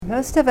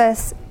Most of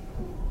us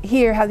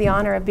here have the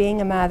honor of being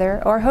a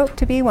mother or hope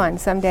to be one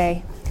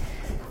someday.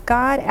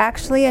 God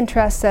actually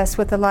entrusts us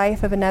with the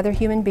life of another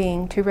human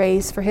being to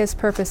raise for His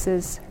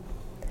purposes.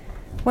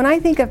 When I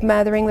think of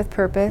mothering with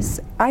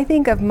purpose, I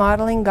think of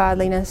modeling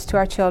godliness to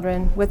our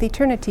children with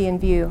eternity in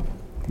view.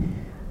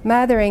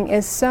 Mothering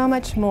is so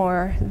much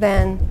more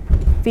than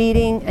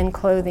feeding and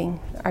clothing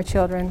our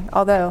children,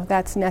 although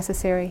that's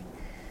necessary.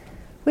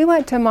 We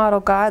want to model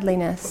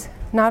godliness,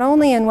 not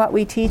only in what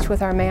we teach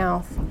with our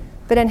mouth,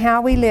 but in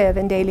how we live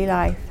in daily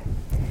life.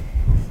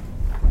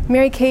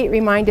 Mary Kate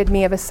reminded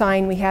me of a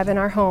sign we have in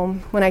our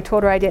home when I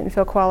told her I didn't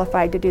feel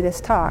qualified to do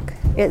this talk.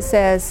 It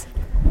says,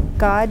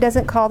 "God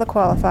doesn't call the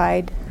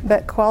qualified,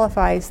 but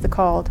qualifies the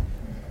called."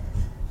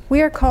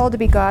 We are called to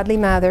be godly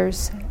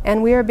mothers,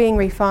 and we are being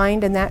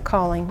refined in that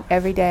calling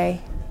every day.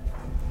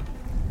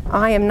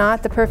 I am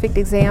not the perfect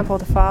example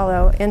to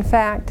follow. In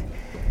fact,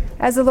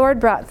 as the Lord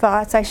brought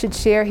thoughts I should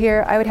share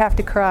here, I would have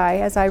to cry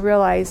as I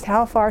realized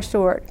how far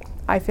short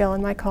I fell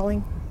in my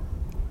calling.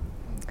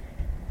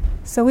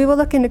 So we will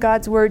look into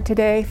God's Word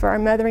today for our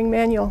mothering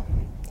manual.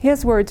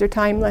 His words are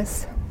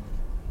timeless.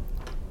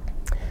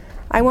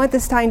 I want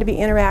this time to be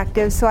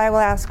interactive, so I will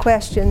ask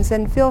questions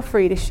and feel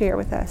free to share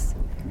with us.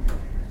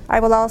 I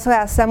will also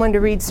ask someone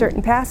to read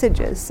certain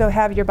passages, so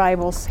have your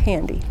Bibles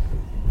handy.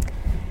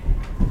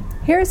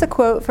 Here is a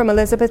quote from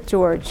Elizabeth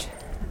George.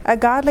 "A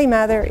godly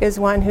mother is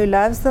one who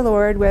loves the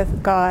Lord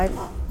with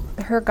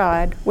her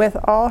God, with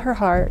all her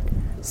heart,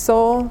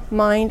 soul,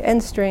 mind,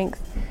 and strength,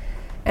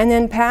 and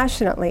then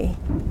passionately,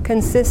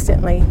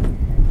 consistently,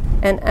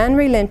 and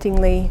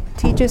unrelentingly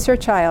teaches her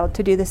child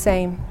to do the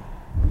same."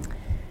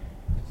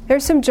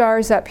 There's some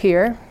jars up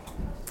here,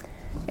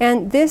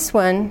 and this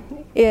one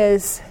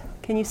is,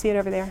 can you see it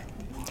over there?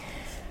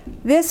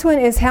 This one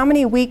is how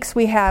many weeks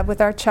we have with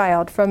our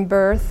child from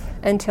birth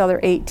until they're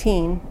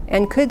 18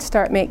 and could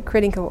start make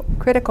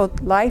critical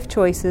life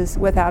choices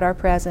without our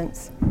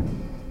presence.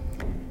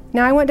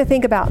 Now I want to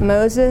think about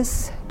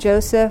Moses,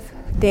 Joseph,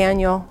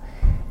 Daniel,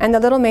 and the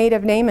little maid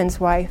of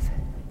Naaman's wife.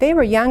 They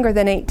were younger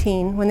than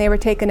 18 when they were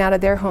taken out of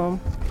their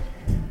home.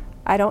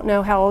 I don't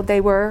know how old they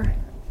were,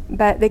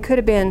 but they could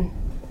have been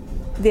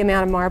the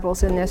amount of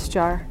marbles in this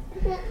jar.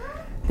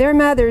 Their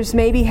mothers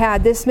maybe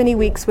had this many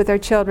weeks with their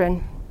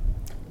children.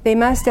 They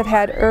must have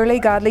had early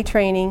godly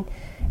training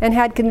and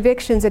had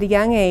convictions at a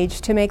young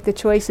age to make the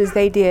choices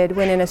they did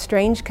when in a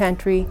strange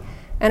country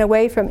and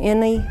away from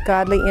any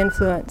godly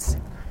influence.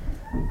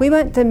 We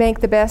want to make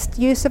the best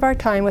use of our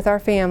time with our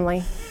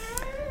family.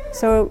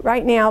 So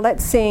right now,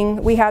 let's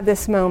sing "We Have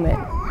This Moment."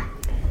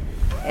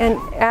 And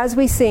as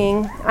we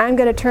sing, I'm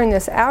going to turn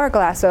this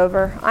hourglass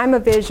over. I'm a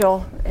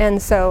visual,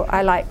 and so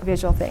I like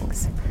visual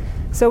things.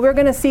 So we're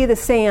going to see the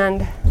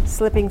sand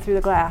slipping through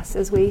the glass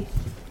as we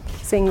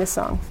sing this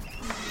song.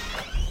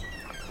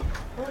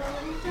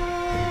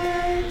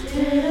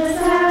 To the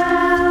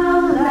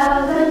sound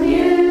of the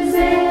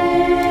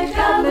music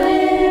of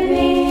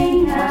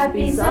living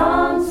happy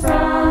songs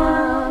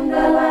from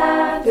the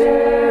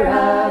laughter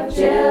of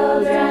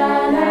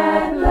children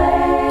at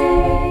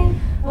play.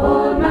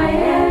 Hold my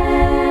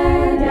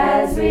hand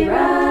as we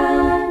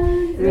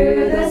run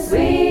through the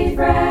sweet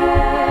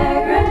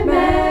fragrant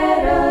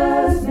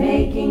meadows,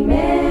 making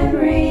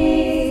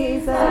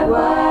memories of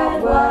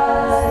what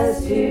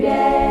was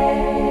today.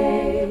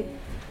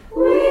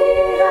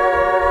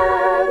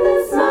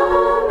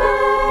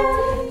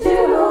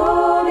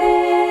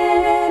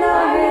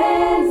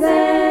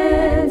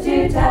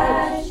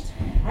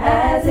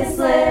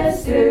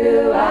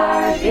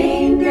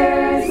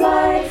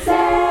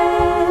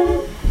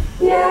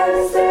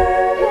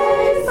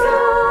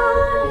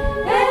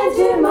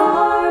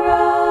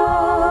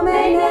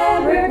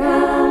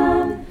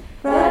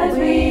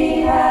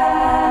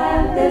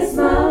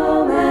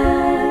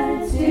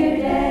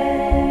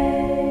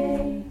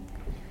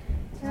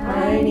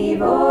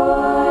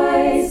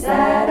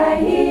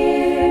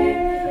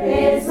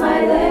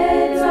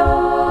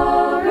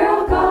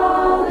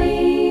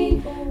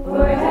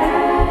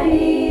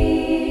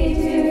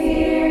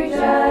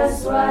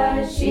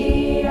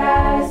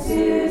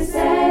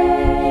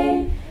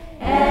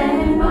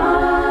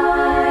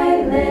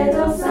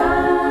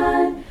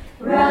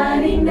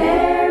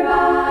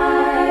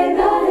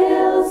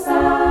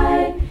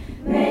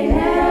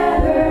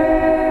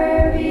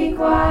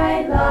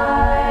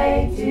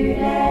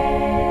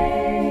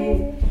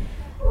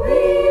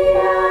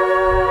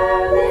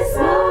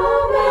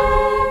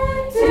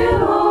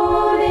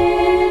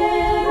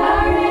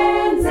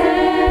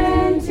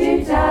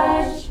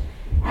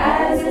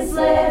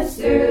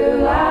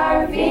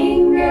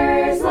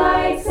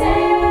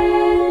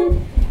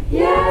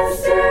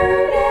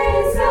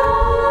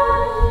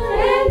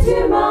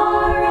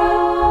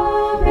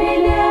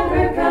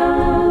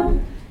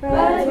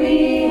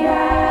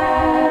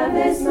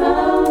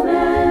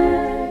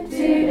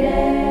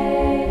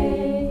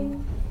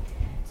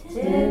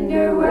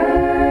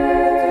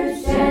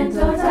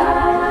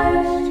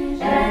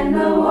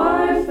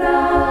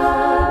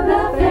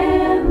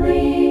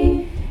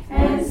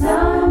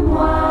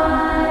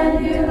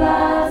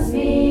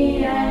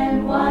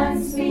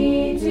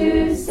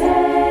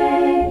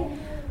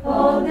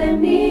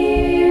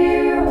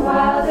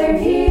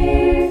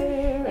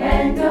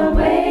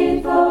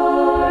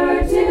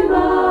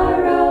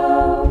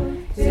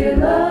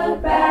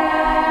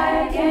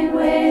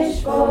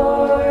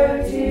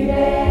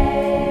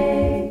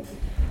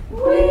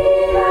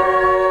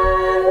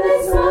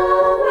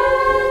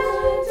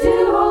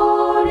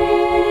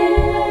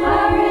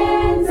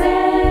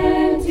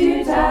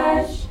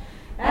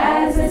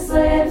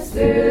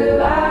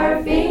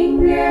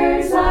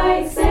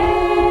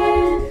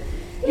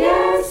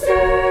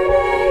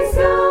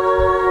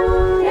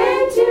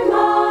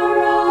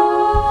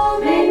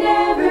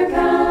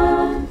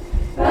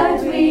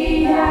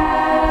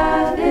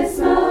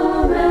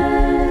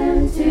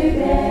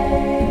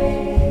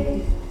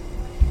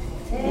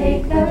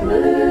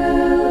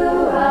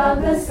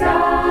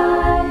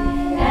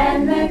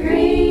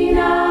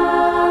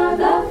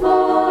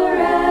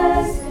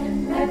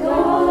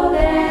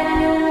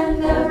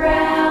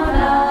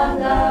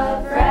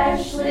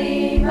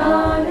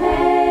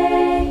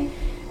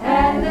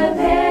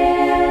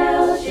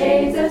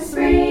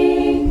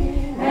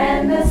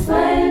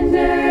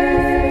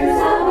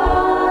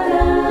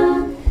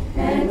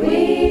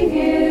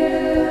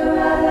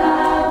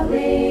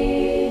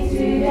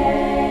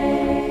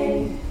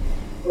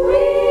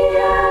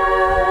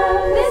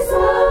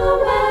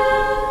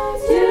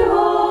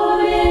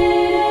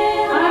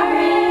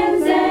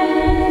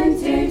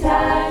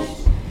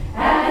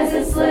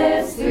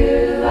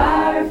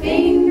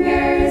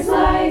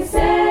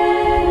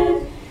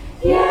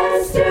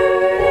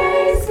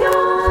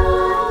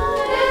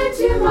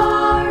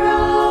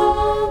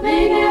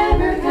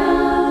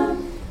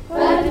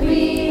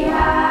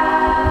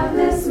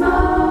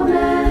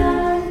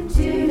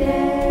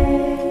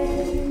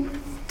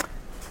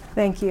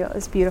 Thank you. It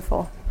was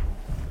beautiful.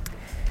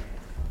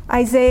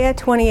 Isaiah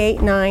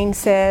 28:9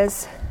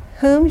 says,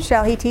 "Whom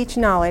shall he teach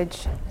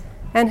knowledge?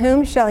 And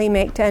whom shall he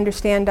make to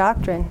understand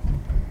doctrine?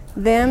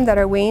 Them that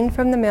are weaned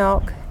from the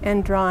milk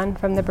and drawn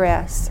from the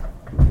breast."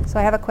 So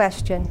I have a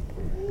question.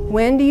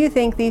 When do you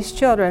think these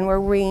children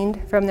were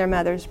weaned from their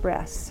mother's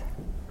breasts?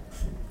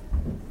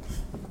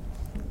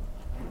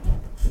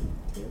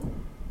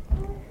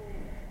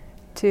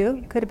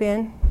 2? Could have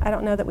been. I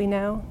don't know that we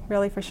know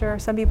really for sure.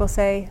 Some people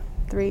say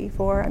 3,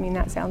 4. I mean,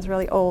 that sounds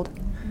really old.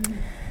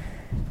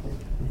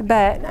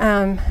 But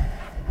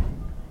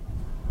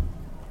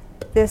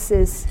this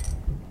is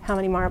how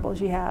many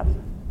marbles you have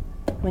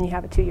when you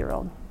have a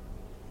 2-year-old.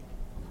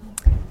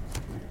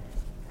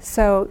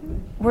 So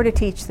we're to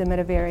teach them at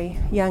a very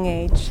young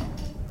age.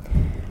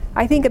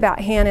 I think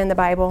about Hannah in the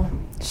Bible.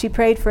 She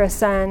prayed for a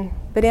son,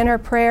 but in her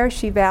prayer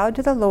she vowed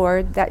to the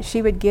Lord that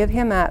she would give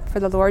him up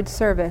for the Lord's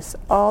service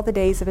all the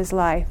days of his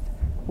life.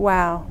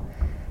 Wow,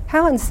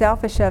 how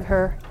unselfish of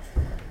her.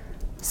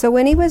 So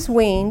when he was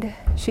weaned,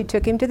 she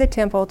took him to the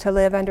temple to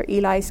live under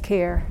Eli's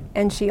care,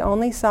 and she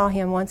only saw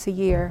him once a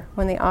year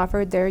when they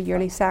offered their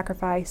yearly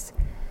sacrifice.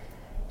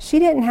 She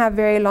didn't have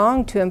very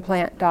long to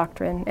implant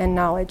doctrine and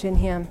knowledge in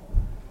him.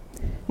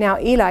 Now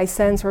Eli's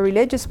sons were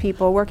religious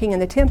people working in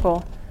the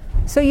temple,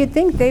 so you'd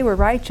think they were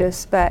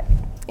righteous, but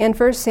in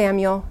 1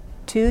 Samuel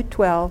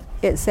 2:12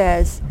 it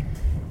says,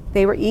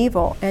 "They were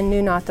evil and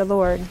knew not the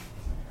Lord."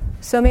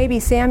 So maybe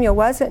Samuel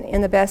wasn't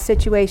in the best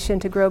situation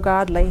to grow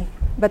godly,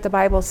 but the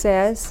Bible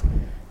says,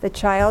 "The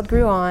child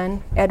grew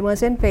on and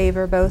was in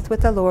favor both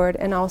with the Lord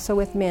and also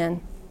with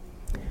men."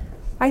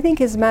 I think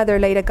his mother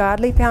laid a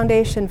godly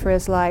foundation for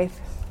his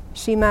life.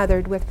 She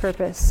mothered with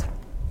purpose.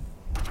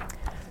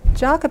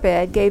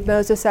 Jochebed gave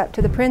Moses up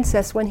to the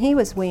princess when he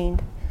was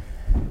weaned.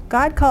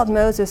 God called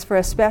Moses for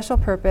a special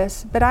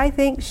purpose, but I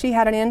think she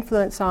had an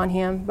influence on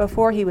him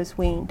before he was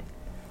weaned.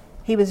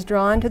 He was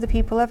drawn to the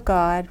people of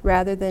God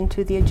rather than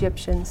to the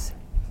Egyptians.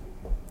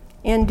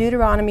 In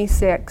Deuteronomy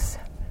 6,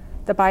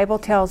 the Bible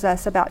tells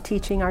us about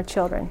teaching our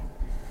children.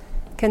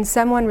 Can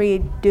someone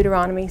read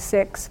Deuteronomy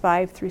 6,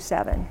 5 through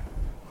 7?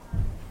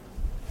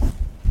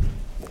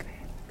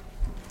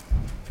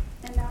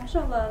 And thou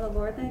shalt love the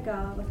Lord thy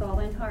God with all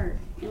thine heart,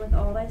 and with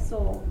all thy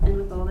soul, and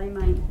with all thy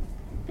might.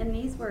 And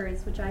these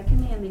words which I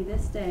command thee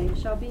this day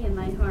shall be in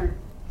thine heart.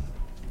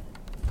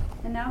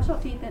 And thou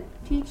shalt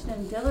teach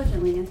them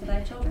diligently unto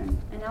thy children,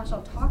 and thou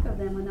shalt talk of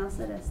them when thou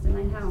sittest in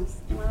thine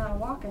house, and when thou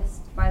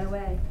walkest by the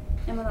way,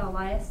 and when thou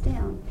liest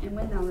down, and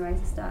when thou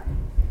risest up.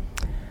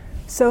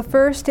 So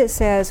first it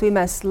says we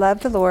must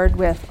love the Lord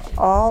with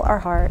all our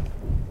heart,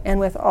 and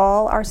with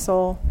all our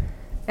soul,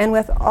 and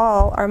with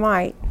all our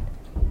might.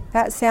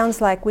 That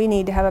sounds like we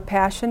need to have a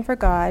passion for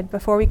God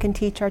before we can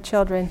teach our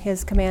children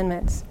His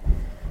commandments.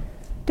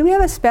 Do we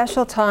have a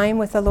special time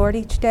with the Lord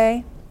each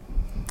day?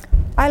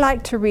 I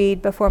liked to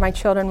read before my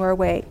children were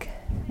awake,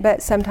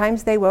 but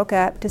sometimes they woke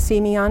up to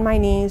see me on my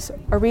knees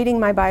or reading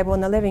my Bible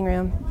in the living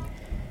room.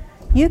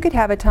 You could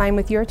have a time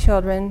with your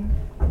children,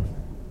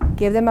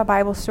 give them a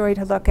Bible story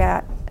to look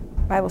at,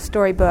 Bible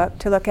storybook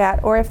to look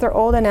at, or if they're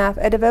old enough,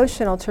 a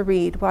devotional to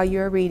read while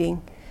you're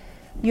reading.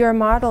 You're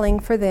modeling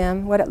for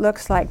them what it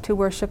looks like to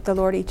worship the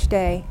Lord each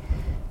day.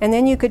 And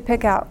then you could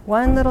pick out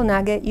one little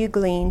nugget you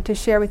gleaned to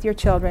share with your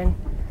children.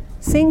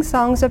 Sing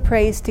songs of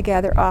praise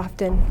together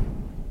often.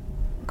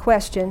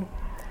 Question: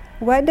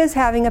 what does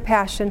having a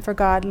passion for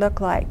God look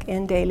like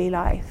in daily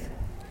life?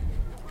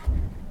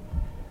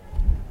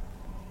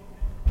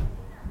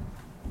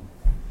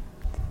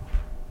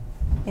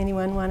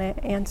 Anyone want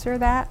to answer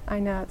that? I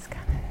know it's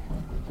kind of...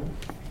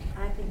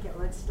 I think it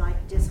looks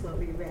like just what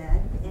we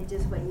read and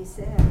just what you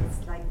said.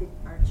 It's like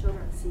our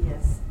children see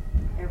us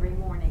every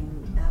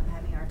morning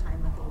having our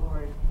time with the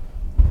Lord.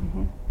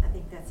 Mm-hmm. I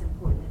think that's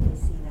important that they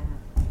see that.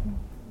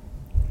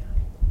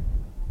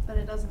 But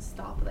it doesn't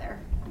stop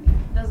there. I mean,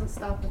 it doesn't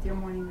stop with your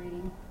morning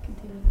reading.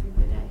 Continue through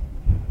the day.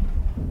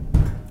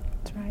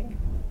 That's right.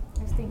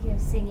 I was thinking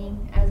of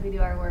singing as we do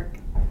our work.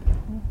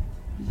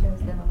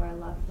 Shows them of our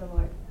love for the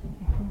Lord.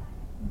 Mm-hmm.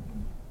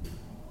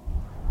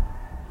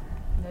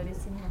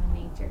 Noticing Him in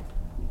nature.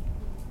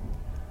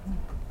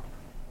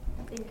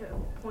 I think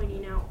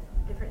pointing out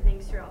different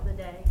things throughout the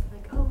day,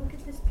 like, oh, look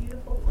at this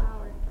beautiful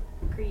flower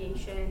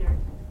creation, or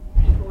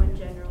people in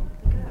general.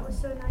 Like, oh, that was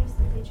so nice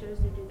that they chose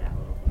to do that,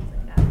 little things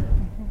like that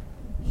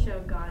that show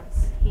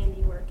God's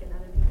handiwork in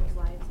other people's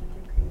lives and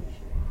through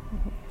creation.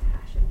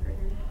 Passion for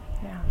Him.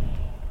 Yeah.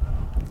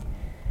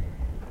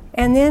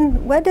 And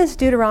then what does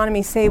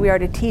Deuteronomy say we are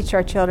to teach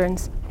our children?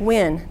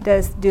 When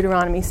does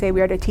Deuteronomy say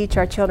we are to teach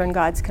our children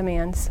God's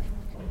commands?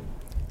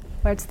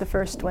 What's the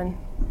first one?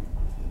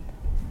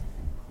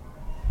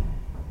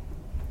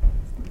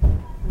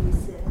 When we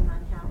sit in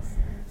our house.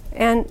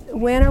 And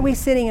when are we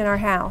sitting in our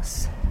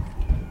house?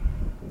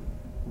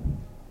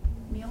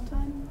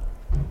 Mealtime?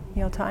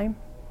 Mealtime?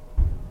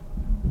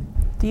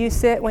 Do you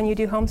sit when you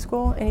do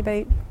homeschool?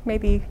 Anybody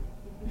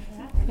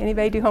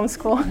do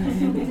homeschool?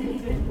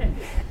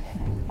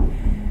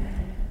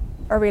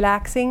 Or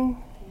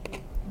relaxing?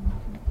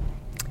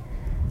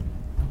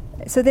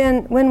 So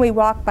then, when we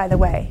walk by the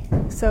way.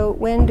 So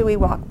when do we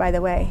walk by the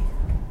way?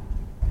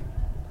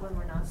 When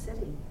we're not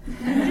sitting.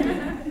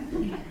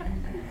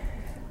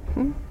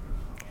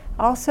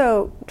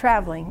 Also,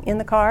 traveling in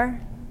the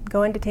car,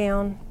 going to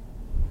town,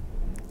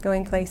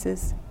 going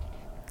places.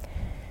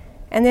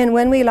 And then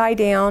when we lie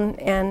down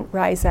and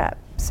rise up.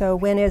 So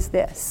when is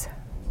this?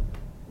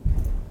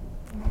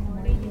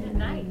 Morning and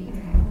night.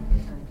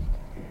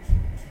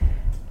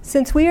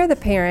 Since we are the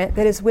parent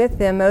that is with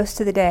them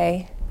most of the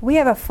day, we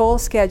have a full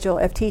schedule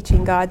of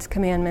teaching God's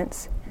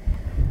commandments.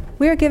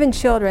 We are given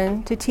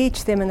children to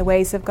teach them in the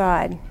ways of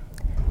God.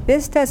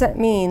 This doesn't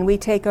mean we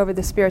take over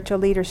the spiritual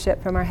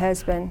leadership from our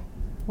husband.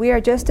 We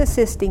are just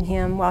assisting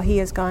him while he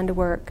has gone to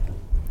work.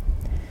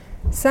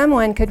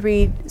 Someone could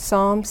read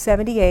Psalm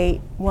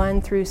 78,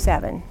 1 through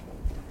 7.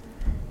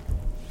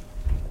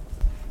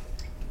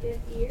 Give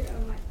ear,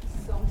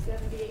 Psalm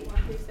 78,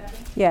 1 through 7.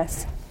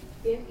 Yes.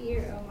 Give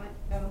ear, O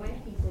my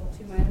people,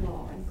 to my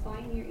law.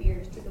 Incline your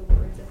ears to the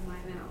words of my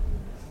mouth.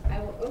 I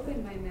will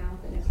open my mouth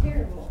in a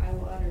parable. I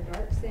will utter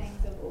dark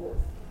sayings of old,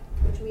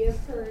 which we have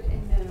heard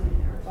and known,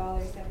 and our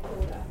fathers have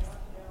told us.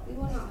 We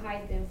will not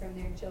hide them from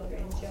their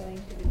children,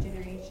 showing to the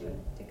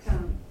generation to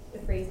come the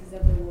praises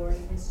of the Lord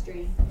and his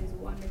strength and his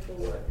wonderful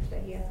works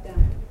that he hath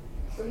done.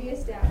 For he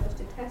established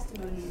a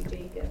testimony in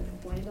Jacob and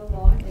appointed a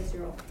law in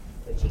Israel,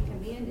 which he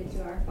commanded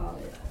to our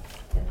fathers,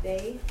 that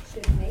they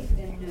should make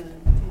them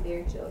known to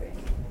their children,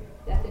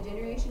 that the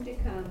generation to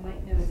come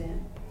might know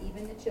them,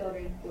 even the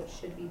children which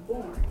should be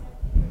born,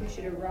 who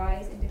should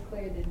arise and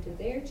declare them to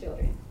their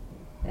children,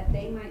 that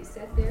they might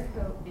set their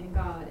hope in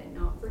God and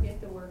not forget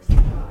the works of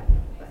God,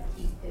 but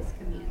keep his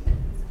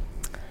commandments.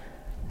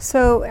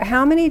 So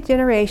how many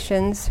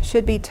generations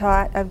should be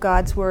taught of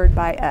God's word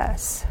by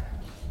us?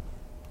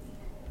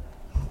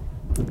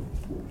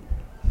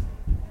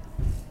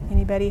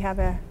 Anybody have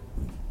a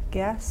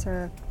guess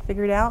or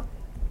figure it out?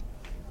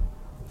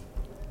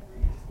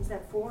 Is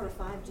that 4 or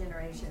 5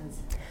 generations?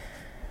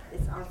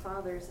 It's our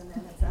fathers and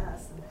then it's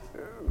us.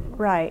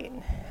 Right.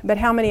 But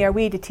how many are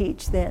we to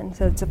teach then?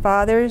 So it's the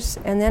fathers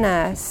and then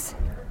us.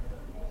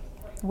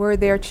 We're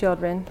their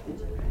children.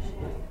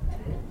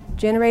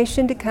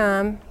 Generation to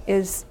come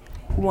is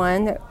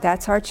 1,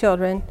 that's our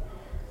children.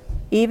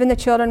 Even the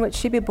children which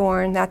should be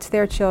born, that's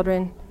their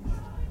children,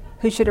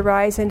 who should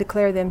arise and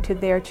declare them to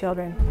their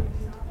children.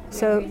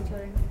 So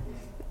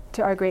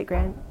to our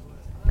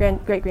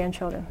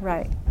great-grandchildren,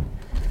 right.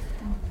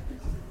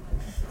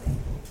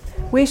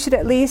 We should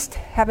at least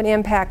have an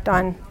impact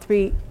on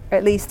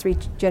at least 3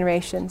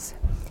 generations.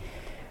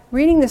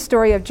 Reading the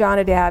story of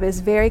Jonadab is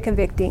very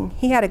convicting.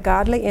 He had a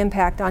godly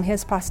impact on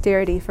his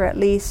posterity for at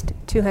least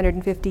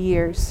 250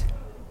 years.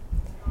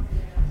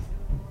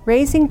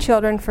 Raising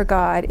children for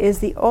God is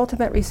the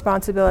ultimate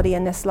responsibility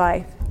in this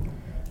life.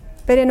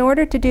 But in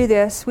order to do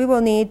this, we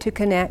will need to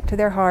connect to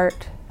their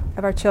heart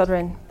of our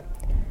children.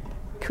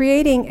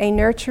 Creating a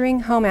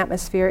nurturing home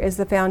atmosphere is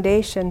the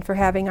foundation for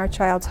having our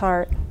child's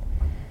heart.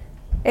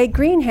 A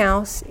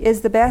greenhouse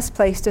is the best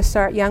place to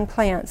start young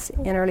plants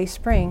in early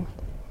spring.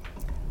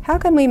 How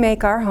can we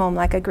make our home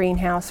like a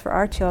greenhouse for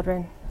our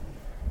children?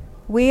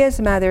 We as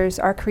mothers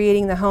are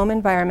creating the home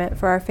environment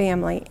for our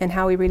family and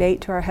how we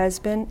relate to our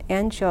husband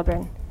and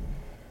children.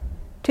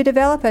 To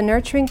develop a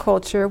nurturing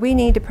culture, we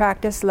need to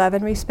practice love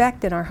and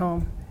respect in our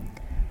home.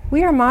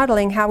 We are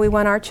modeling how we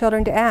want our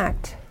children to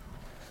act.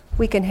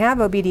 We can have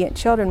obedient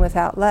children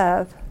without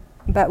love,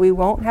 but we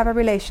won't have a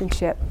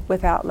relationship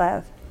without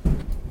love.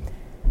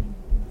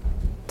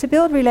 To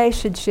build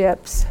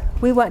relationships,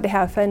 we want to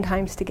have fun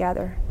times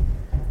together.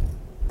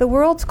 The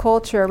world's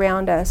culture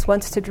around us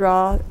wants to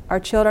draw our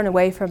children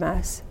away from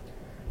us.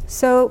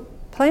 So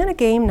plan a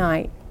game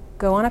night,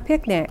 go on a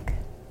picnic,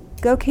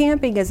 go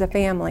camping as a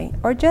family,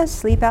 or just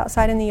sleep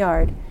outside in the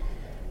yard.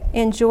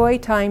 Enjoy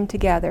time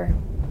together.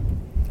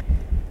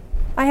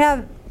 I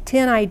have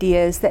 10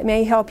 ideas that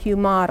may help you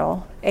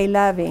model a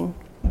loving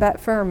but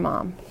firm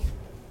mom.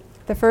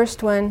 The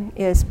first one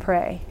is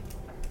pray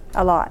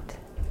a lot.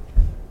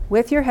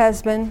 With your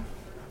husband,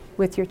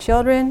 with your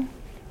children,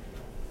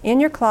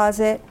 in your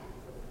closet,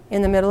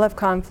 in the middle of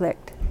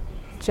conflict.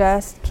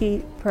 Just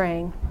keep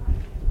praying.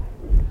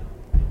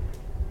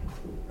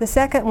 The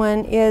second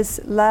one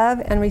is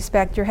love and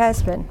respect your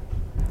husband.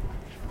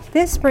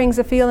 This brings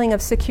a feeling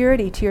of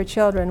security to your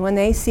children when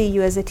they see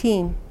you as a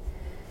team.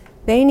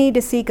 They need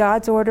to see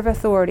God's order of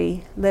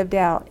authority lived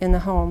out in the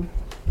home.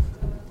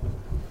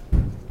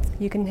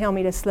 You can tell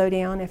me to slow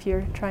down if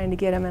you're trying to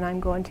get them and I'm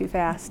going too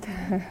fast.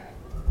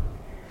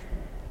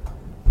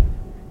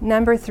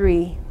 Number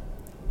 3,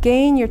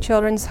 gain your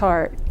children's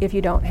heart if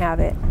you don't have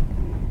it.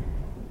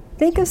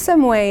 Think of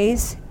some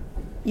ways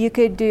you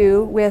could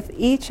do with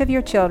each of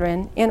your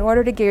children in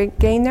order to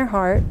gain their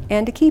heart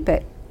and to keep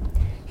it.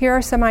 Here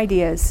are some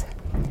ideas.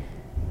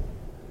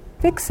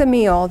 Fix a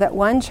meal that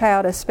one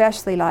child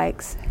especially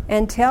likes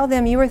and tell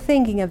them you were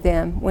thinking of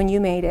them when you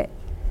made it.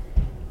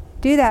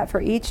 Do that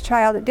for each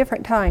child at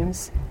different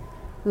times.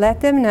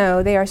 Let them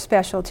know they are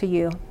special to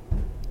you.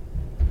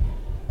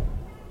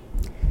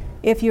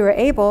 If you are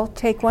able,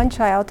 take one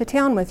child to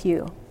town with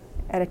you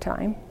at a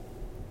time.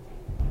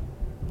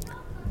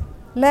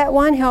 Let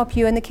one help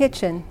you in the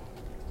kitchen.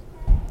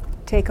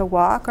 Take a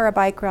walk or a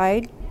bike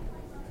ride.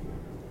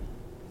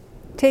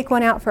 Take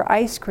one out for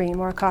ice cream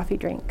or a coffee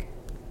drink.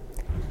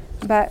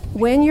 But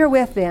when you're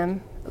with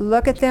them,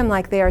 look at them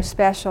like they are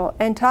special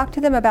and talk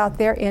to them about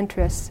their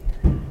interests.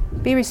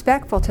 Be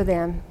respectful to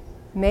them.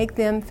 Make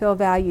them feel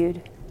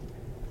valued.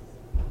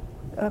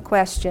 A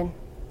question.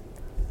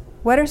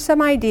 What are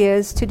some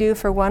ideas to do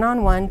for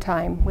one-on-one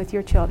time with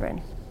your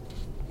children?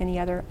 Any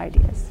other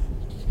ideas?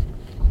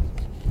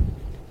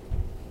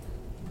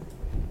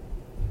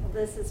 Well,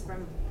 this is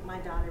from my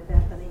daughter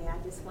Bethany. I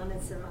just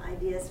wanted some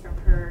ideas from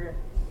her.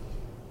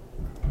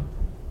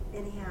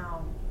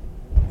 Anyhow,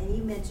 and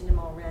you mentioned them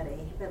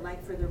already, but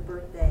like for their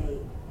birthday,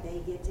 they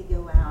get to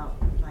go out,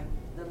 like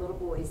the little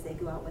boys, they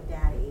go out with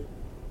Daddy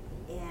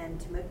and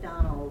to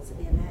McDonald's,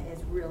 and that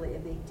is really a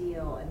big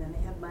deal. And then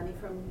they have money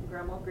from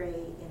Grandma Gray,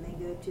 and they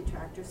go to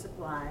Tractor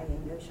Supply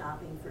and go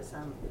shopping for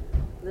some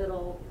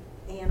little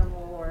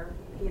animal or,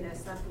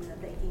 something that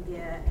they can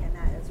get, and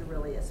that is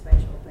really a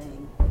special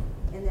thing.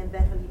 And then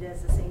Bethany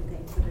does the same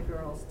thing for the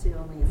girls too,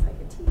 only it's like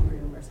a tea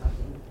room or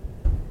something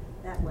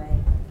that way.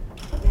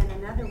 And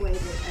another way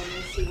that I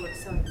know she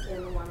works on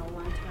in the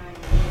one-on-one time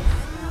is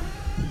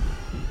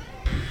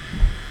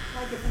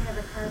like if they have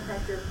a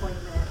chiropractor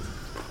appointment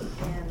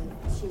and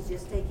she's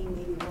just taking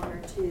maybe one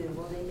or two,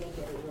 well, they make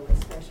it a really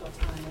special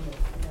time.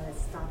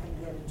 Let's stop and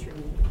get a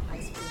treat,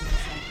 ice cream or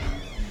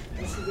something.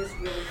 And she just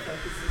really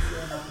focuses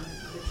in on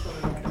the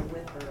children that are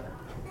with her,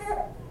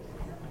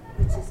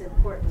 which is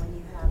important when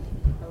you have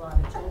a lot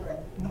of children.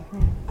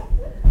 Mm-hmm.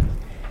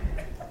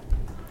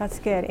 That's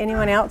good.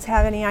 Anyone else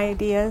have any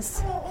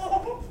ideas?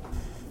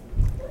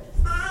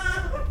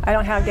 I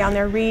don't have down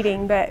there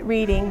reading, but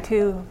reading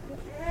to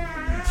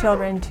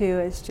children too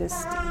is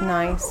just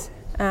nice.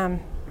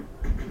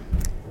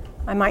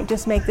 I might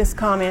just make this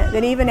comment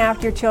that even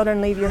after your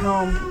children leave your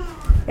home,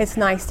 it's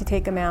nice to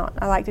take them out.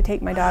 I like to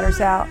take my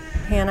daughters out.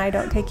 Hannah, I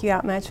don't take you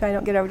out much. I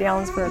don't get over to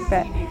Ellensburg,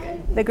 but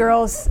the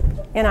girls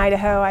in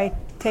Idaho, I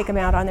take them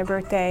out on their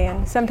birthday,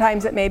 and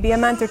sometimes it may be a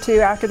month or two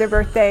after their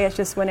birthday. It's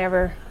just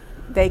whenever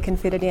they can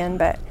fit it in,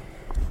 but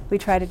we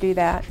try to do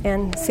that.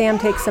 And Sam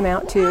takes them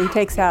out too. He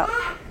takes out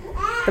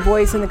the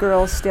boys and the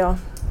girls still.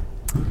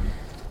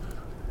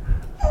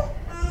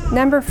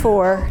 Number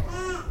 4,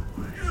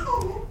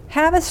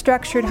 have a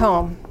structured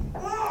home.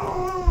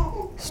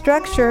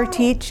 Structure,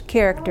 teach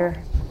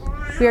character.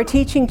 We are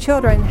teaching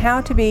children how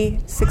to be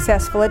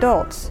successful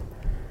adults.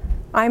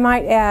 I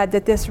might add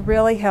that this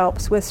really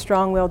helps with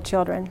strong-willed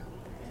children.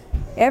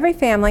 Every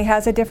family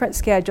has a different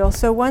schedule,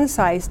 so one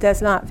size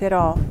does not fit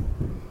all.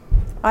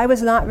 I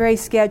was not very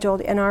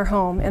scheduled in our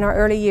home in our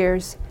early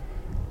years,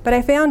 but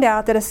I found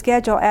out that a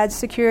schedule adds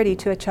security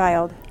to a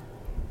child.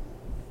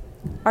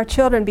 Our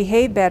children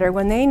behave better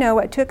when they know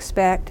what to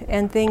expect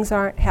and things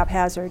aren't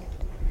haphazard.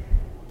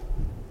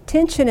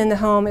 Tension in the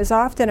home is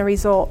often a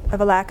result of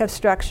a lack of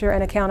structure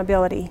and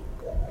accountability.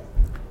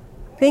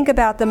 Think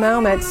about the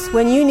moments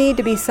when you need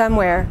to be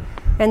somewhere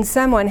and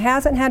someone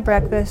hasn't had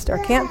breakfast or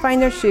can't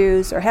find their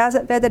shoes or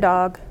hasn't fed the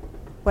dog,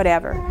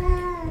 whatever.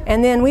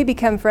 And then we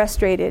become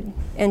frustrated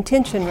and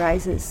tension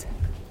rises.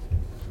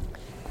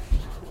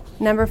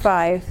 Number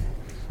 5,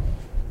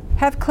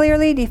 have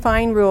clearly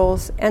defined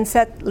rules and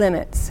set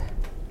limits.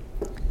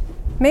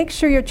 Make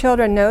sure your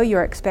children know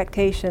your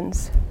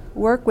expectations.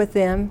 Work with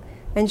them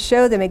and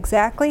show them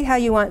exactly how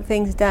you want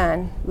things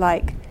done,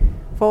 like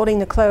folding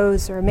the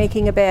clothes or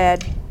making a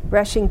bed,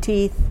 brushing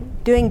teeth,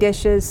 doing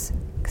dishes,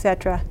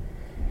 etc.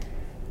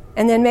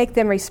 And then make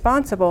them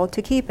responsible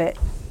to keep it.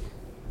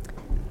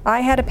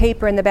 I had a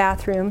paper in the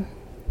bathroom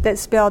that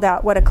spelled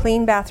out what a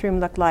clean bathroom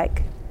looked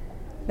like.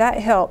 That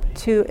helped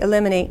to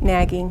eliminate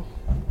nagging.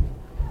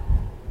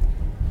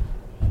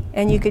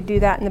 And you could do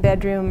that in the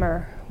bedroom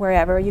or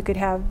wherever. You could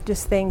have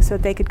just things so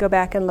that they could go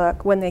back and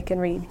look when they can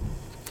read.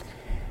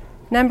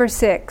 Number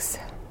 6,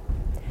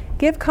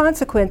 give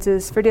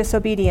consequences for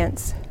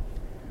disobedience.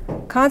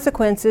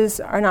 Consequences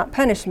are not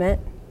punishment.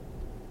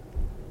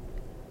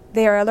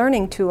 They are a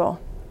learning tool.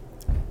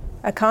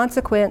 A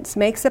consequence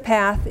makes a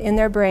path in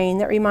their brain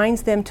that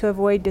reminds them to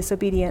avoid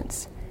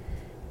disobedience.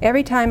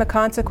 Every time a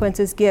consequence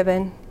is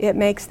given, it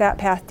makes that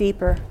path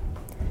deeper.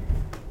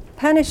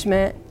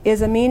 Punishment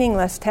is a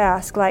meaningless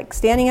task, like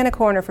standing in a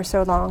corner for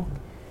so long.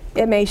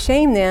 It may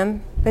shame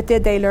them, but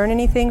did they learn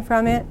anything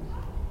from it?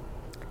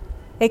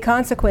 A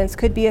consequence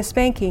could be a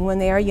spanking when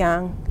they are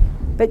young,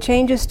 but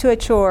changes to a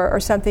chore or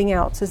something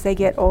else as they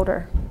get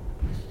older.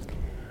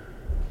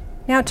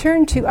 Now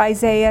turn to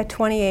Isaiah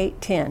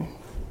 28:10.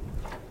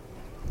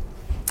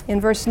 In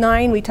verse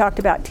 9, we talked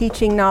about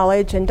teaching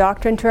knowledge and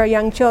doctrine to our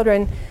young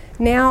children.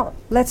 Now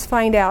let's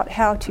find out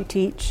how to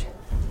teach.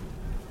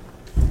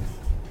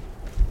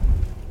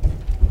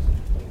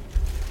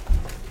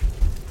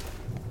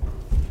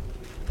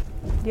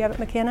 Do you have it,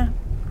 McKenna?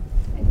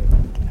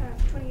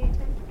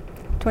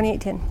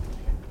 28:10.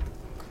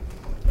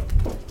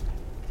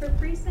 For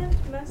precept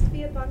must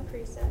be upon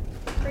precept,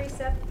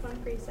 precept upon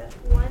precept,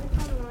 line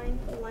upon line,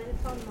 line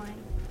upon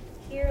line,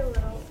 here a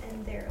little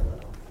and there a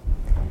little.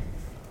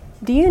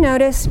 Do you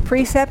notice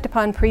precept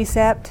upon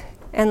precept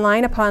and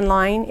line upon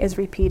line is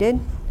repeated.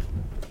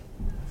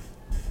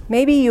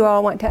 Maybe you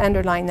all want to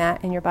underline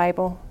that in your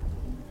Bible.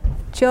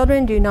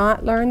 Children do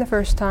not learn the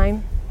first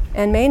time,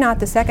 and may not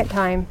the second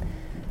time,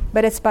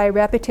 but it's by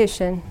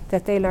repetition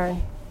that they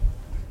learn.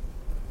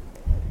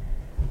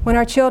 When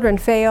our children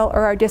fail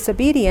or are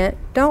disobedient,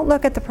 don't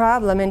look at the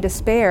problem in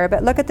despair,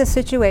 but look at the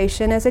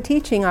situation as a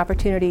teaching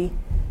opportunity.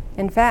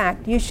 In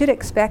fact, you should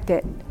expect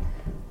it.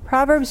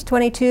 Proverbs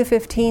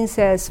 22:15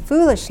 says,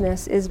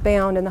 "Foolishness is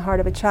bound in the heart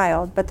of a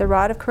child, but the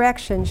rod of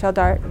correction shall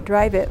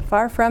drive it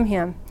far from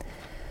him."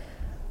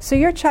 So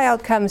your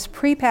child comes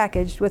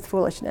prepackaged with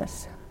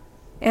foolishness,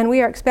 and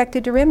we are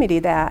expected to remedy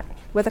that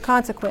with a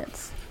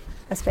consequence,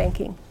 a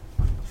spanking.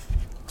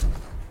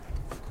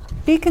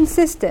 Be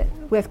consistent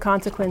with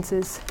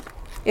consequences.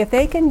 If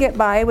they can get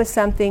by with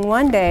something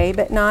one day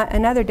but not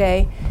another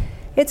day,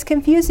 it's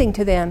confusing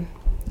to them.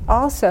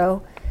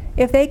 Also,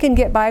 if they can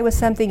get by with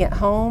something at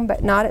home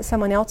but not at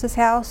someone else's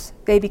house,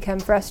 they become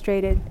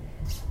frustrated.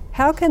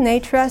 How can they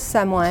trust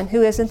someone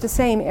who isn't the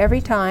same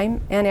every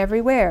time and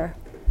everywhere?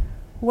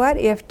 What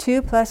if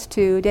 2 +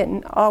 2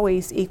 didn't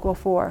always equal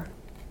 4?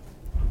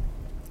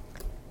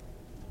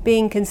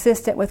 Being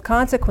consistent with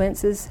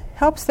consequences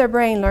helps their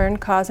brain learn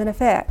cause and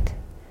effect.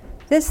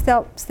 This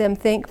helps them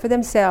think for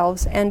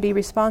themselves and be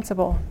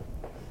responsible.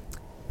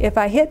 If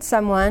I hit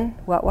someone,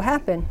 what will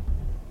happen?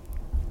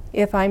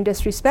 If I'm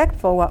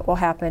disrespectful, what will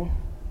happen?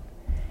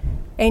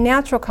 A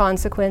natural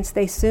consequence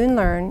they soon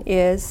learn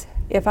is,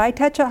 if I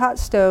touch a hot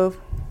stove,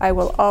 I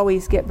will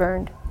always get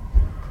burned.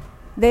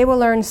 They will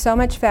learn so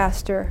much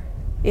faster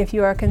if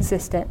you are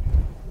consistent.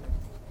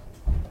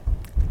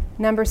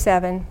 Number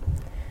 7,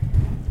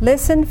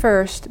 listen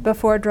first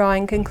before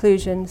drawing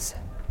conclusions.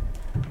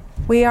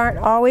 We aren't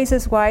always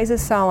as wise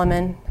as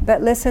Solomon,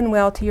 but listen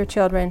well to your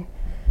children.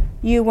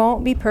 You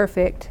won't be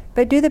perfect,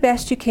 but do the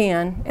best you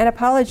can and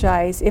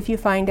apologize if you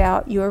find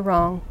out you are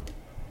wrong.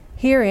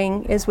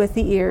 Hearing is with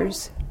the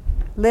ears.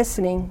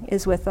 Listening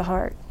is with the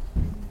heart.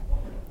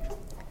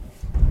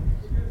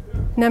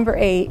 Number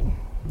 8,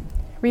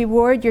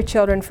 reward your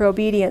children for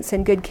obedience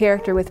and good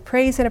character with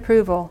praise and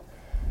approval.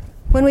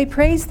 When we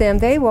praise them,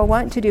 they will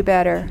want to do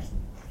better.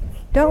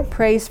 Don't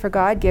praise for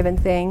God-given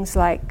things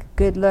like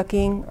good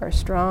looking or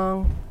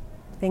strong,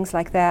 things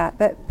like that,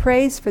 but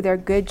praise for their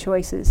good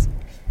choices.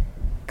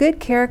 Good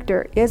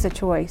character is a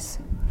choice.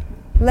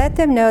 Let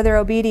them know their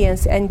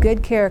obedience and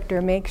good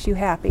character makes you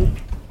happy.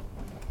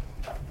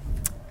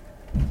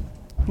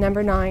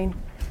 Number 9,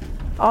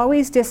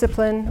 always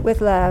discipline with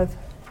love,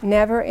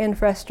 never in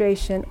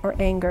frustration or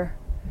anger.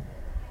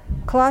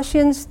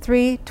 Colossians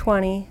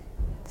 3:20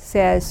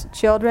 says,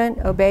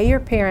 "Children, obey your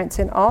parents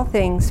in all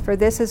things, for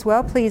this is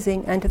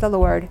well-pleasing unto the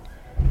Lord."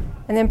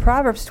 And then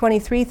Proverbs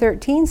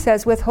 23:13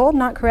 says, "Withhold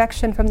not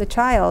correction from the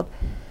child."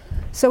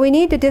 So we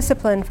need to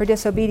discipline for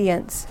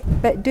disobedience,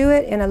 but do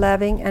it in a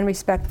loving and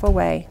respectful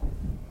way.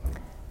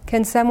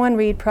 Can someone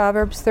read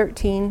Proverbs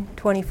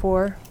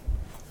 13:24?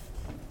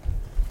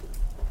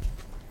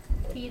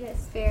 He that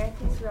spareth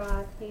his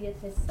rod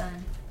hateth his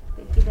son,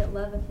 but he that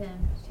loveth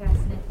him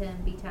chasteneth him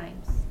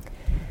betimes.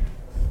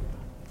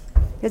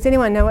 Does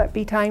anyone know what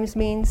betimes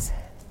means?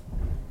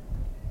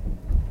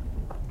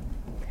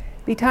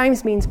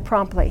 Betimes means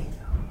promptly.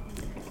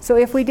 So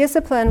if we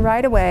discipline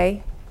right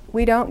away,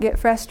 we don't get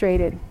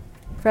frustrated.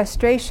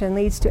 Frustration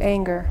leads to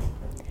anger.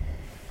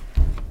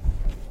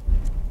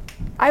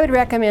 I would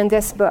recommend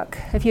this book,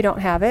 if you don't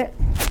have it,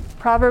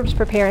 Proverbs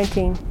for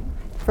Parenting,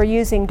 for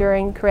using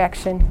during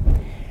correction.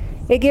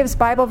 It gives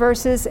Bible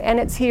verses, and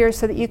it's here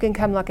so that you can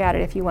come look at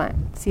it if you want,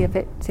 see if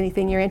it's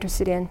anything you're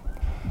interested in.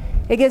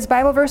 It gives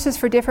Bible verses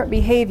for different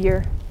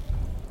behavior.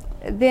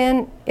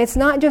 Then it's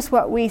not just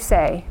what we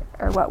say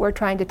or what we're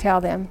trying to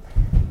tell them,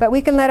 but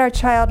we can let our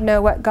child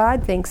know what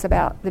God thinks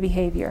about the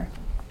behavior.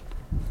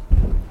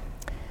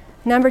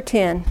 Number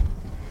 10,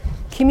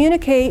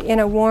 communicate in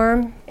a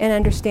warm and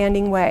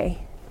understanding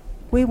way.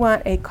 We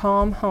want a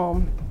calm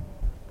home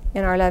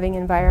in our loving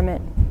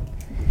environment.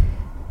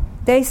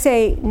 They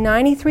say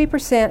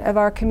 93% of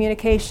our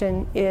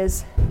communication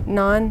is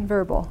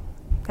nonverbal.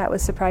 That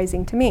was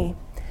surprising to me.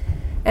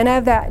 And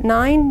of that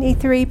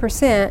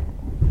 93%,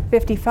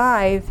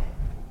 55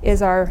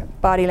 is our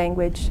body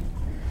language.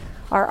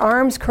 Our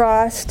arms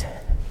crossed,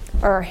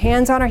 our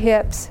hands on our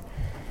hips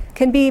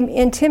can be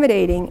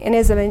intimidating and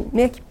is a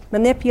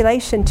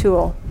manipulation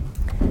tool.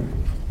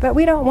 But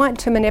we don't want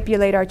to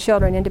manipulate our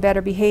children into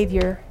better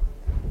behavior.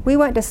 We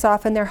want to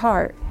soften their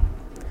heart.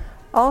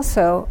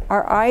 Also,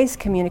 our eyes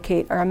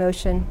communicate our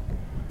emotion.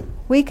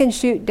 We can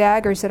shoot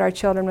daggers at our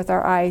children with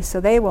our eyes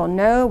so they will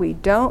know we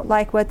don't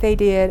like what they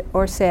did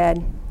or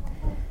said.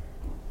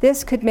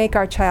 This could make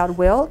our child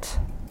wilt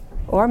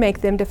or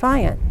make them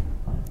defiant.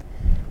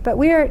 But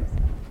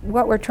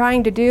what we're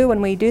trying to do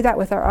when we do that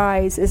with our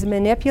eyes is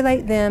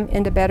manipulate them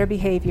into better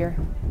behavior.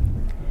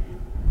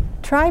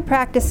 Try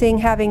practicing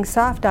having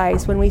soft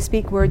eyes when we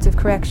speak words of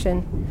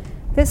correction.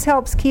 This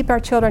helps keep our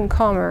children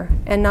calmer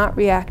and not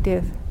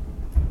reactive.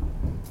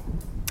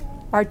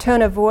 Our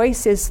tone of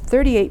voice is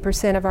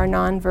 38% of our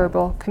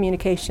nonverbal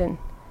communication.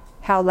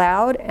 How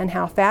loud and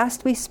how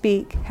fast we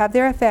speak have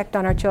their effect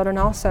on our children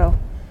also.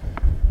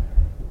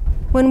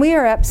 When we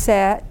are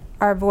upset,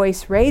 our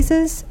voice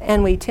raises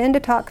and we tend to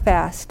talk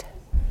fast.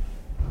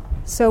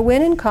 So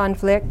when in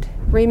conflict,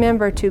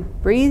 remember to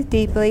breathe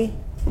deeply,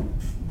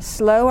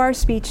 slow our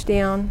speech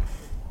down,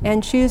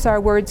 and choose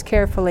our words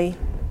carefully.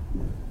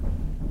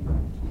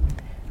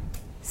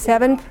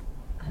 7.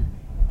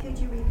 Could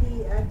you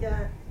repeat? I've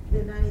got the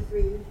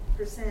 93%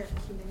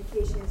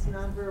 communication is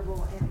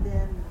nonverbal, and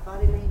then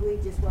body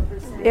language is what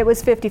percent? It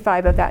was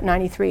 55 of that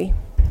 93.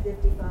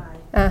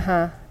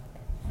 55.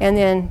 And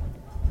then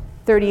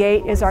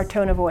 38 is our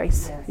tone of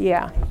voice. Yes.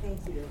 Yeah. Okay,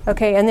 thank you.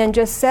 Okay, and then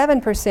just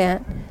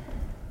 7%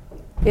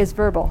 is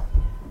verbal.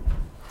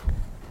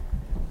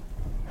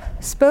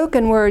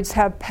 Spoken words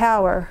have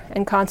power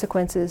and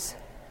consequences.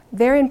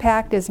 Their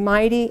impact is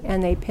mighty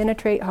and they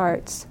penetrate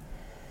hearts.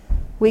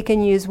 We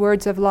can use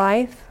words of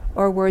life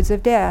or words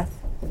of death.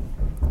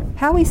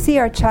 How we see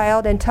our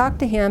child and talk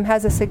to him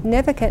has a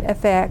significant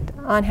effect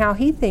on how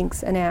he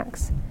thinks and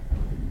acts.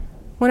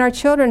 When our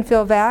children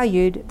feel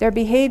valued, their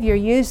behavior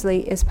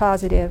usually is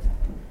positive.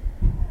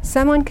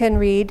 Someone can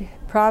read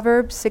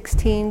Proverbs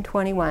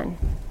 16:21.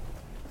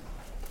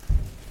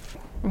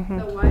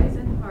 The wise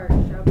in heart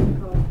shall be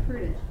called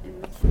prudent,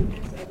 and the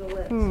sweetness of the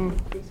lips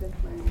increaseth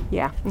learning.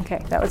 Yeah,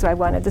 okay, that was what I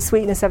wanted, the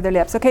sweetness of their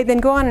lips. Okay, then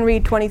go on and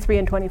read 23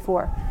 and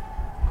 24.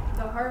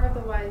 The heart of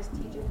the wise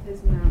teacheth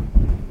his mouth,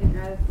 and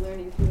addeth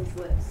learning to his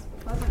lips.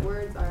 Pleasant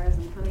words are as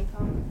an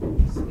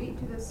honeycomb, sweet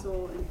to the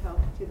soul and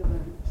health to the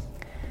bones.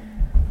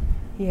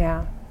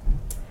 Yeah.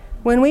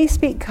 When we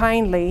speak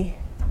kindly,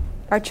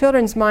 our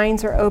children's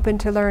minds are open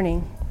to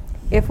learning.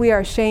 If we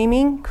are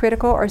shaming,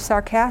 critical, or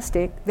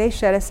sarcastic, they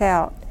shut us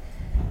out.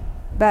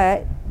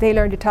 But they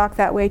learn to talk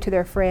that way to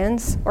their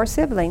friends or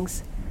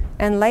siblings.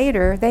 And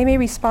later, they may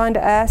respond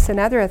to us and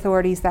other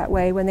authorities that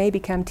way when they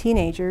become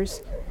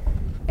teenagers.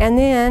 And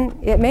then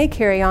it may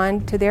carry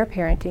on to their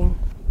parenting,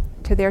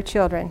 to their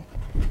children.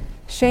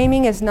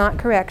 Shaming is not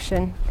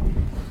correction.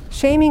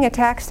 Shaming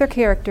attacks their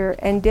character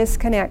and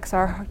disconnects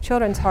our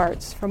children's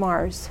hearts from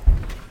ours.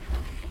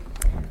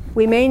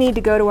 We may need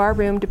to go to our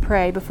room to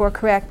pray before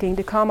correcting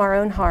to calm our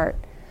own heart,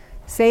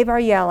 save our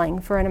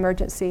yelling for an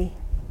emergency.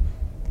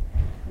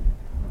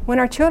 When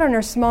our children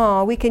are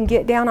small, we can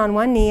get down on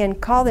one knee and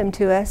call them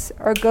to us,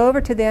 or go over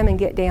to them and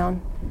get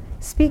down.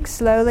 Speak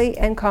slowly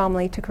and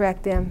calmly to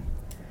correct them.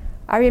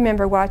 I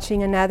remember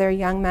watching another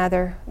young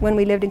mother when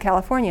we lived in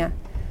California.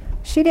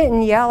 She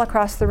didn't yell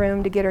across the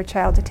room to get her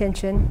child's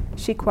attention.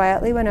 She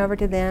quietly went over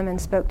to them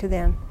and spoke to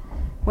them.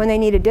 When they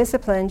needed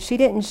discipline, she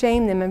didn't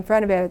shame them in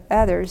front of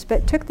others,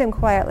 but took them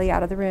quietly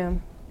out of the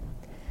room.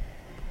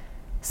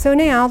 So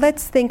now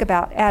let's think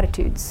about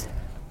attitudes.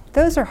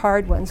 Those are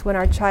hard ones when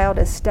our child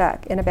is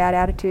stuck in a bad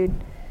attitude.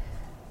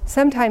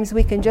 Sometimes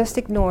we can just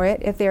ignore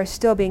it if they are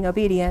still being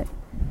obedient.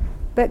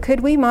 But could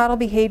we model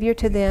behavior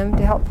to them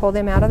to help pull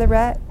them out of the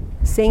rut?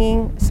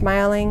 Singing,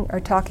 smiling, or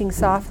talking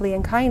softly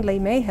and kindly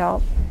may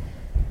help.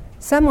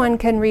 Someone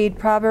can read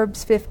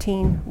Proverbs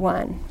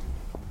 15:1.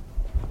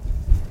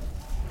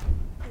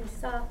 A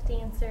soft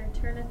answer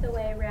turneth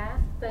away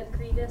wrath, but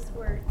grievous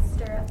words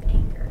stir up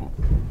anger.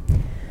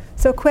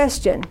 So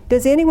question,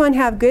 does anyone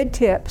have good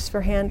tips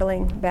for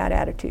handling bad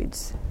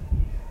attitudes?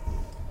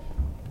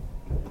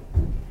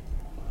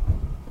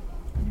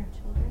 And our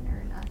children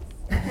or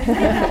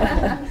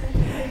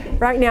us?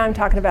 Right now I'm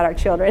talking about our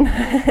children.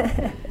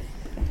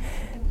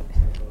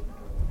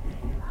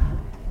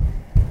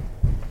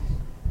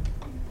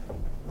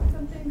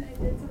 Something I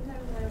did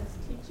sometimes when I was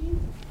teaching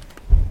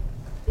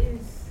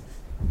is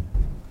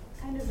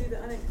kind of do the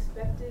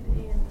unexpected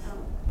and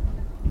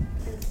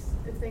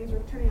if things were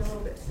turning a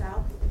little bit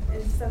south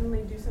and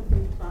suddenly do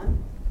something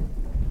fun,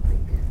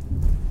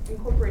 like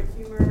incorporate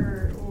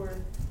humor or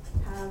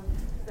have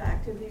the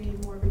activity be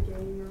more of a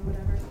game or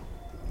whatever.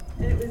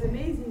 And it was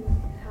amazing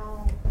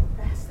how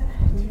fast that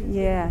attitude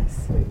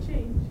Yes. would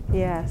change.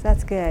 Yes,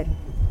 that's good.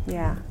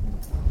 Yeah.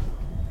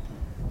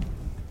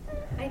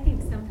 I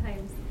think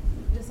sometimes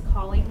just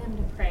calling them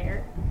to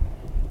prayer,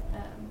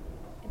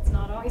 it's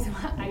not always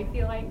what I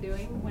feel like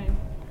doing when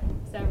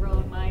several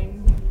of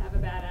mine have a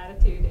bad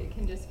attitude. It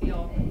can just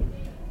feel,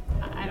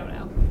 I don't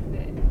know,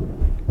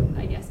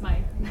 I guess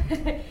my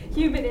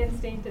human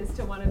instinct is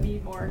to want to be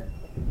more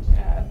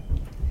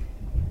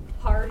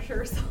harsh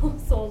or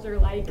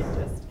soldier-like and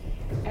just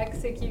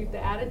execute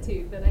the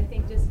attitude. But I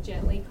think just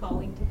gently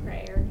calling to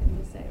prayer and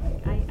just say,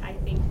 like, I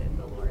think that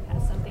the Lord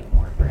has something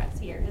more for us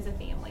here as a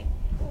family.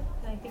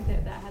 And I think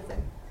that has a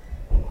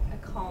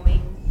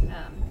calming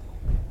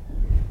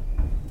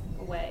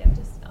way of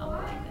just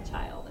humbling the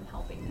child and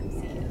helping them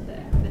see it,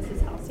 that this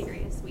is how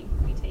serious we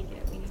take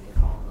it. We need to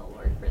call on the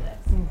Lord for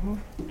this. Mm-hmm.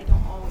 I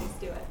don't always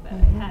do it, but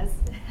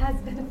it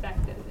has been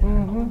effective in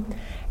our home.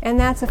 And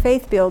that's a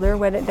faith builder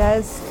when it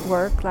does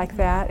work like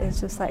that. It's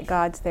just like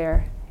God's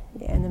there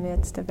in the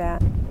midst of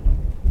that.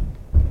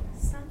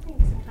 Something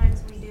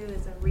sometimes we do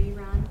is a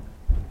rerun.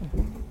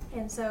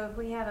 And so if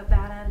we have a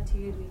bad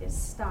attitude, we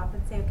just stop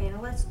and say, okay, now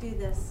let's do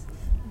this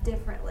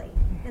differently.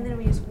 And then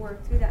we just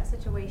work through that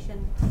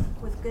situation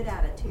with good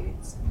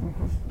attitudes.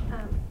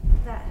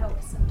 That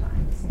helps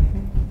sometimes.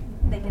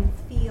 They can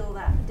feel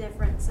that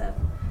difference of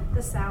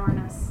the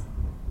sourness,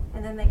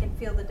 and then they can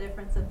feel the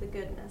difference of the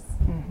goodness.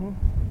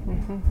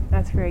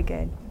 That's very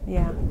good.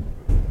 Yeah.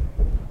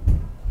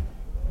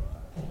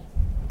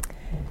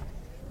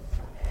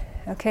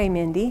 Okay,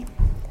 Mindy.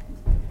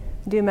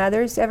 Do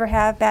mothers ever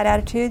have bad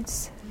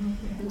attitudes?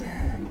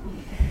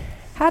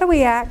 How do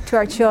we act to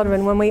our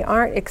children when we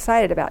aren't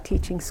excited about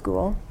teaching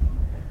school?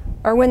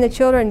 Or when the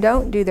children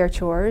don't do their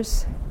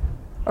chores?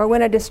 Or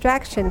when a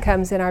distraction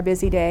comes in our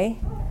busy day?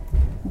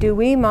 Do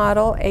we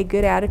model a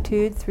good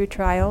attitude through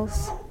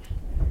trials?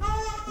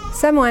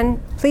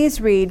 Someone,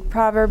 please read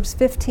Proverbs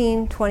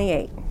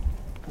 15:28.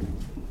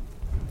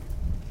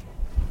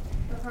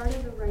 The heart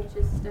of the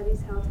righteous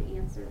studies how to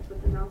answer,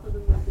 but the mouth of the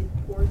wicked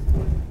pours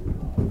forth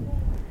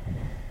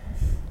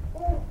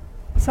evil.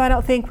 So I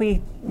don't think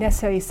we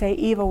necessarily say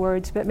evil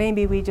words, but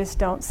maybe we just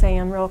don't say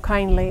them real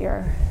kindly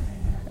or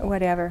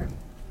whatever.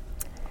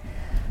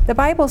 The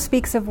Bible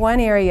speaks of one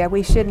area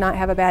we should not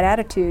have a bad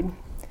attitude.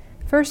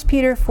 1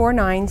 Peter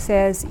 4:9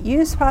 says,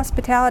 "Use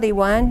hospitality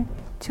one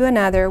to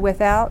another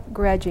without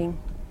grudging."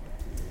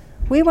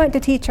 We want to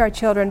teach our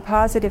children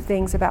positive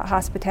things about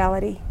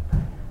hospitality.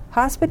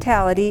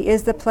 Hospitality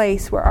is the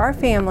place where our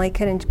family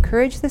can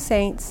encourage the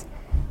saints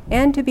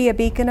and to be a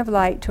beacon of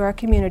light to our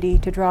community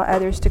to draw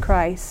others to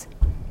Christ.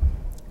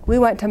 We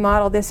want to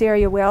model this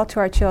area well to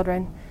our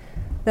children.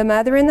 The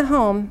mother in the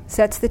home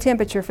sets the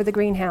temperature for the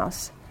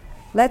greenhouse.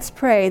 Let's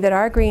pray that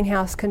our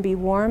greenhouse can be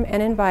warm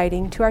and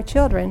inviting to our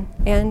children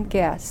and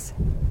guests.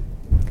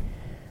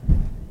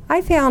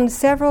 I found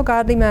several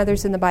godly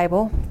mothers in the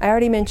Bible. I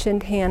already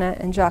mentioned Hannah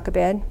and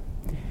Jochebed.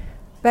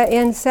 But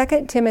in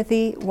 2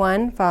 Timothy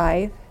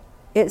 1:5,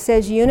 it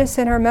says Eunice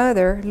and her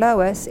mother,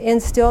 Lois,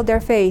 instilled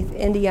their faith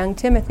into young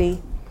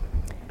Timothy.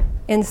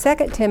 In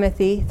 2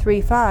 Timothy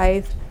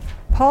 3:5,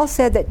 Paul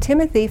said that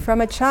Timothy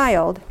from a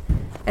child,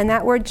 and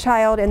that word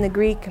child in the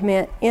Greek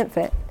meant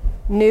infant,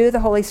 knew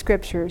the Holy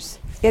Scriptures.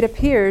 It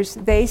appears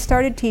they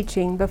started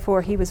teaching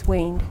before he was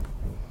weaned.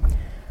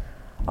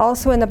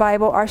 Also in the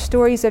Bible are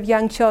stories of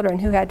young children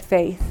who had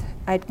faith.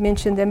 I'd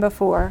mentioned them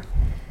before.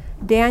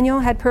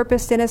 Daniel had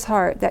purposed in his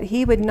heart that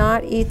he would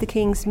not eat the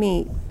king's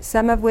meat,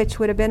 some of which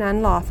would have been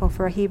unlawful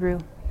for a Hebrew.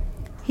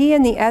 He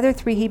and the other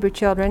 3 Hebrew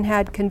children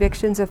had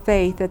convictions of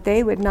faith that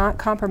they would not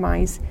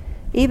compromise,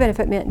 even if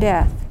it meant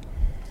death.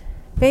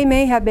 They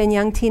may have been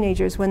young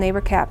teenagers when they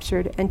were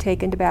captured and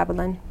taken to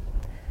Babylon.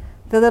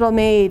 The little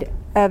maid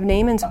of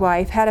Naaman's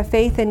wife had a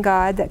faith in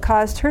God that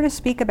caused her to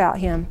speak about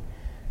him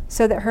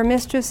so that her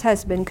mistress'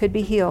 husband could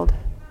be healed.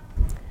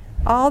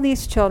 All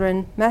these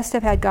children must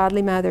have had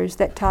godly mothers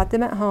that taught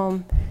them at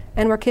home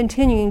and were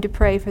continuing to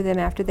pray for them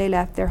after they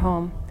left their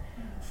home.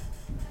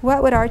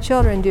 What would our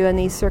children do in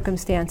these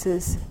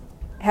circumstances?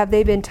 Have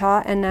they been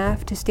taught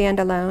enough to stand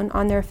alone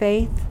on their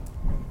faith?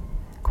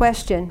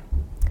 Question: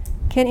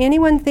 can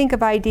anyone think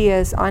of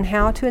ideas on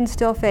how to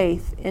instill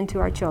faith into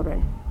our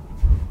children?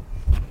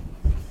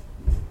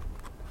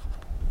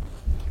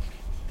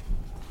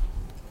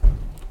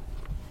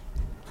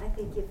 I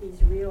think if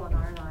he's real in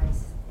our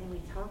lives and we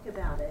talk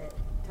about him,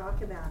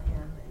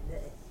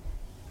 that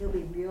he'll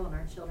be real in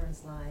our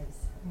children's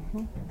lives.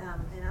 And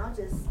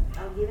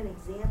I'll give an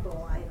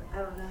example. I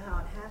don't know how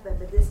it happened,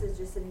 but this is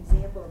just an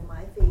example of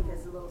my faith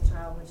as a little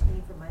child, which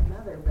came from my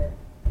mother, but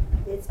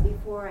it's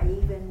before I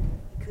even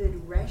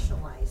could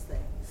rationalize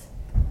things.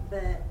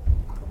 But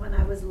when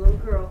I was a little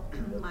girl,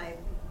 my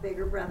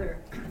bigger brother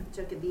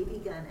took a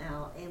BB gun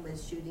out and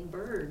was shooting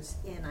birds,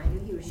 and I knew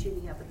he was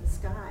shooting up in the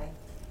sky,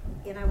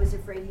 and I was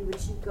afraid he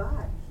would shoot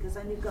God because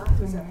I knew God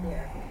was up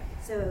there.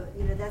 So,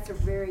 that's a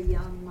very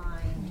young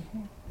mind,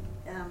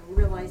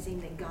 realizing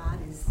that God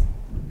is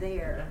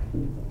there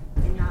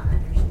and not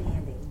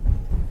understanding.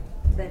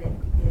 But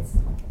it's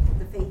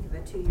the faith of a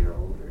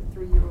 2-year-old or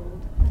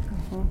 3-year-old.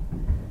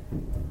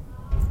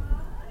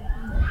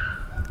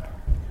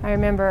 I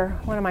remember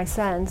one of my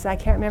sons, I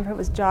can't remember if it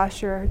was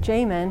Josh or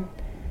Jamin,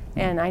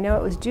 and I know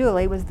it was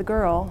Julie was the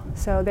girl,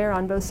 so they're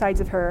on both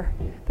sides of her,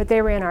 but they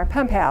were in our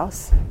pump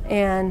house,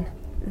 and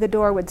the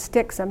door would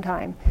stick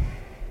sometime.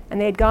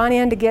 And they had gone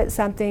in to get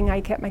something.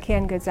 I kept my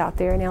canned goods out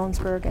there in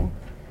Ellensburg, and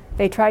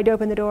they tried to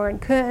open the door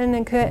and couldn't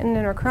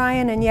and were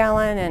crying and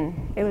yelling,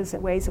 and it was a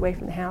ways away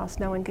from the house.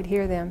 No one could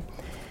hear them.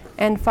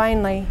 And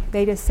finally,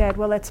 they just said,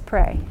 well, let's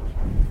pray.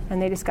 And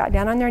they just got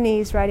down on their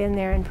knees right in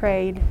there and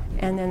prayed,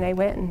 and then they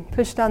went and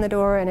pushed on the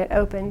door, and it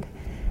opened.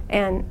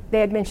 And they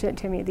had mentioned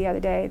it to me the other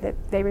day that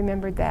they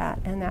remembered that,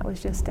 and that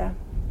was just a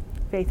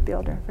faith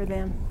builder for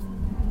them.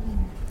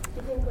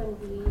 I think when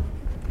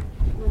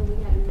we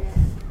had met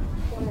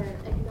or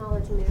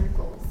acknowledged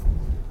miracles,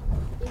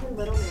 even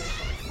little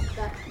miracles,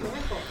 that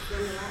miracles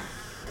nonetheless,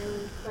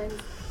 and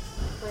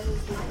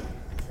Quinn's life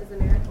is a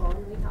miracle,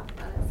 and we talk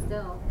about it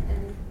still,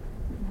 and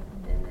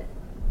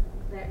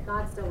that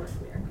God still works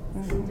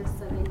miracles, and just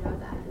so they know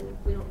that, and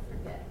we don't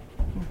forget.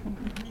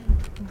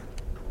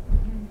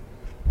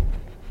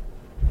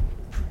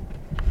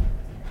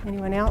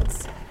 Anyone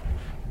else?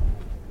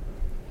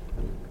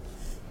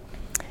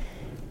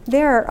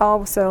 There are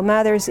also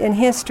mothers in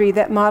history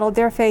that modeled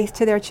their faith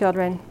to their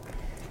children.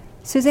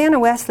 Susanna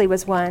Wesley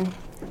was one.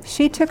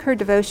 She took her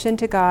devotion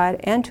to God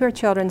and to her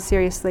children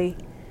seriously.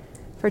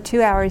 For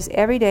 2 hours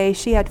every day,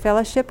 she had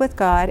fellowship with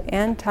God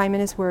and time in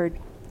His Word.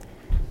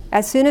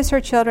 As soon as her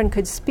children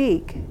could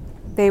speak,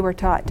 they were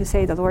taught to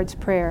say the Lord's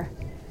Prayer.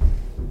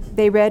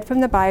 They read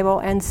from the Bible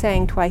and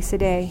sang twice a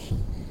day.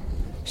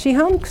 She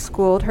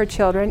homeschooled her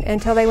children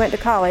until they went to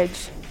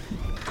college.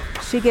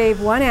 She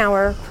gave 1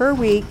 hour per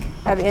week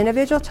of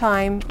individual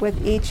time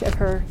with each of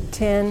her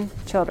 10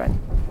 children.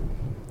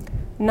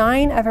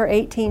 9 of her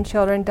 18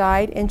 children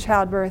died in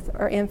childbirth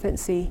or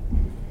infancy.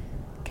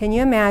 Can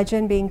you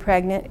imagine being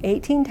pregnant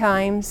 18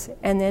 times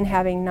and then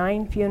having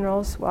 9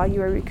 funerals while you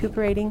were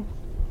recuperating?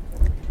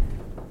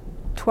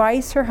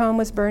 Twice her home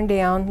was burned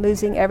down,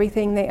 losing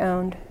everything they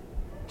owned.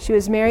 She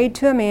was married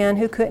to a man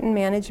who couldn't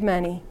manage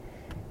money.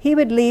 He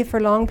would leave for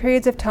long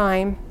periods of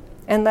time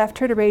and left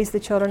her to raise the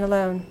children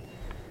alone.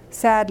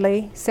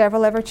 Sadly,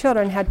 several of her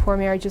children had poor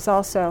marriages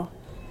also.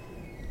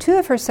 2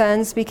 of her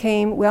sons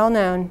became well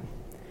known.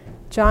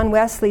 John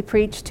Wesley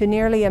preached to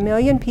nearly 1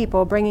 million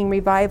people, bringing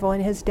revival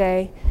in his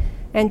day,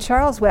 and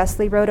Charles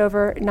Wesley wrote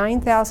over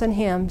 9,000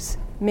 hymns,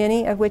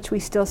 many of which we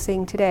still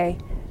sing today.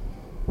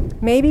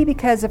 Maybe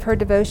because of her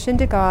devotion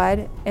to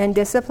God and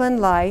disciplined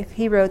life,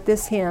 he wrote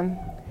this hymn.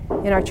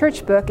 In our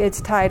church book,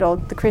 it's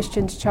titled The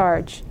Christian's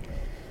Charge.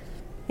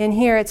 In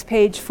here, it's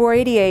page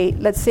 488.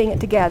 Let's sing it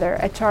together.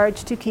 A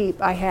charge to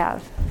keep I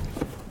have.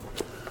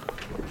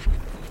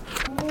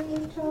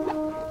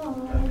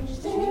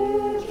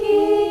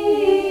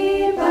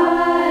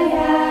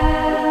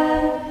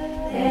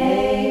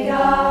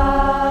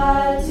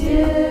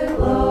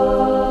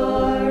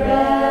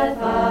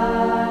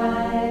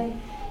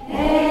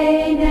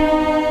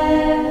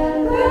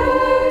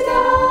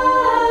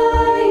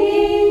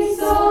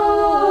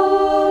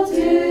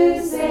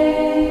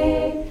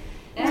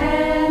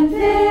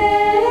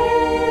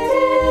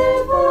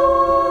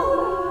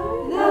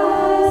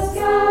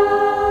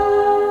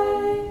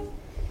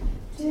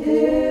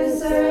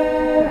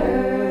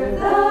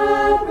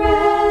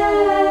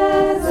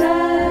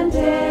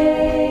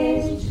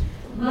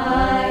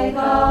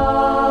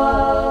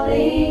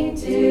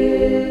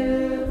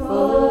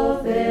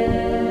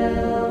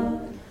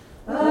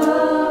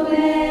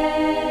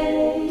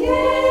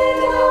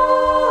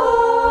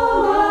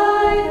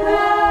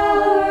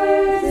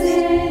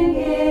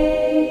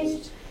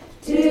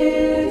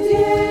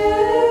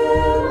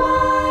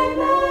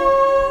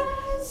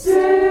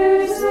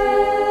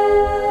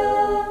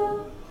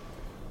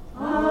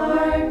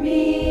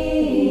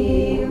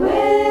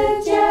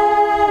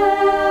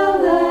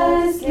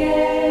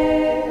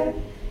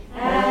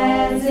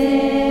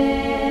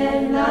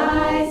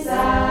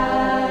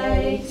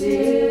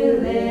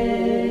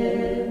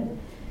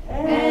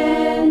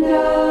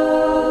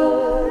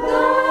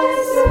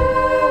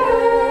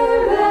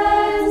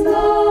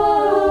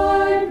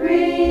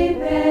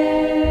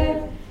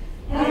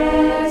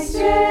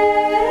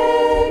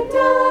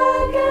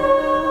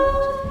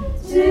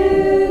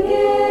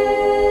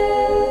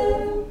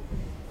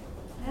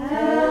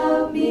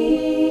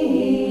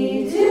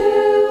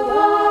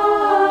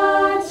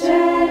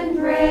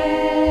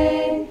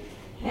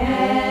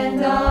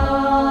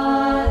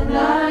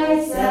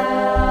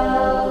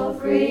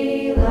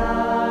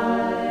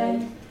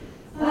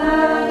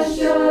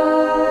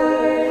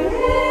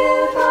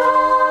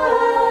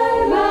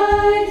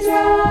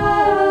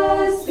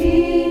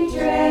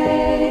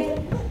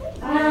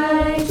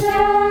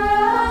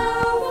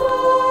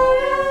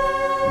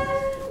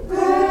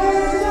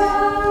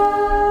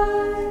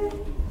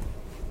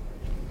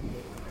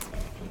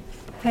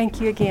 Thank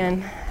you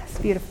again. It's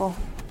beautiful.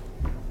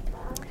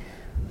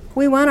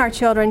 We want our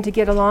children to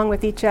get along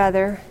with each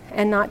other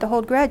and not to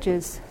hold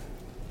grudges.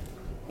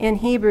 In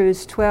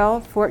Hebrews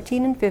 12,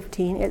 14, and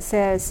 15, it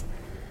says,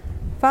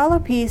 "Follow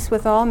peace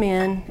with all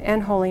men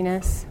and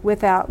holiness,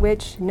 without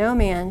which no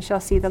man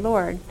shall see the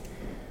Lord,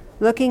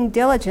 looking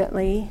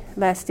diligently,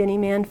 lest any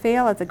man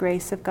fail of the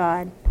grace of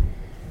God,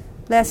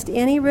 lest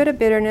any root of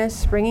bitterness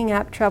springing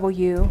up trouble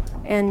you,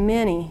 and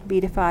many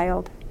be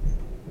defiled."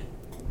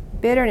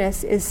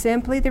 Bitterness is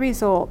simply the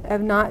result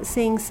of not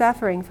seeing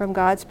suffering from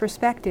God's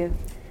perspective.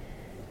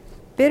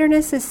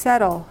 Bitterness is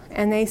subtle,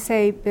 and they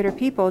say bitter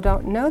people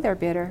don't know they're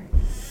bitter.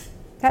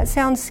 That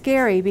sounds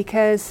scary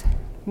because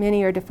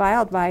many are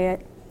defiled by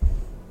it.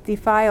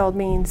 Defiled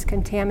means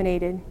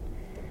contaminated.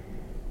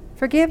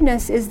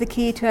 Forgiveness is the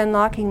key to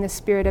unlocking the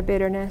spirit of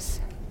bitterness.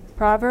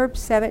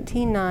 Proverbs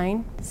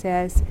 17:9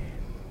 says,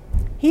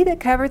 "He that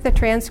covereth a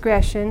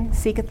transgression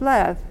seeketh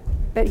love,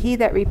 but he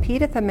that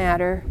repeateth a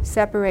matter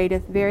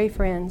separateth very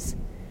friends."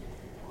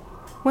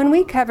 When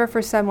we cover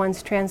for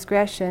someone's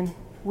transgression,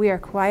 we are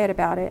quiet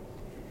about it.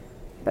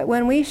 But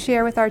when we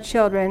share with our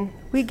children,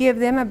 we give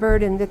them a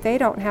burden that they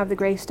don't have the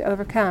grace to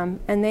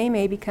overcome, and they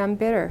may become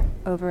bitter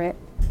over it.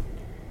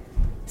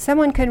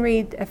 Someone can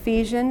read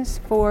Ephesians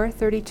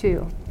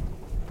 4:32.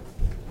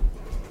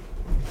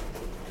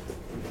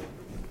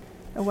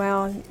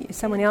 Well,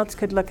 someone else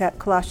could look at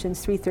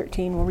Colossians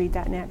 3:13. We'll read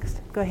that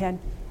next. Go ahead.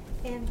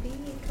 And be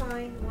ye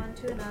kind one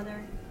to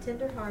another,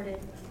 tender-hearted,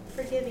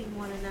 forgiving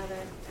one another,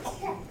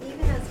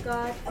 even as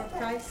God, for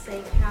Christ's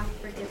sake, hath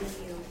forgiven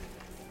you.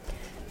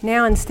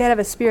 Now, instead of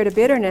a spirit of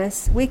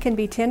bitterness, we can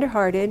be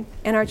tender-hearted,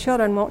 and our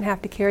children won't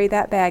have to carry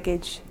that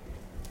baggage.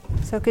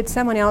 So could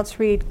someone else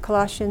read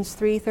Colossians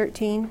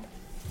 3:13?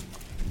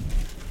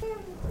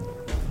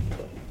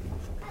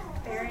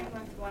 Bearing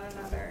with one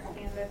another,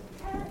 and if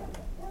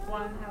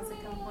one has a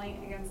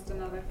complaint against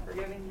another,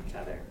 forgiving each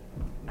other,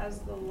 as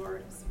the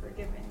Lord has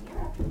forgiven you,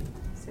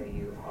 so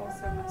you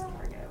also must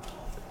forgive.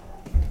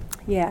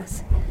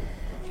 Yes.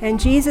 And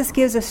Jesus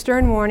gives a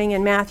stern warning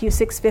in Matthew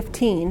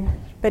 6:15,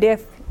 but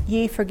if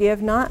ye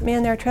forgive not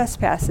men their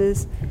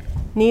trespasses,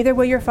 neither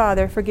will your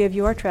Father forgive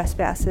your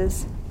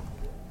trespasses.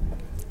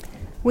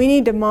 We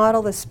need to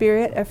model the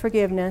spirit of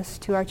forgiveness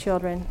to our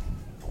children.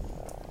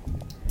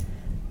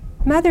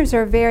 Mothers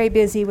are very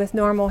busy with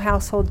normal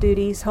household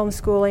duties,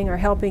 homeschooling, or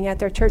helping at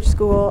their church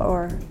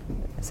school,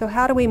 so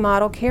how do we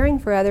model caring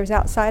for others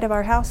outside of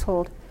our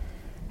household?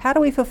 How do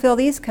we fulfill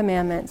these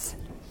commandments?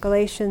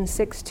 Galatians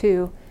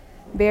 6:2,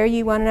 bear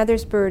ye one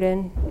another's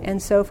burden,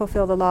 and so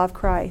fulfill the law of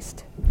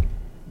Christ.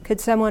 Could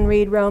someone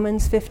read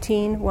Romans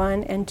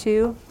 15:1 and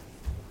 2?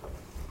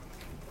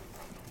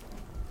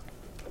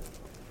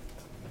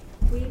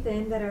 We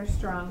then that are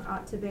strong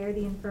ought to bear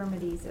the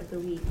infirmities of the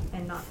weak,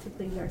 and not to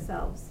please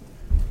ourselves.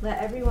 Let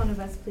every one of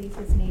us please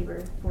his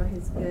neighbor for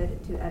his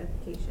good to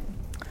edification.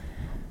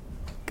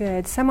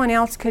 Good. Someone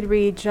else could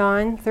read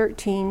John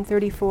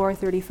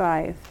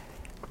 13:34-35.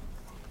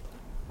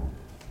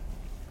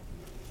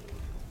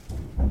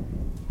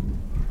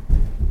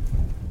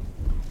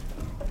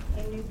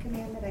 A new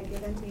commandment I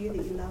give unto you,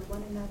 that you love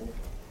one another,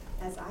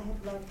 as I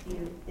have loved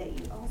you, that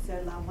you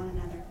also love one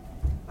another.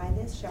 By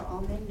this shall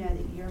all men know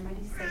that you are my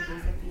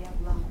disciples, if you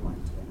have loved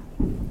one to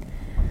another.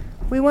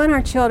 We want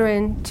our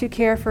children to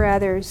care for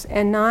others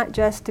and not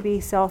just to be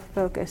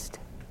self-focused.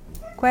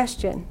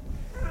 Question: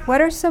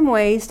 what are some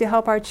ways to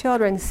help our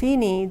children see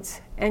needs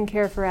and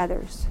care for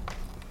others?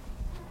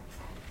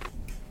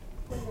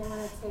 When they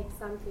want to take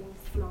something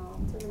small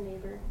to the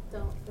neighbor,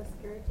 don't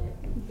discourage it,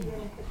 even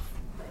if it's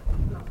like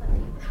not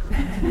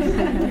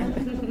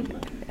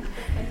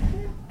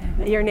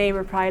funny. Your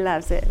neighbor probably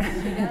loves it.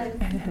 She does.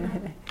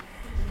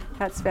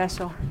 That's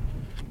special.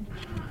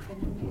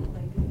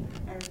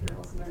 Our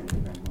girls learned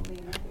from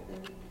Melina.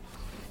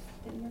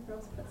 Didn't your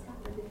girls put stuff,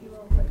 or did you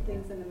all put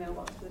things in the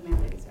mailbox for the mail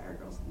ladies? Our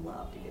girls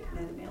love to get to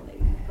know the mail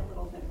lady and put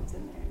little notes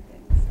in there and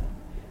things. So.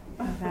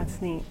 Oh,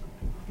 that's neat.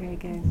 Very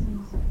good.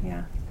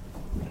 Yeah.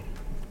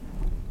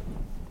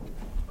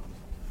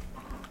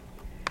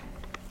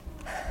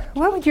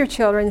 What would your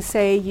children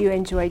say you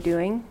enjoy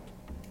doing?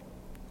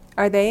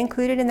 Are they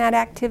included in that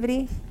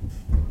activity?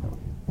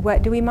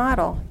 What do we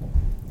model?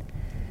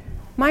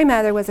 My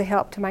mother was a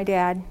help to my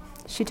dad.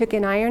 She took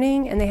in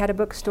ironing, and they had a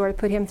bookstore to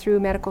put him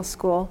through medical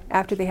school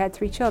after they had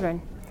 3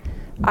 children.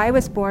 I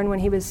was born when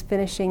he was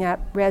finishing up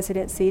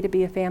residency to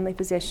be a family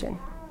physician.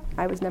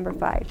 I was number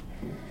 5.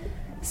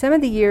 Some of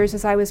the years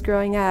as I was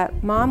growing up,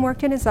 Mom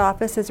worked in his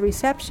office as a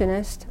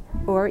receptionist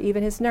or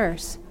even his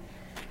nurse.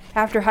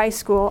 After high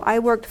school, I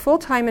worked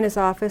full-time in his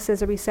office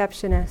as a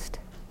receptionist.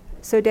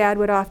 So Dad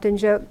would often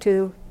joke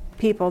to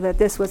people that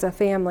this was a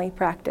family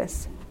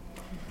practice.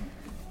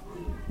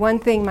 One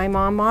thing my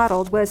mom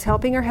modeled was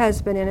helping her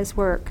husband in his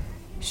work.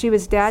 She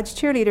was Dad's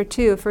cheerleader,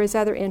 too, for his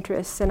other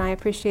interests, and I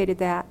appreciated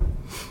that.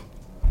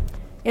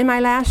 In my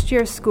last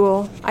year of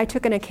school, I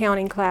took an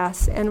accounting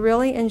class and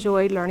really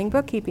enjoyed learning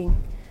bookkeeping.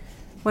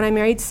 When I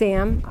married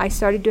Sam, I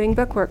started doing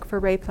bookwork for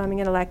Ray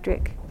Plumbing and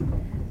Electric.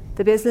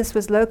 The business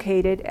was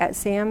located at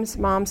Sam's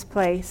mom's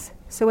place,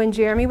 so when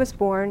Jeremy was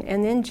born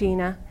and then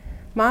Gina,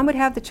 Mom would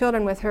have the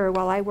children with her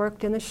while I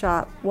worked in the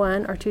shop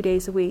 1 or 2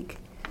 days a week.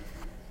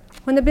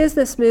 When the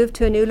business moved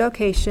to a new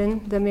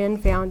location, the men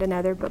found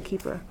another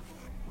bookkeeper.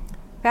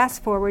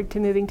 Fast forward to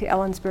moving to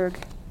Ellensburg.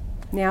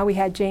 Now we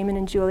had Jamin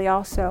and Julie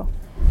also.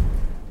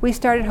 We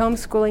started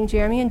homeschooling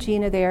Jeremy and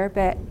Gina there,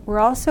 but we're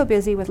also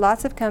busy with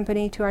lots of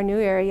company to our new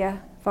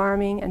area,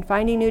 farming, and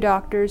finding new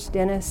doctors,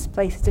 dentists,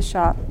 places to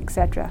shop,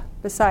 etc.,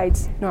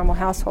 besides normal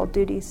household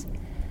duties.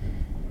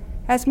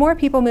 As more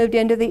people moved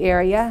into the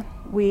area,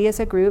 we as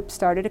a group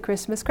started a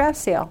Christmas craft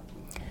sale.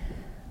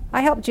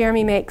 I helped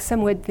Jeremy make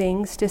some wood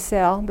things to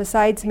sell,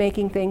 besides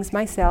making things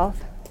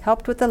myself,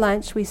 helped with the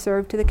lunch we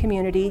served to the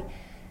community,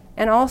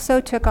 and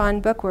also took on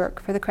bookwork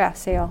for the craft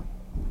sale.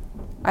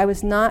 I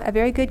was not a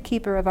very good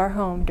keeper of our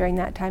home during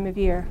that time of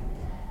year.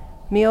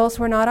 Meals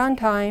were not on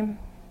time,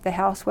 the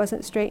house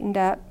wasn't straightened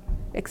up,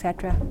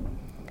 etc.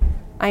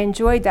 I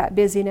enjoyed that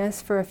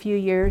busyness for a few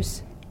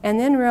years, and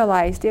then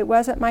realized it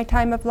wasn't my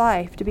time of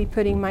life to be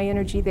putting my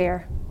energy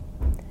there.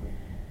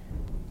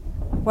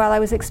 While I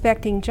was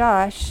expecting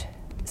Josh,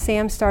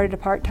 Sam started a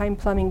part-time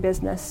plumbing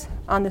business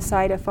on the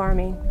side of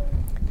farming.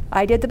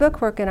 I did the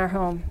bookwork in our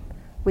home.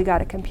 We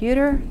got a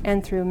computer,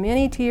 and through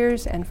many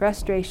tears and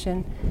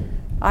frustration,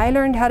 I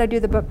learned how to do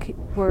the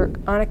bookwork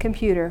on a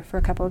computer for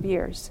a couple of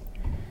years.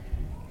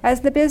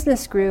 As the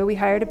business grew, we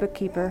hired a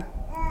bookkeeper.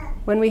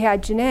 When we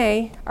had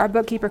Janae, our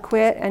bookkeeper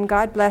quit, and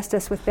God blessed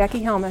us with Becky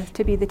Helmuth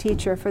to be the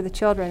teacher for the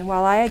children,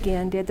 while I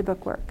again did the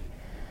bookwork.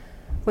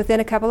 Within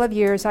a couple of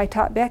years, I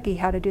taught Becky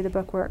how to do the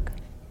bookwork.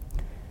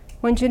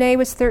 When Janae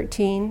was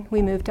 13,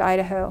 we moved to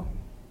Idaho.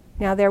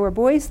 Now there were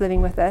boys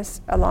living with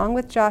us, along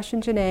with Josh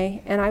and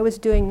Janae, and I was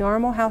doing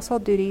normal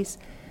household duties,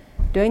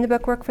 doing the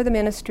bookwork for the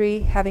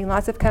ministry, having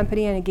lots of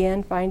company, and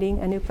again, finding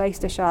a new place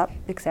to shop,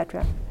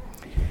 etc.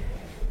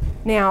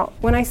 Now,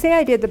 when I say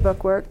I did the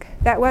bookwork,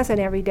 that wasn't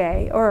every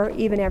day or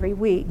even every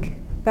week,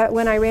 but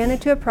when I ran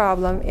into a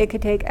problem, it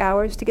could take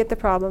hours to get the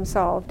problem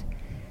solved,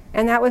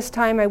 and that was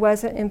time I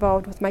wasn't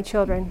involved with my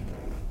children.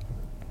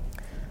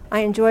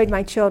 I enjoyed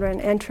my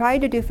children and tried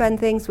to do fun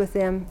things with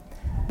them,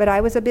 but I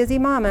was a busy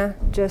mama,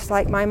 just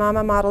like my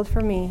mama modeled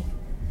for me.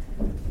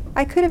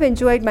 I could have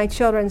enjoyed my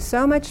children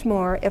so much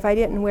more if I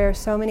didn't wear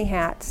so many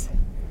hats.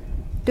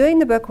 Doing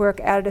the bookwork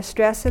added a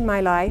stress in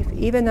my life,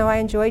 even though I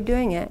enjoyed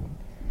doing it.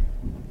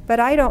 But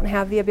I don't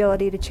have the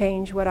ability to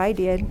change what I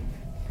did.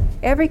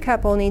 Every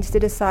couple needs to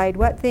decide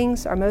what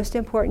things are most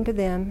important to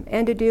them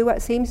and to do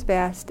what seems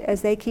best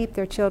as they keep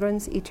their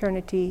children's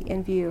eternity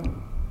in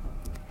view.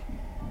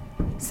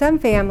 Some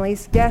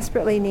families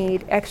desperately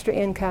need extra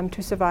income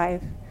to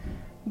survive,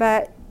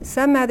 but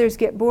some mothers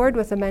get bored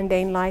with the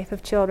mundane life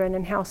of children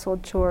and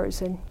household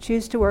chores and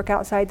choose to work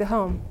outside the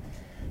home.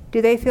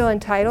 Do they feel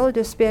entitled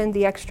to spend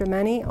the extra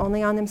money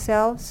only on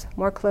themselves,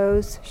 more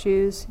clothes,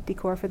 shoes,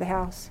 decor for the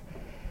house?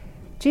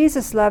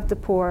 Jesus loved the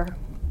poor.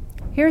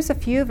 Here's a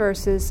few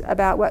verses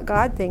about what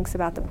God thinks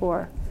about the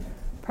poor.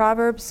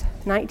 Proverbs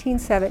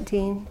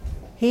 19:17,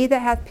 He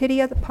that hath pity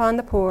upon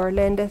the poor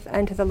lendeth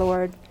unto the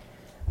Lord.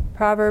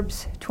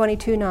 Proverbs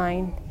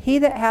 22:9, He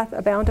that hath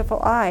a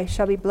bountiful eye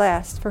shall be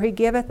blessed, for he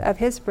giveth of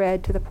his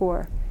bread to the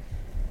poor.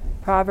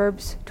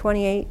 Proverbs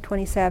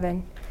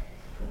 28:27,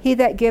 He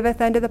that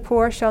giveth unto the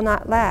poor shall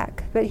not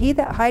lack, but he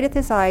that hideth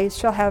his eyes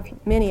shall have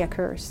many a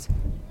curse.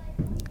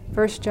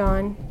 1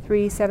 John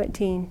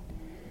 3:17,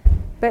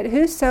 But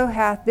whoso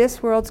hath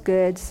this world's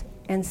goods,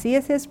 and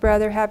seeth his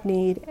brother have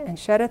need, and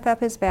shutteth up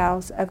his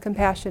bowels of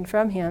compassion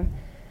from him,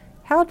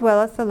 how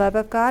dwelleth the love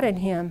of God in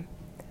him?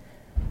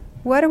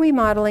 What are we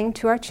modeling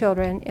to our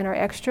children in our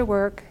extra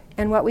work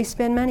and what we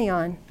spend money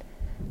on?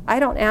 I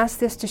don't ask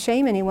this to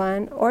shame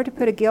anyone or to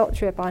put a guilt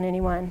trip on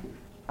anyone.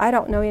 I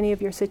don't know any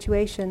of your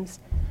situations.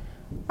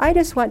 I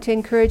just want to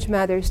encourage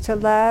mothers to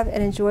love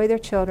and enjoy their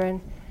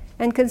children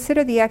and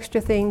consider the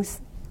extra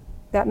things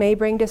that may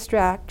bring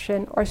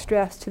distraction or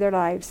stress to their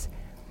lives.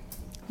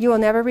 You will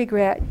never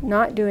regret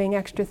not doing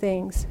extra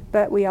things,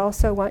 but we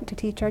also want to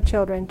teach our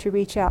children to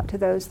reach out to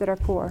those that are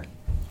poor.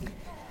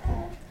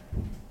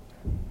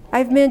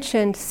 I've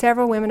mentioned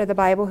several women of the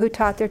Bible who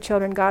taught their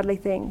children godly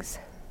things.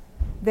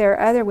 There are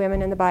other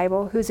women in the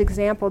Bible whose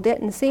example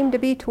didn't seem to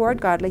be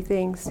toward godly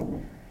things.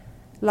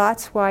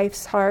 Lot's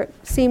wife's heart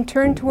seemed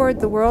turned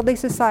toward the worldly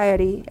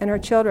society and her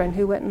children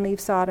who wouldn't leave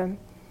Sodom.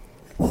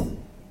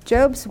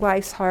 Job's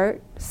wife's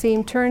heart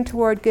seemed turned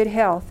toward good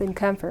health and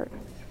comfort.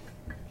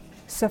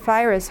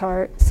 Sapphira's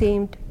heart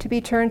seemed to be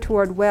turned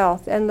toward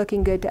wealth and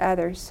looking good to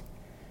others.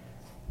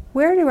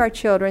 Where do our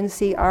children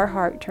see our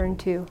heart turned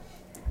to?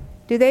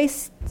 Do they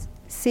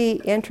see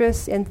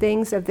interest in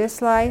things of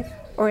this life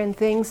or in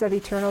things of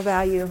eternal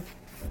value?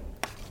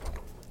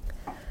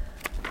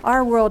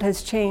 Our world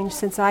has changed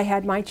since I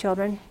had my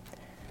children.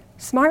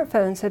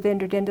 Smartphones have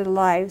entered into the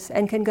lives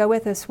and can go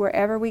with us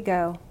wherever we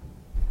go.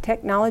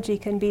 Technology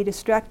can be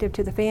destructive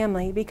to the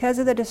family because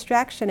of the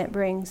distraction it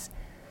brings.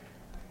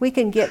 We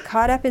can get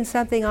caught up in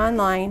something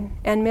online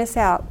and miss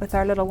out with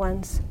our little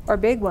ones, or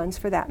big ones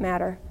for that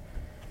matter.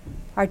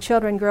 Our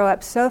children grow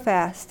up so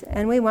fast,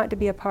 and we want to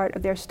be a part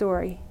of their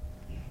story.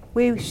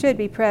 We should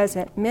be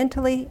present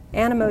mentally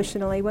and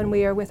emotionally when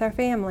we are with our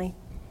family.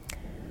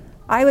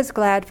 I was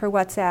glad for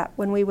WhatsApp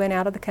when we went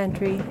out of the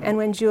country and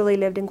when Julie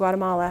lived in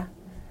Guatemala.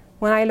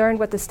 When I learned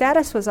what the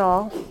status was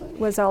all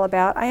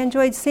about, I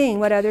enjoyed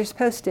seeing what others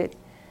posted.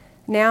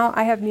 Now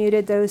I have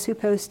muted those who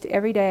post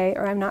every day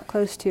or I'm not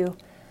close to.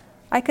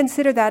 I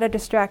consider that a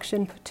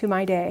distraction to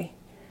my day.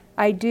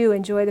 I do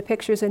enjoy the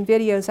pictures and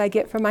videos I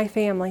get from my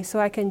family, so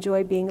I can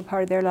enjoy being a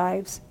part of their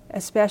lives,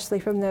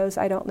 especially from those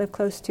I don't live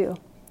close to.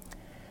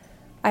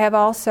 I have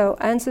also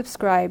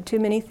unsubscribed to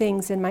many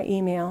things in my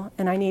email,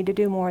 and I need to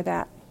do more of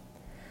that.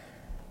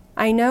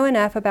 I know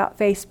enough about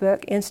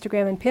Facebook,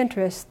 Instagram, and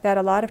Pinterest that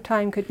a lot of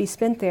time could be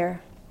spent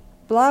there.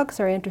 Blogs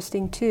are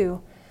interesting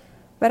too,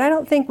 but I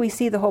don't think we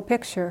see the whole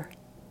picture.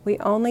 We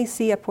only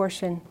see a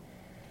portion.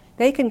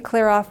 They can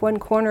clear off one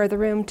corner of the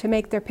room to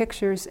make their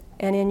pictures,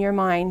 and in your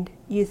mind,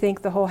 you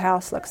think the whole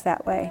house looks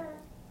that way.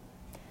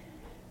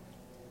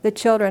 The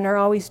children are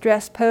always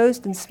dressed,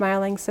 posed, and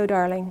smiling so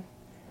darling.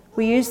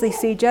 We usually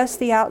see just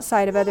the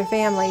outside of other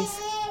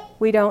families.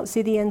 We don't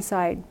see the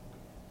inside.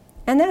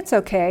 And that's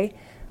okay.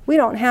 We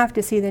don't have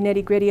to see the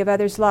nitty-gritty of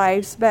others'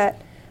 lives, but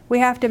we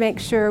have to make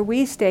sure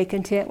we stay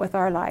content with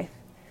our life.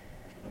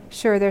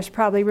 Sure, there's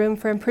probably room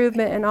for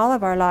improvement in all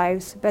of our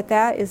lives, but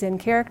that is in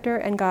character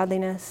and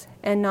godliness,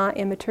 and not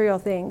in material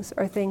things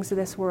or things of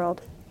this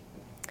world.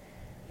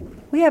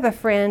 We have a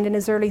friend in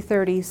his early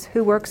 30s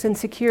who works in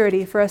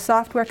security for a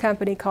software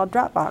company called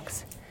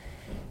Dropbox.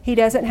 He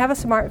doesn't have a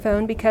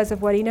smartphone because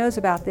of what he knows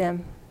about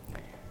them.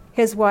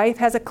 His wife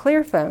has a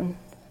clear phone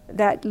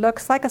that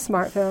looks like a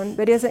smartphone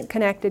but isn't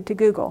connected to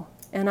Google.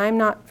 And I'm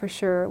not for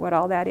sure what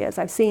all that is.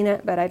 I've seen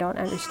it, but I don't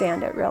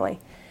understand it really.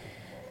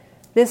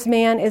 This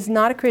man is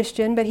not a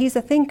Christian, but he's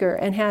a thinker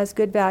and has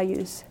good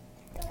values.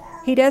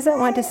 He doesn't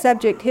want to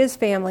subject his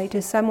family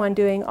to someone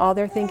doing all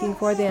their thinking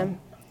for them.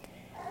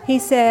 He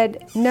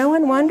said, no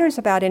one wonders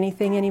about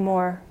anything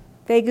anymore.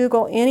 They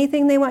Google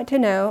anything they want to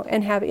know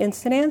and have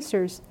instant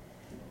answers.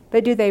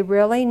 But do they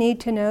really need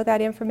to know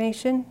that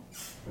information?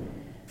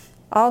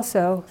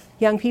 Also,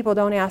 young people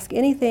don't ask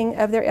anything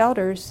of their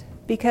elders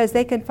because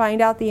they can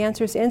find out the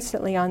answers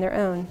instantly on their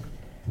own.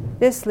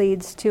 This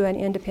leads to an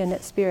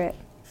independent spirit.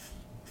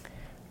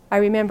 I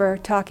remember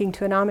talking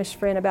to an Amish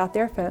friend about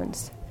their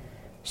phones.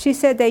 She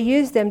said they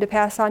used them to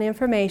pass on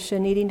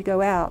information needing to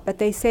go out, but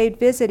they saved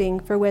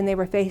visiting for when they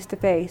were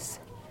face-to-face.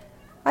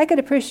 I could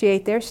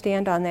appreciate their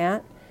stand on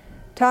that.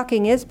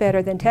 Talking is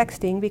better than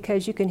texting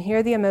because you can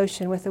hear the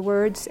emotion with the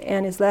words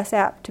and is less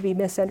apt to be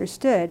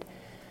misunderstood.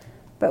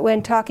 But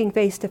when talking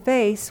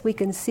face-to-face, we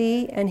can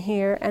see and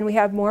hear, and we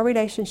have more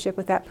relationship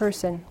with that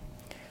person.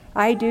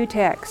 I do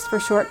text for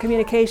short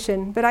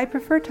communication, but I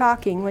prefer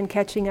talking when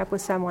catching up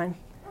with someone.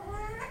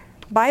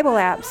 Bible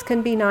apps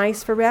can be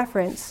nice for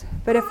reference,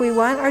 but if we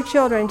want our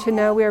children to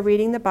know we are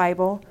reading the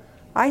Bible,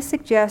 I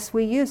suggest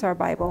we use our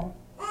Bible.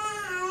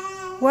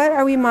 What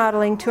are we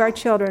modeling to our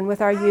children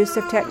with our use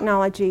of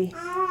technology?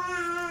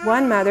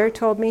 One mother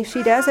told me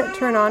she doesn't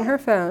turn on her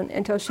phone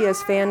until she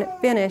has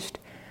finished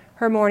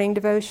her morning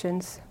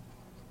devotions.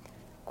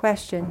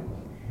 Question: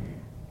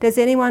 does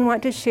anyone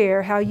want to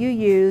share how you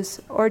use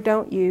or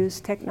don't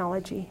use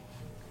technology?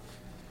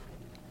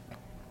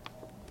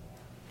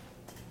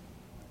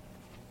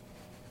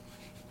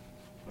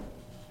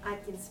 I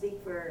can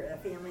speak for a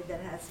family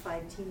that has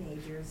 5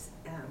 teenagers,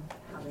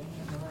 how they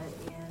handle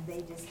it, and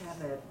they just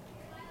have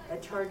a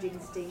charging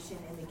station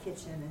in the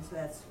kitchen, and so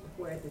that's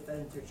where the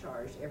phones are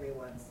charged,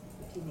 everyone's,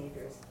 the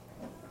teenagers.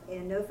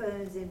 And no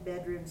phones in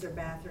bedrooms or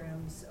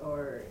bathrooms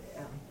or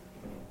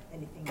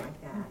anything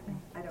like that.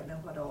 I don't know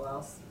what all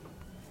else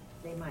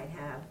they might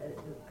have, but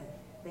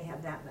they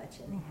have that much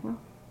anyhow.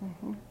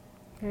 Mm-hmm.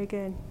 Very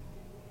good.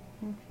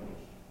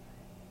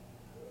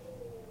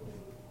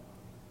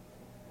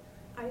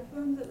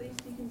 iPhones, at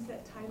least you can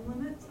set time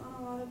limits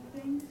on a lot of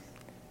things,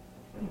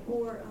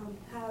 or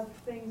have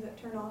things that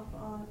turn off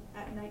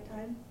at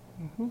nighttime.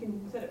 You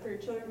can set it for your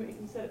children, but you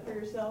can set it for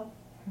yourself.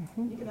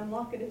 You can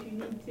unlock it if you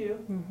need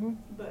to,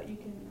 but you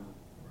can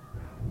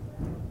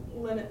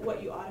limit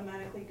what you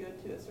automatically go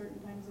to at certain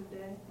times of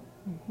day.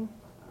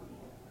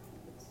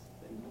 It's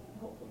been a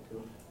helpful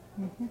tool.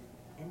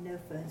 And no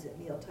phones at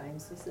meal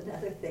times was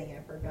another thing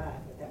I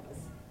forgot, but that was...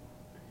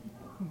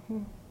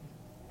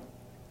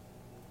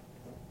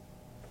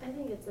 I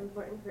think it's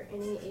important for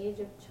any age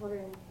of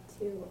children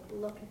to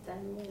look at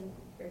them when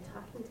you're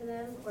talking to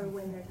them or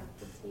when they're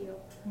talking to you.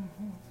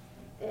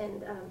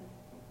 And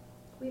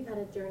we've had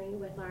a journey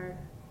with our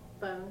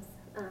phones.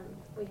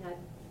 We had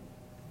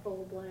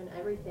full-blown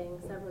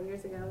everything several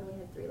years ago, and we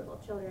had 3 little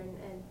children,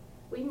 and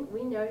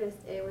we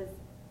noticed it was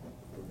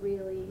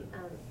really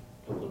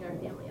picking our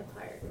family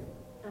apart.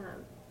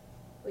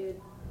 We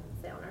would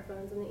stay on our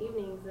phones in the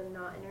evenings and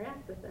not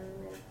interact with them,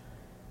 and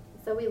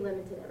so we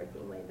limited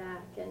everything way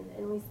back, and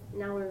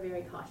now we're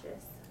very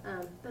cautious.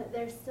 But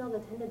there's still the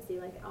tendency,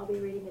 like I'll be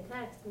reading a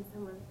text and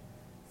someone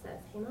says,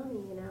 "Hey,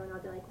 Mommy," and I'll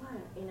be like,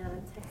 "What?" And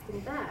I'm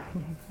texting back.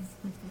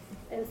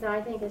 And so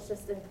I think it's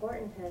just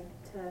important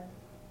to,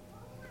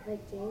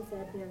 like Jane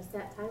said,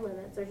 set time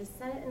limits, or just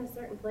set it in a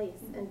certain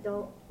place and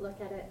don't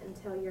look at it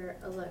until you're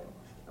alone.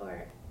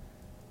 Or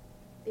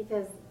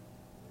because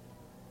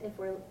if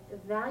we're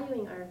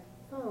valuing our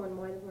phone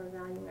more than we're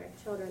valuing our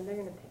children, they're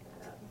going to pick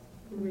that up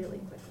really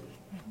quickly,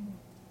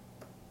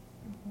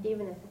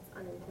 even if it's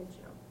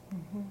unintentional.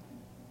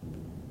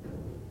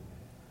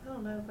 I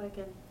don't know if I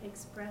can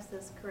express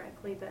this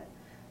correctly, but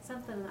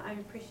something that I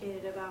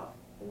appreciated about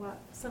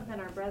something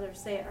our brothers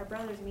say at our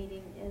brothers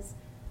meeting is,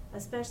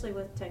 especially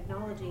with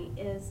technology,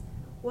 is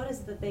what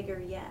is the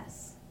bigger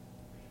yes?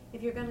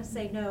 If you're going to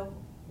say no,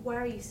 why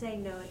are you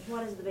saying no, and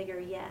what is the bigger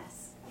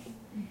yes?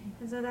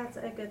 And so that's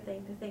a good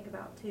thing to think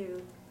about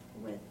too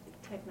with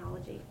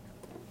technology,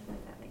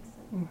 if that makes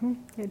sense.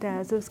 It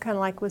does. It was kind of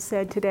like was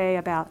said today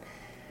about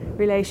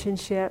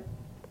relationship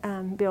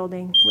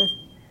building, with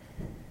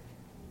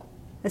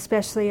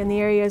especially in the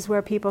areas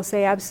where people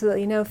say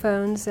absolutely no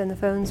phones and the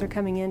phones are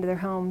coming into their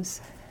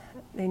homes.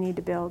 They need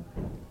to build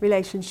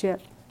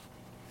relationship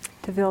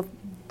to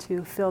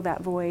fill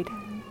that void.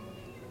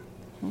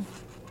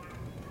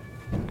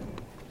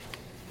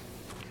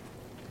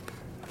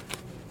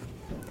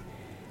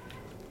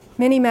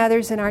 Many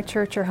mothers in our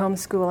church are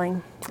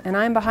homeschooling, and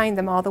I'm behind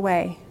them all the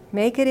way.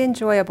 Make it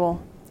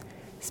enjoyable.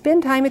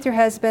 Spend time with your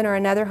husband or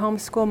another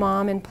homeschool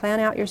mom and plan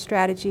out your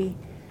strategy.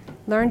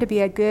 Learn to be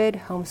a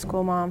good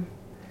homeschool mom.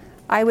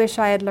 I wish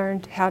I had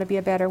learned how to be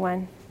a better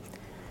one.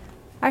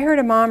 I heard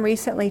a mom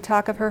recently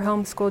talk of her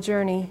homeschool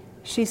journey.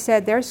 She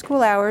said their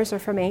school hours are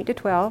from 8 to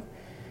 12.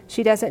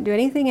 She doesn't do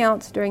anything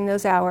else during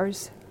those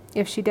hours.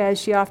 If she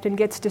does, she often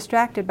gets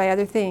distracted by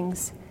other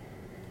things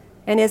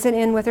and isn't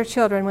in with her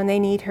children when they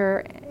need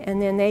her,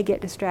 and then they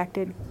get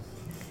distracted.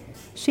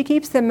 She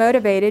keeps them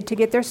motivated to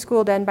get their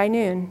school done by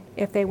noon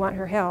if they want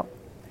her help.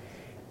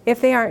 If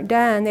they aren't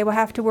done, they will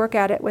have to work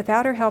at it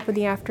without her help in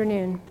the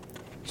afternoon.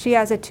 She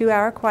has a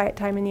 2-hour quiet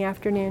time in the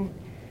afternoon.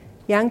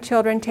 Young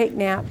children take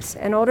naps,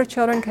 and older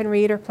children can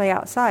read or play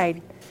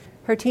outside.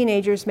 Her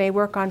teenagers may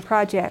work on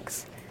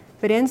projects,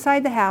 but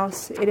inside the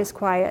house, it is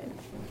quiet.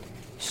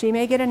 She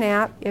may get a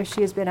nap if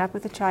she has been up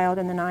with a child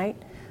in the night,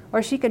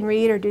 or she can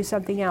read or do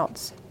something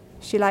else.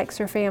 She likes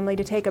her family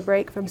to take a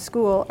break from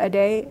school a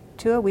day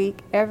to a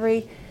week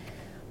every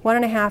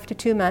 1.5 to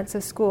 2 months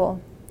of school.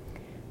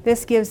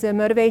 This gives them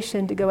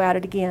motivation to go at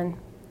it again.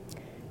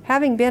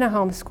 Having been a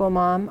homeschool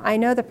mom, I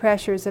know the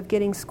pressures of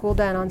getting school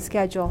done on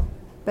schedule,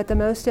 but the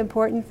most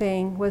important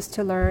thing was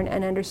to learn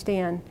and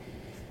understand.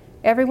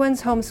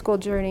 Everyone's homeschool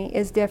journey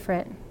is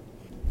different.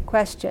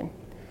 Question: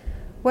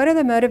 what are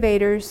the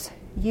motivators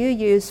you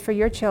use for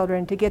your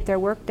children to get their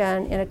work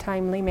done in a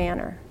timely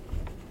manner?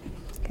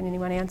 Can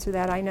anyone answer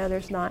that? I know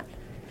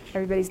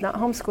everybody's not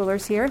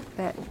homeschoolers here,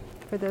 but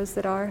for those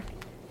that are.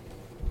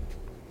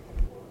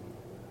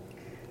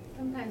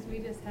 Sometimes we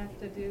just have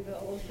to do the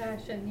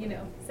old-fashioned,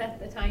 set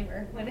the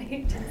timer when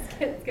it just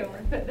gets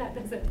going, but that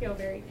doesn't feel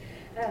very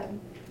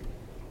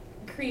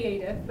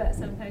creative, but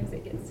sometimes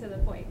it gets to the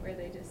point where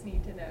they just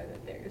need to know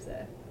that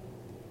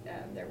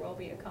there will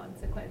be a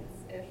consequence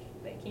if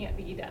they can't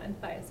be done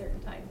by a certain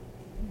time.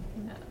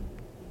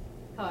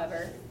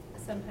 However,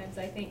 sometimes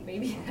I think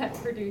maybe that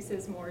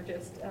produces more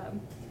just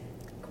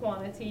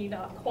quantity,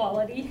 not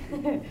quality.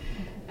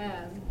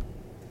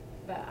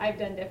 But I've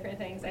done different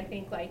things. I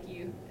think, like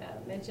you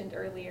mentioned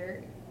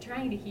earlier,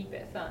 trying to keep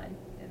it fun,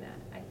 and that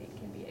I think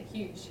can be a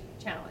huge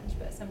challenge.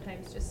 But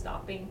sometimes just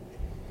stopping,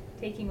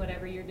 taking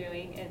whatever you're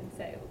doing, and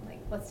say, like,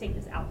 let's take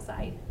this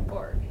outside,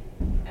 or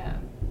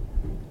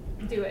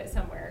do it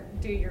somewhere.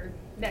 Do your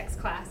next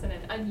class in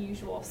an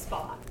unusual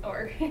spot,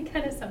 or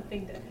kind of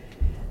something to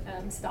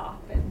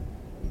stop and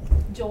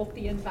jolt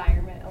the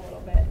environment a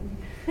little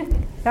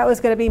bit. That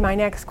was going to be my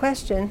next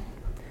question.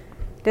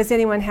 Does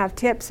anyone have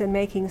tips in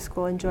making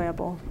school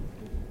enjoyable?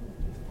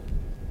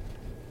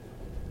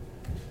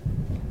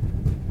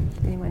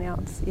 Anyone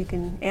else? You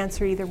can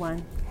answer either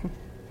one.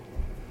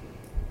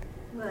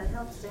 Well, it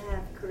helps to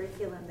have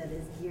curriculum that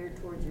is geared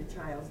towards your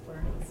child's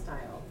learning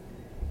style.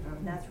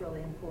 That's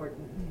really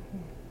important.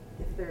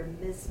 If they're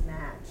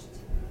mismatched,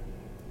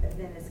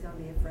 then it's going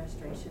to be a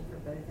frustration for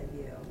both of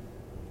you.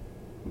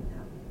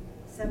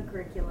 Some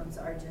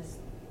curriculums are just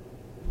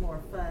more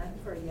fun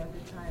for a younger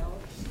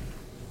child.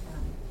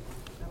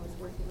 I was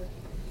working with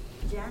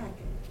Jack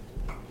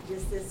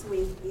just this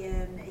week,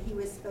 and he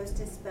was supposed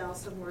to spell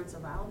some words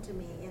aloud to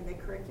me, and the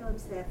curriculum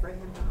said for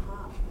him to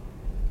hop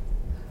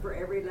for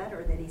every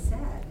letter that he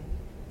said.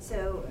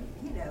 So,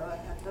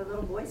 a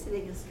little boy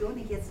sitting in school, and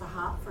he gets to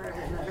hop for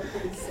every letter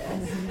that he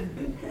says.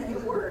 And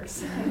it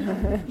works.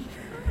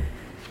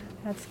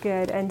 That's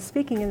good. And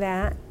speaking of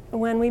that,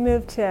 when we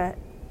moved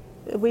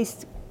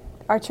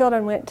our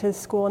children went to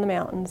school in the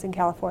mountains in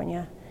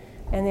California,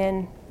 and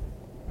then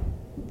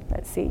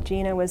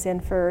Gina was in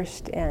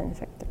first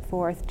and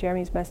fourth.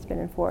 Jeremy's must have been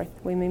in fourth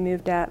when we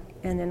moved up,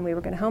 and then we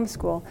were going to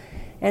homeschool.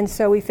 And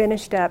so we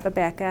finished up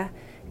Abeka,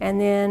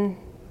 and then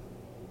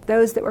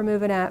those that were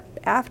moving up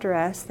after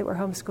us that were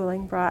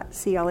homeschooling brought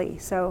CLE.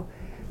 So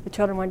the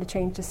children wanted to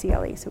change to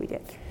CLE, so we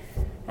did.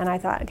 And I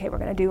thought, okay, we're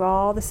going to do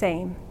all the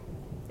same.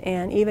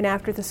 And even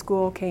after the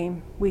school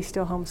came, we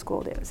still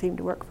homeschooled. It seemed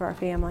to work for our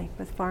family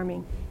with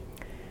farming.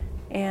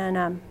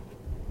 And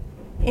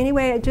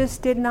anyway, it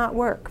just did not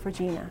work for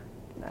Gina.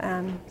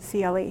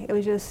 CLE. It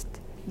was just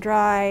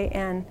dry,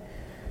 and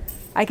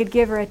I could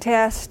give her a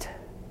test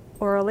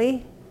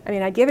orally.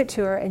 I'd give it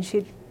to her, and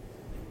she'd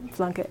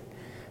flunk it.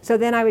 So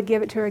then I would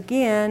give it to her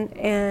again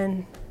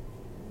and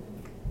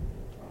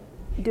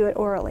do it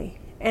orally,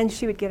 and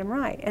she would get them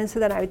right. And so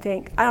then I would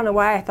think, I don't know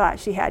why I thought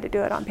she had to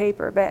do it on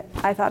paper, but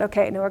I thought,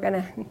 okay, now we're going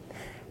to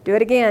do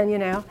it again,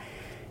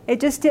 It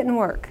just didn't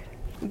work.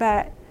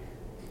 But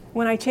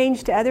when I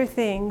changed to other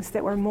things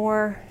that were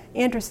more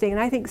interesting,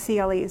 and I think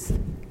CLE is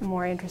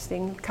more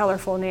interesting,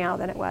 colorful now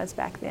than it was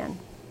back then.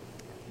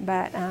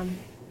 But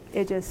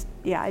it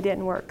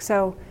didn't work.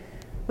 So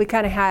we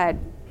kind of had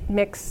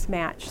mix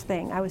match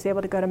thing. I was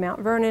able to go to Mount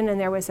Vernon, and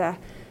there was a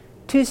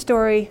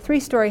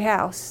 3-story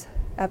house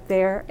up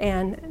there,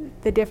 and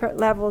the different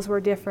levels were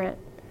different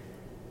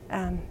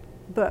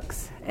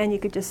books, and you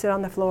could just sit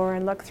on the floor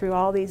and look through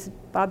all these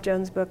Bob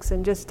Jones books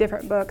and just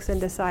different books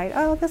and decide,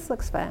 oh, this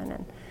looks fun.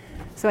 And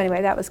so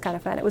anyway, that was kind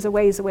of fun. It was a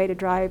ways away to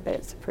drive, but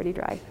it's a pretty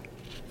drive.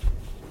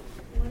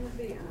 One of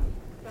the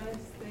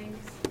funnest things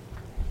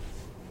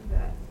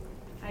that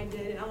I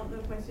did, I don't know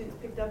if my students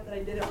picked up that I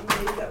did it on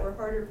days that were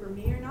harder for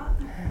me or not,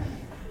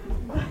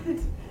 but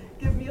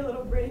give me a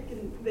little break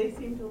and they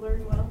seemed to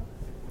learn well,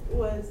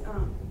 was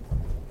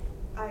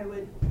I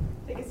would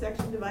take a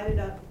section, divide it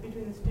up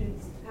between the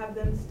students, have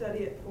them study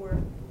it for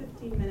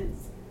 15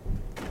 minutes,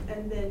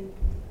 and then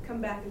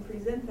come back and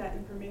present that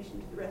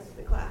information to the rest of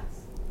the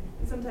class.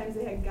 And sometimes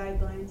they had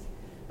guidelines.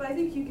 But I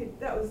think you could,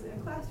 that was in a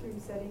classroom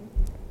setting,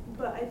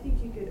 but I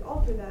think you could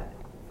alter that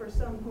for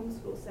some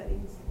homeschool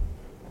settings.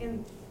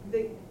 And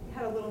they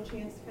had a little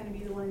chance to kind of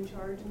be the one in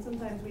charge. And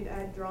sometimes we'd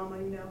add drama,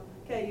 you know,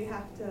 okay, you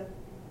have to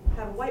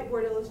have a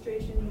whiteboard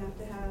illustration, you have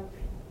to have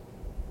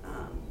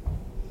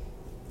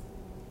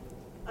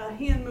a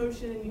hand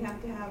motion, and you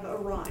have to have a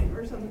rhyme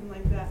or something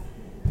like that.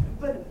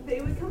 But they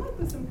would come up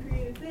with some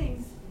creative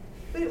things,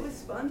 but it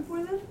was fun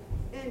for them,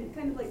 and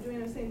kind of like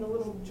Joanna was saying, the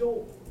little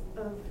jolt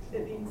of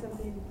it being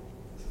something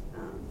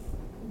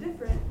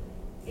different,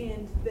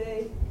 and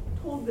they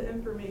told the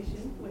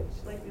information,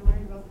 which, like we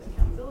learned about the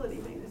accountability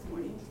thing this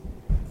morning,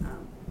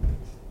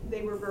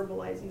 they were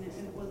verbalizing it,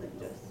 and it wasn't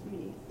just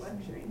me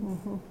lecturing.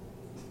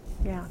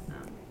 Mm-hmm. Yeah.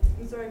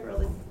 I'm sorry for all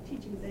the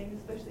teaching things,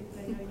 especially because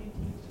I know you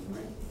teach and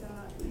Marcy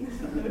taught,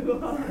 and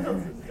who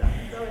else has done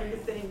so many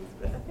things.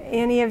 But.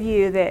 Any of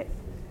you that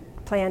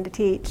plan to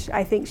teach,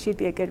 I think she'd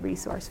be a good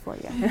resource for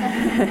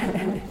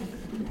you.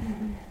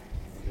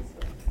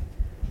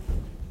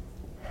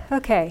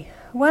 Okay,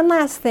 one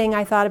last thing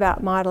I thought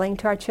about modeling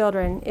to our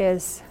children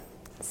is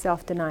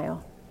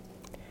self-denial.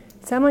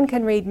 Someone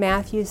can read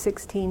Matthew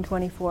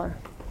 16:24.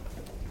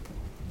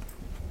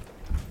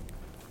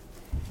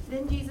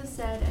 Then Jesus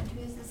said unto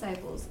his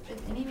disciples,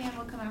 If any man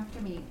will come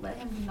after me, let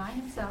him deny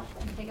himself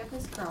and take up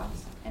his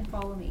cross and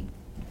follow me.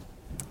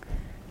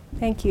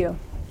 Thank you.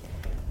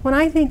 When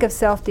I think of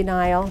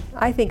self-denial,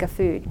 I think of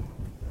food.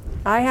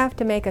 I have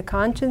to make a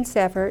conscious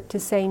effort to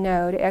say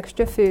no to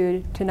extra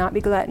food, to not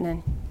be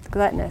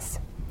gluttonous.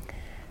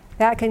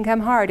 That can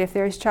come hard if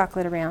there is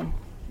chocolate around.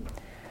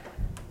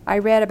 I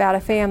read about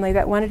a family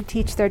that wanted to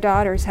teach their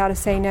daughters how to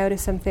say no to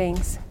some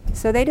things.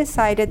 So they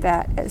decided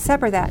that at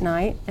supper that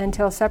night,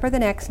 until supper the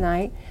next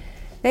night,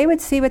 they would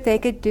see what they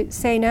could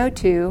say no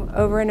to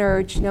over an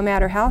urge, no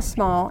matter how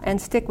small, and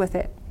stick with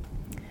it.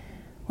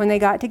 When they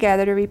got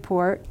together to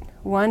report,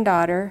 one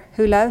daughter,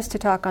 who loves to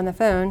talk on the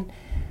phone,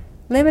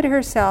 limited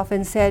herself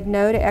and said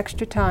no to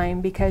extra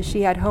time because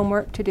she had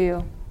homework to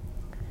do.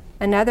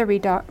 Another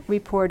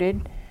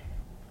reported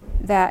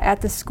that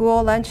at the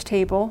school lunch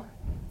table,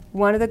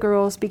 one of the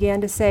girls began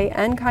to say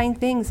unkind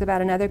things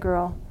about another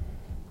girl.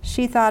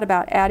 She thought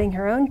about adding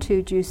her own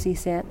 2 juicy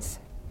cents,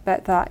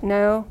 but thought,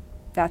 no,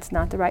 that's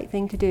not the right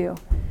thing to do.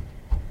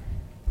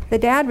 The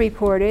dad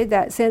reported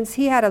that since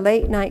he had a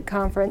late night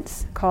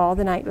conference call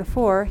the night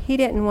before, he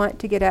didn't want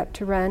to get up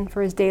to run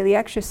for his daily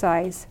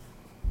exercise.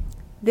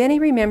 Then he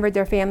remembered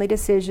their family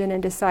decision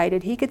and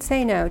decided he could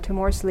say no to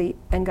more sleep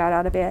and got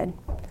out of bed.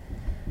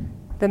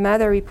 The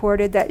mother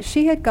reported that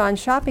she had gone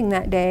shopping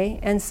that day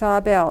and saw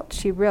a belt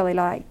she really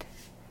liked.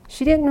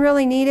 She didn't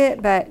really need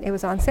it, but it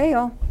was on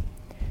sale.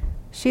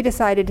 She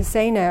decided to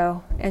say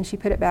no, and she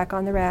put it back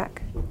on the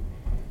rack.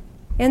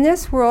 In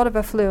this world of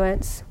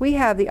affluence, we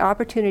have the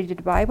opportunity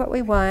to buy what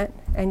we want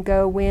and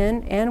go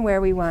when and where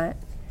we want.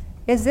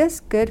 Is this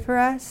good for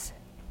us?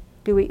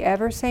 Do we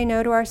ever say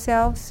no to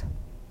ourselves?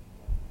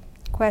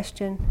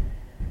 Question: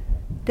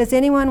 does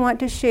anyone want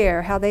to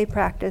share how they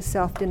practice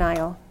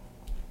self-denial?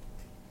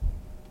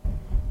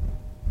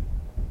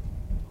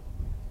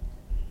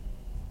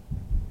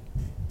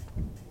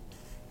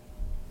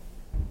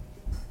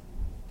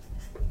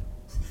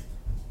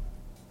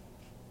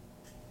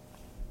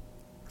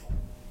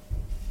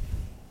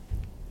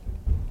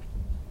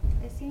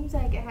 It seems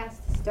like it has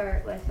to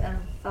start with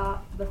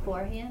thought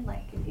beforehand.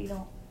 Like if you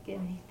don't get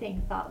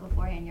anything thought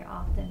beforehand, you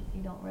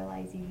don't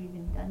realize you've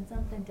even done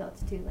something until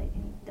it's too late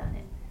and you've done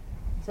it.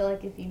 So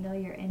like if you know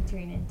you're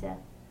entering into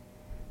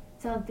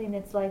something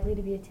that's likely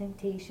to be a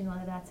temptation,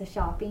 whether that's a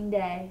shopping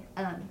day,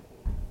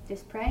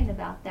 just praying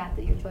about that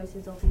your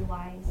choices will be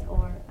wise,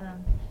 or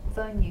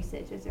phone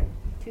usage. Those are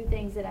 2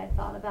 things that I've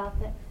thought about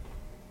that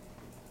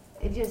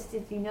it just,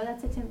 if you know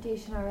that's a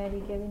temptation already,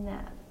 giving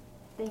that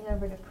thing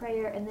over to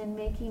prayer, and then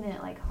making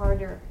it like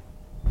harder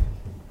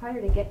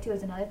to get to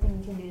is another thing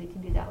you can do. You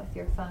can do that with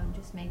your phone,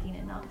 just making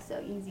it not so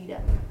easy to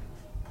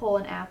pull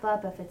an app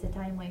up if it's a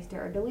time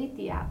waster, or delete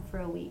the app for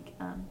a week.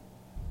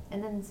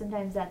 And then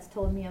sometimes that's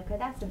told me, okay,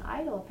 that's an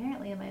idol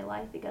apparently in my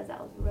life, because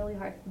that was really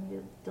hard for me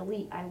to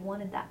delete. I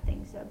wanted that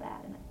thing so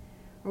bad, and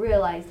I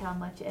realized how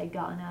much it had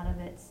gotten out of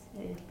it.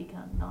 It had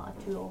become not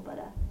a tool, but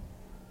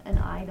an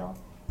idol.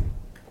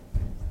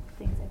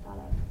 Things I thought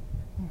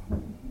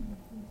of.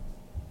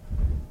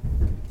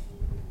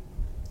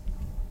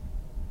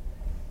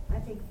 I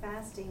think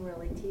fasting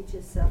really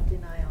teaches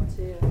self-denial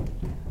too.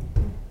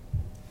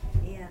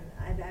 And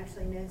I've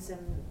actually known some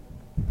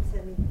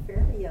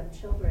fairly young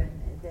children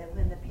that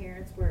when the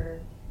parents were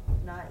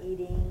not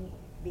eating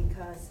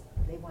because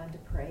they wanted to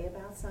pray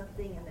about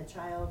something, and the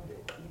child,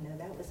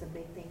 that was a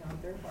big thing on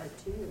their heart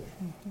too.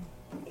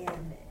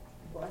 And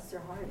bless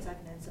their hearts,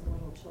 I've known some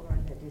little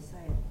children that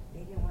decided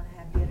they didn't want to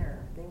have dinner.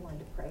 They wanted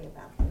to pray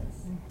about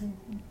this.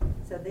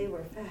 So they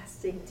were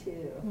fasting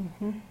too.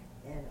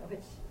 And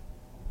which,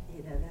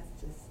 you know,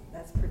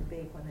 that's pretty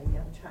big when a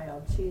young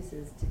child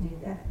chooses to do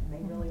that and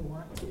they really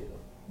want to.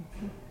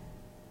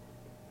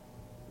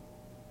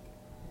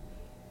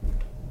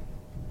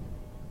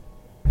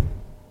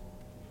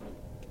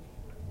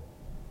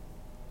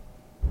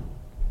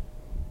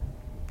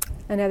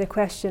 Another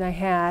question I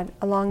had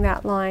along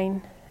that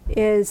line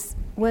is,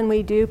 when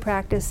we do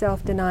practice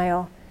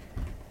self-denial,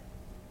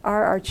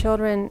 are our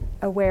children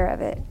aware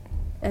of it?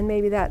 And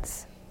maybe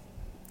that's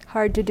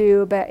hard to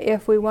do, but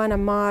if we want to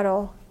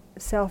model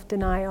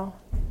self-denial,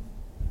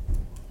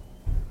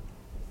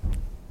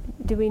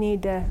 do we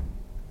need to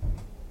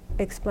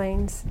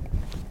explain?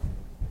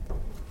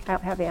 I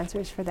don't have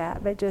answers for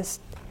that, but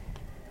just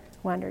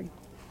wondered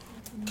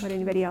what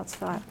anybody else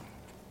thought.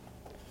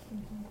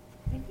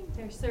 I think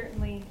there's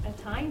certainly a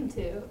time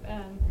to.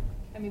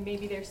 I mean,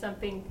 maybe there's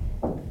something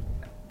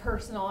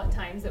personal at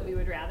times that we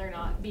would rather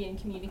not be in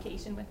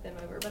communication with them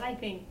over. But I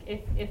think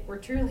if we're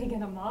truly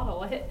going to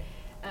model it,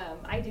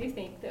 I do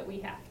think that we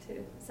have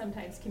to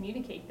sometimes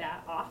communicate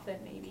that often.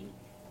 Maybe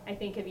I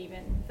think of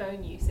even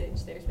phone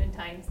usage. There's been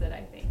times that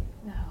I think,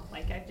 no,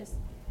 like I've just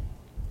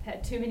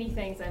had too many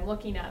things. I'm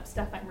looking up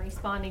stuff I'm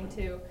responding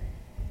to.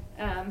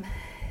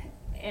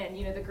 And,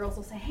 you know, the girls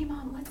will say, hey,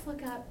 Mom, let's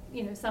look up,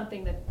 you know,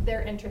 something that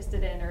they're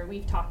interested in or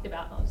we've talked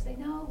about. And I'll just say,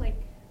 no, like,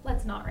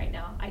 let's not right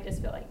now. I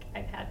just feel like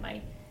I've had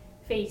my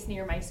face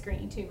near my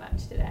screen too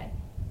much today.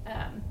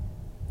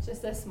 It's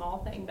just a small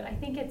thing, but I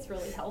think it's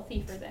really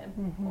healthy for them.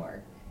 Mm-hmm.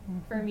 Or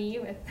for me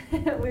with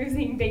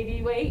losing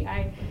baby weight,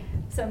 I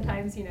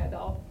sometimes, you know,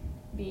 they'll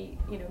be,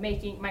 you know,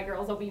 my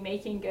girls will be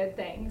making good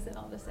things. And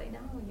I'll just say, no,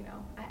 you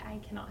know, I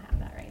cannot have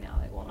that right now.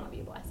 It will not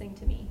be a blessing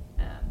to me.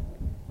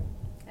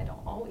 I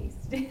don't always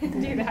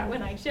do that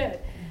when I should,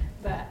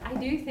 but I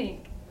do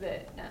think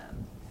that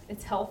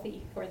it's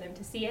healthy for them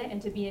to see it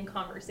and to be in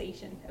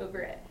conversation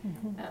over it,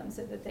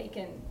 so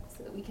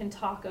that we can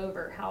talk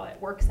over how it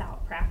works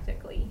out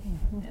practically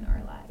in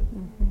our lives.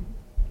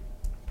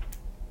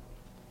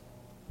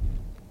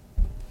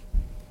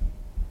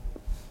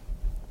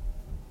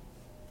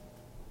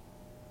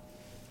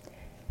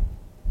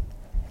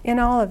 In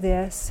all of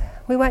this,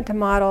 we want to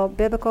model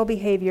biblical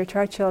behavior to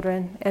our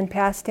children and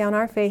pass down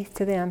our faith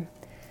to them.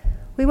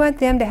 We want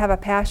them to have a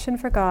passion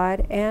for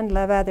God and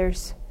love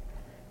others.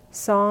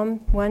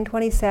 Psalm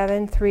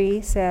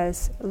 127:3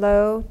 says,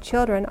 "Lo,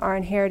 children are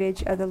an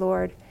heritage of the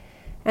Lord,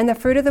 and the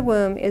fruit of the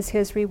womb is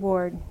his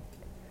reward."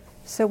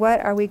 So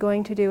what are we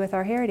going to do with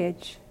our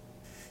heritage?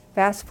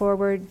 Fast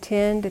forward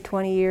 10 to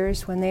 20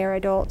 years when they are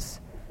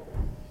adults.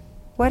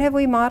 What have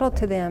we modeled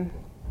to them?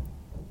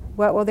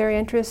 What will their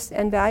interests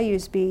and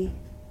values be?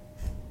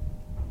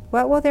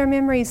 What will their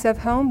memories of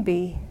home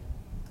be?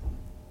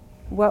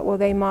 What will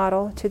they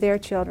model to their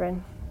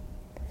children?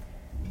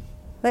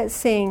 Let's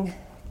sing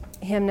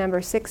hymn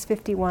number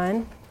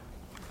 651.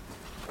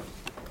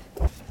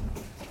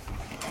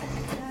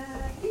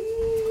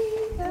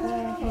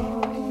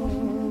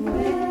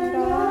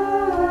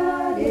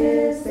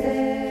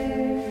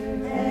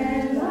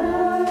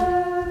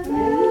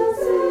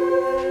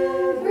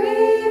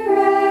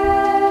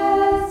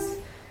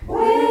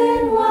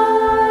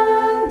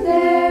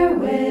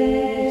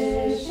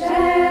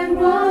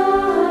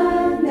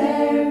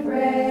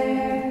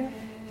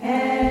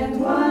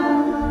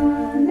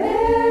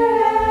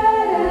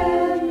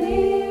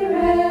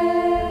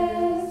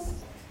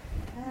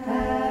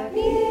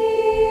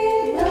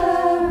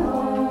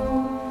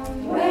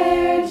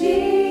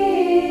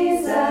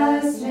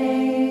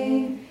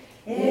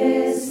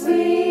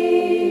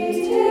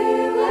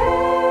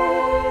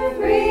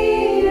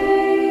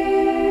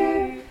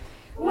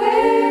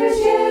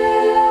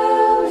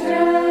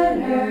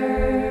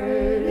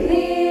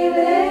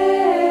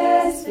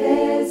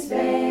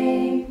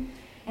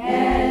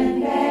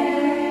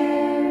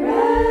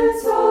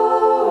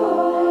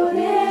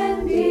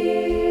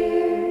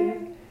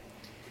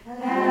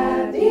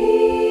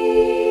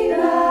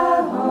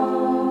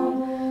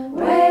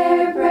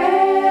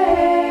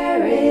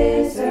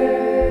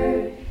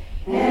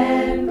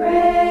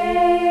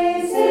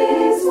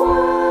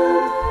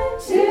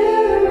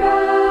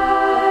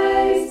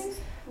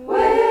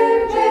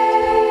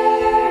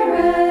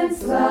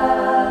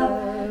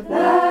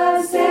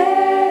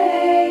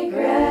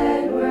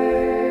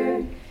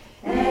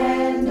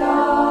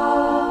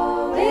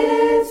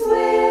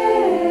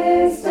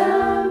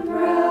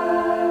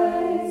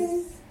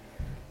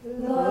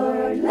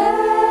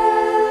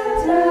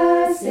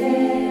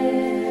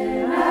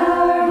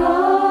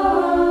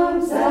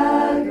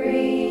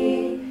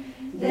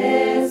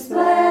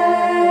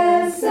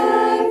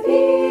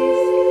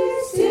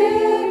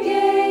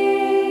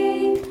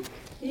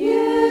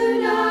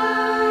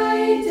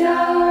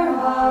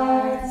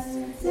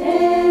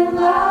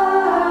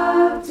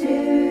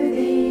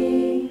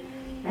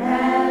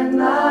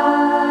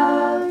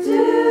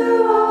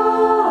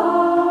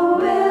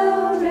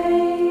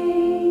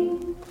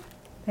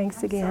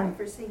 Again.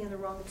 Sorry for singing the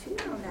wrong tune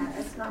on that.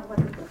 That's not what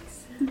it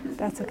looks.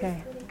 That's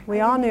okay. We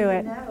all knew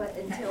it. I didn't know it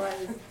until I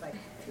was like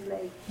too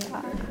late.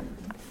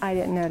 I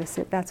didn't notice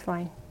it. That's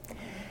fine.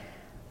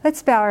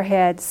 Let's bow our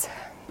heads.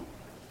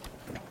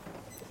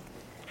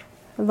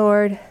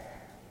 Lord,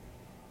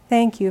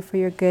 thank you for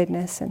your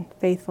goodness and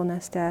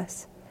faithfulness to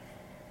us.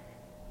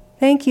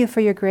 Thank you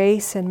for your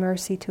grace and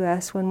mercy to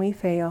us when we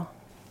fail.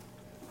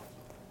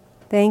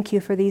 Thank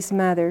you for these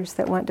mothers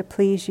that want to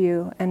please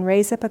you and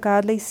raise up a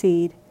godly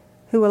seed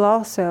who will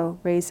also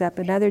raise up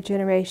another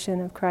generation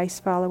of Christ's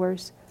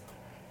followers.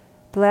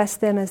 Bless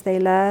them as they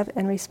love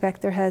and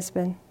respect their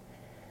husband.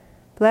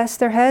 Bless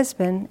their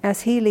husband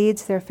as he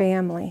leads their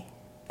family,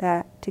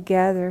 that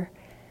together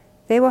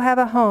they will have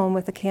a home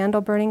with a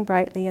candle burning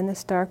brightly in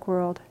this dark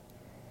world.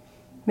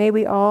 May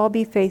we all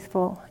be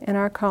faithful in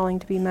our calling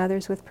to be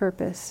mothers with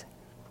purpose.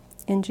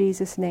 In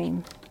Jesus'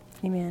 name,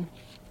 amen.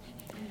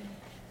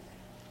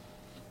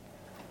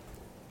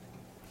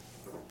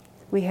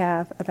 We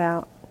have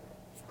about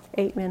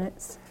 8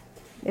 minutes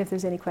if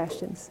there's any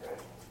questions.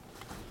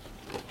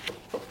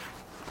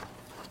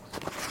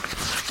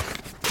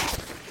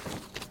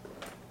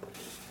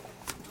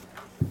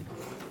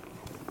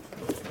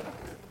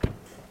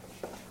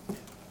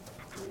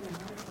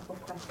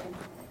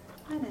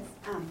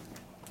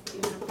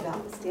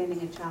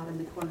 Standing a child in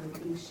the corner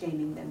and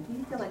shaming them. Do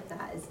you feel like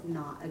that is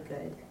not a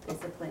good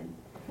discipline?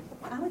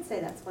 I would say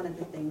that's one of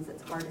the things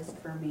that's hardest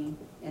for me,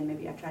 and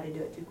maybe I try to do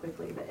it too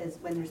quickly, but is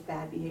when there's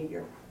bad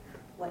behavior,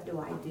 what do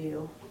I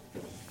do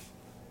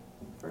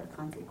for a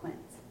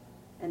consequence?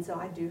 And so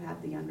I do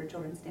have the younger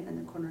children stand in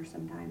the corner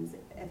sometimes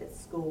if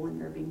it's school and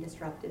they're being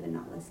disruptive and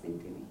not listening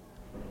to me.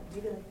 Do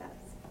you feel like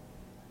that's?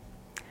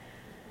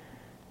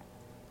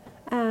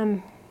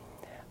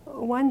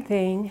 One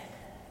thing,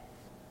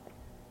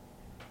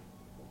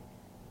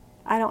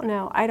 I don't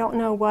know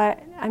what,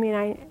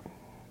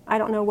 I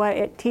don't know what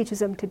it teaches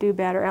them to do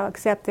better,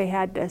 except they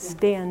had to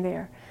stand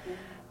there.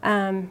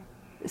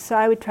 So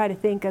I would try to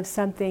think of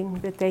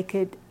something that they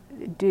could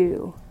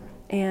do.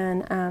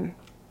 And I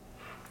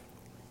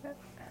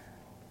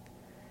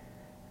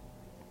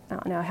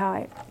don't know how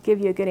I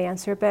give you a good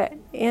answer, but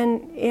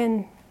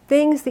in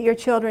things that your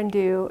children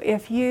do,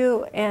 if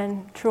you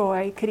and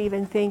Troy could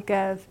even think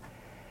of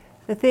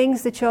the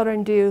things the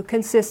children do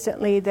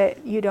consistently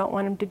that you don't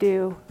want them to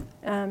do,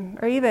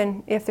 or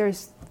even if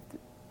there's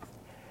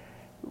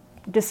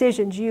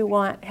decisions you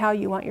want, how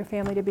you want your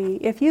family to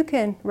be, if you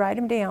can write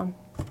them down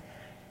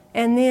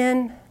and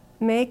then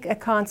make a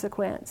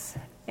consequence.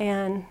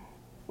 And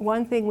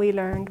one thing we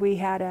learned, we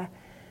had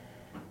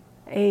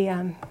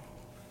a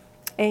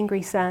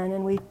angry son,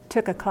 and we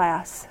took a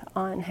class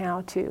on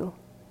how to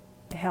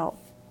help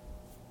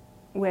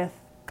with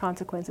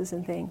consequences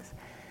and things.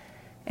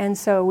 And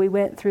so we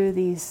went through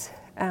these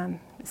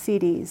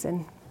CDs,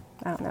 and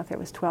I don't know if there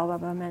was 12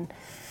 of them,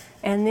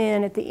 and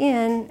then at the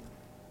end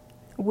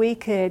we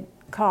could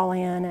call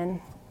in and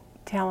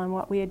tell them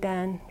what we had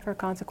done for a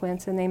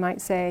consequence, and they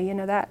might say,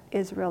 that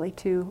is really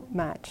too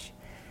much.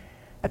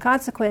 A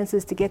consequence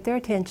is to get their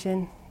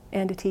attention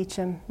and to teach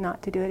them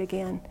not to do it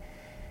again.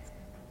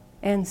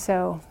 And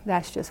so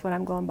that's just what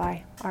I'm going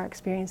by, our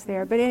experience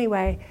there. But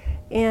anyway,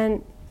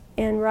 in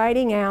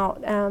writing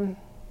out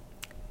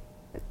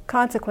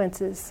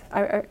consequences,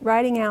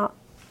 writing out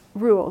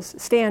rules,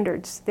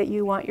 standards that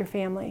you want your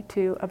family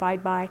to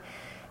abide by,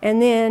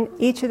 and then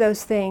each of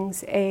those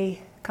things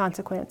a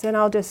consequence. And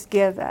I'll just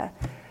give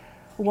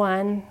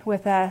one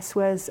with us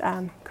was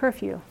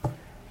curfew.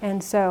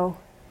 And so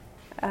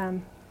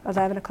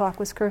 11 o'clock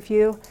was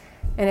curfew,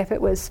 and if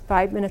it was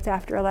 5 minutes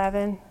after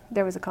 11,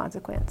 there was a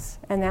consequence.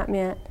 And that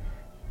meant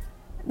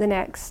the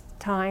next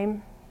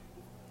time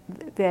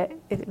that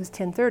if it was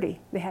 10:30,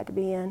 they had to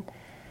be in.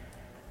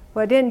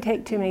 Well, it didn't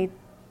take too many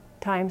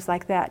times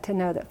like that to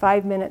know that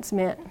 5 minutes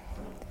meant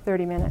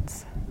 30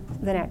 minutes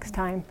the next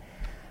time.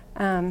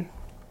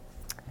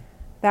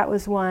 That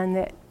was one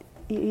that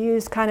you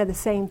used kind of the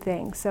same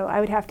thing. So I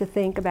would have to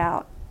think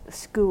about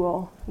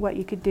school, what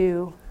you could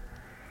do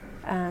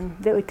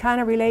that would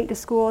kind of relate to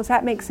school. Does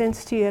that make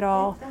sense to you at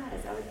all? It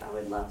does. I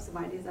would love some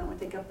ideas. I don't want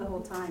to take up the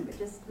whole time, but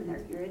just when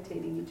they're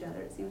irritating each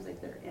other, it seems like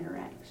their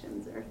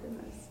interactions are the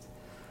most.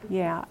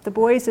 Yeah. The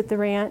boys at the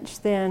ranch,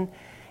 then,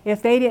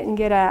 if they didn't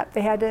get up,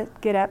 they had to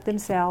get up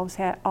themselves,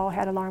 all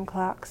had alarm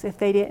clocks. If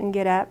they didn't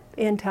get up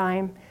in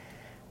time,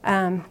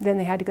 then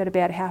they had to go to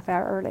bed a half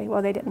hour early.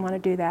 Well, they didn't want to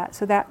do that.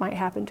 So that might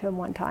happen to them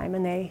one time,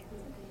 and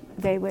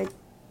they would,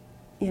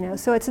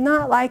 So it's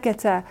not like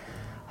it's a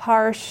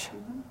harsh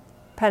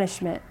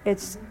punishment.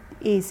 It's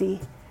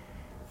easy.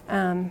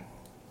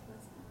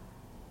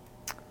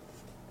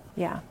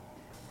 Yeah.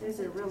 Those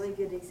are really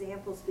good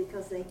examples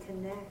because they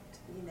connect,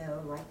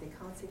 like the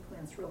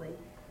consequence really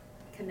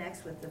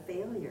connects with the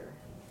failure.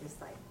 It's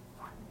like,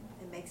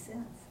 it makes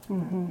sense.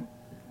 Mm-hmm.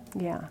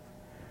 Yeah.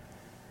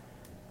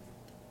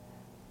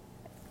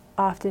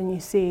 Often you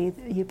see,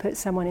 you put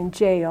someone in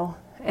jail,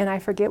 and I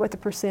forget what the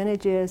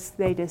percentage is,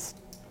 they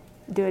just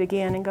do it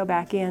again and go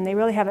back in. They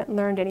really haven't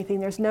learned anything.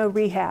 There's no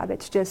rehab.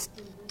 It's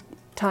just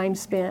time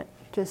spent.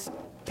 Just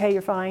pay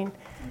your fine.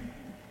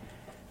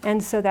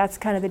 And so that's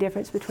kind of the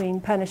difference between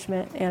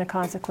punishment and a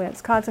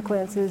consequence.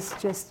 Consequence is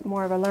just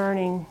more of a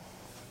learning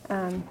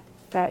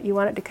that you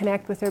want it to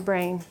connect with their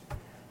brain.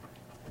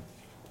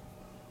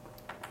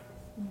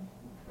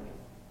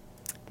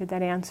 Did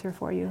that answer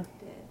for you? It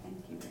did.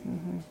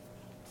 Mm-hmm.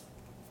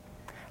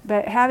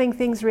 But having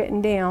things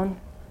written down,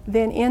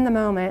 then in the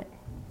moment,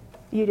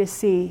 you just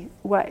see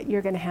what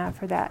you're going to have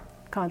for that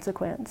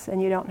consequence,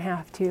 and you don't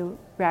have to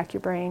rack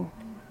your brain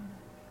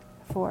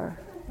for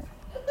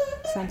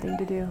something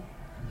to do.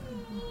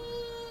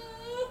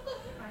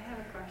 I have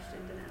a question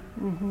to them.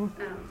 Mm-hmm.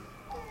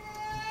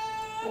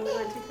 When we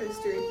went to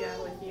Costa Rica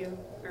with you,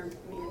 or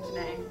me and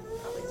Janae,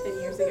 probably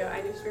 10 years ago,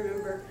 I just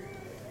remember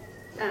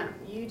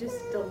you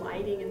just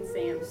delighting in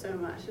Sam so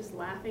much, just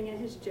laughing at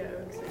his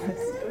jokes.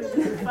 It was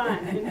just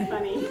fun and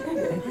funny.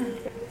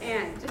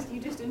 And you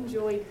just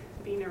enjoyed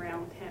being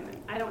around him. And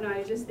I don't know, I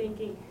was just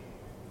thinking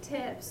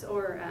tips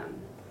or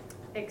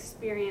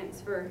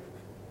experience for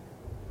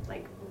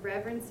like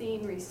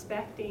reverencing,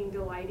 respecting,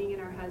 delighting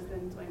in our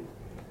husbands when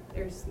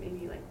there's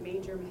maybe like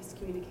major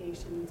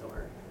miscommunications,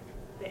 or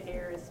the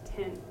air is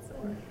tense,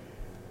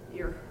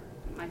 or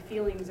my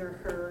feelings are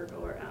hurt,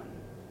 or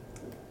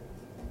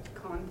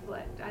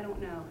conflict. I don't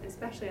know,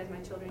 especially as my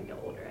children get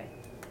older.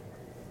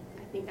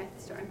 I think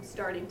I'm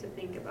starting to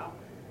think about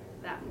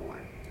that more.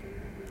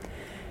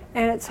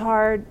 And it's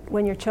hard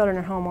when your children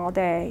are home all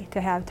day to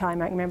have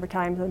time. I remember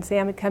times when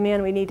Sam would come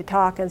in, we need to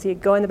talk, and so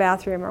you'd go in the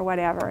bathroom or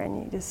whatever,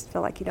 and you just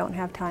feel like you don't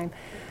have time.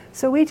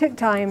 So we took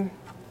time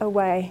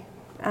away.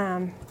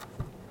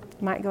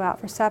 Might go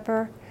out for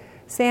supper.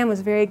 Sam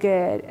was very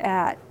good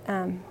at,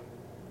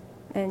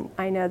 and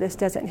I know this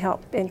doesn't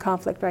help in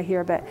conflict right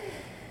here, but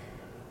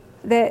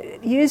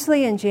that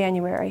usually in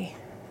January,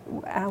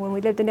 when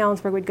we lived in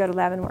Ellensburg, we'd go to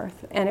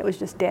Leavenworth, and it was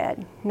just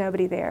dead,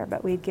 nobody there,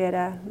 but we'd get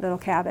a little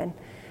cabin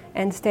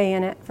and stay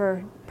in it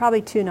for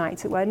probably 2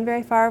 nights. It wasn't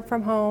very far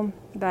from home,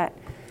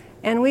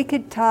 and we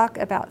could talk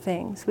about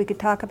things. We could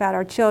talk about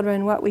our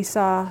children, what we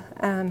saw,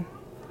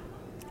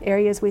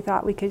 areas we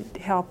thought we could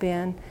help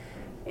in,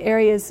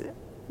 areas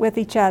with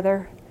each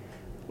other.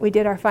 We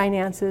did our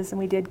finances, and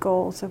we did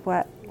goals of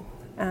what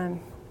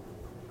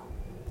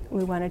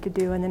we wanted to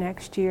do in the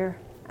next year.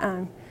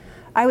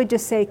 I would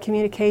just say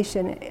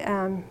communication,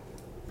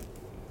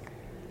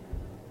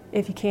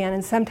 if you can,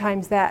 and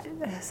sometimes that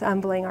is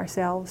humbling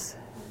ourselves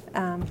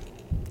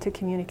to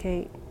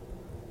communicate.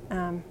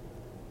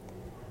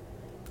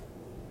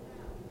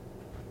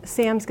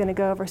 Sam's going to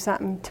go over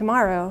something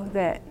tomorrow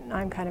that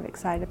I'm kind of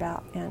excited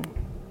about, and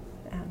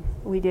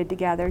we did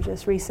together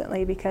just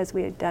recently because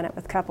we had done it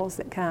with couples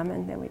that come,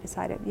 and then we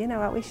decided, you know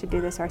what, we should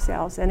do this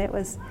ourselves, and it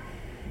was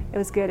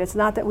good. It's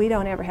not that we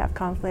don't ever have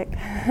conflict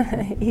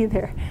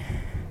either.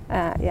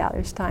 Yeah,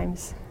 there's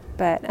times,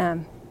 but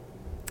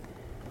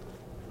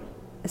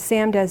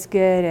Sam does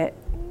good at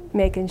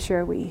making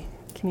sure we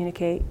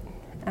communicate,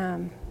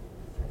 and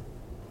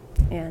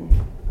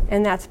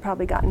that's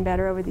probably gotten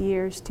better over the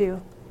years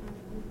too.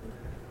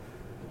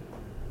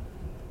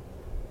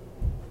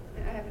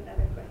 I have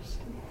another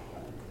question.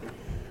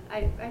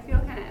 I feel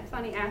kind of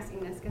funny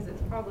asking this because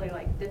it's probably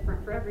like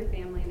different for every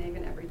family and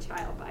even every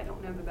child, but I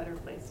don't know of a better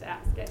place to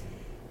ask it.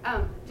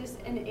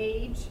 Just an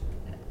age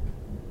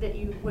that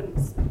you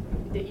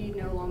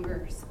no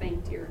longer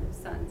spanked your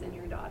sons and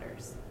your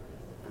daughters.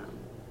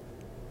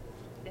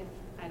 If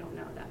I don't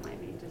know, that might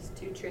be just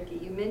too tricky.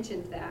 You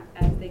mentioned that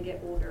as they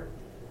get older,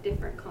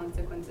 different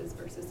consequences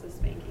versus the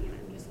spanking, and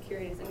I'm just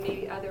curious, and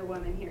maybe other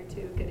women here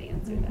too could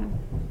answer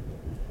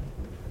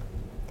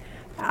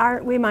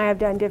that. We might have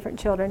done different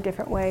children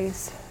different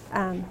ways.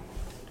 I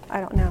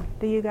don't know.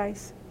 Do you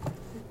guys?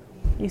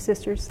 You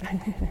sisters?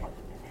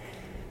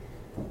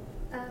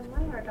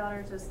 One of our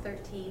daughters was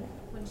 13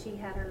 when she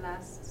had her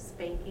last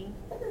spanking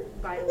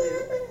by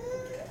Luke.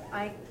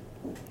 I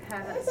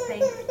haven't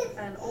spanked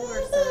an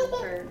older son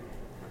for,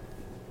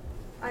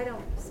 I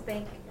don't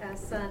spank a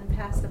son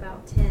past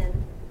about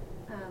 10.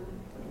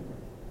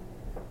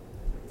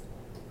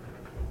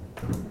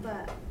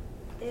 But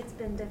it's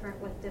been different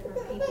with different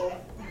people.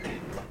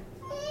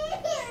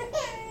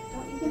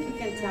 Don't you think you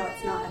can tell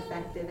it's not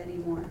effective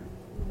anymore?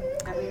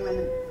 I mean,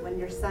 when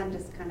your son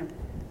just it's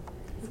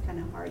kind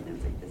of hard, and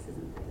it's like, this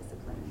isn't the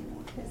discipline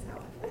anymore. Is how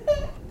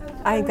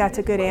I think that's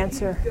a good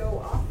answer. Go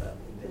off of.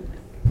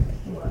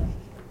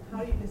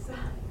 How do you decide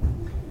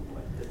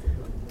what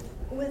discipline?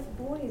 With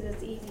boys,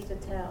 it's easy to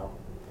tell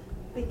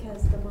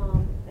because the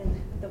mom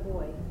and the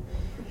boy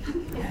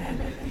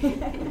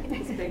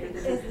it's bigger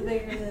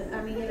than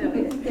I mean, you know,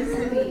 it's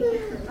me.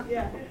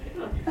 Yeah.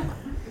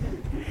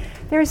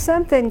 There's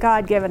something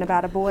God-given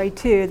about a boy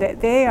too, that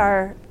they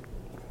are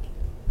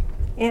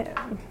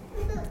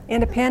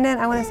independent.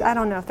 I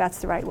don't know if that's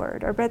the right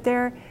word,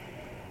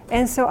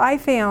 and so I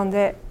found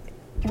that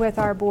with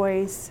our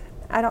boys,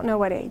 I don't know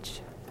what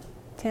age,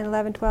 10,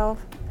 11,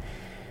 12,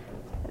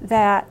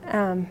 that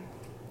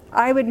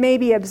I would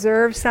maybe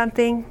observe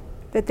something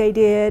that they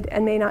did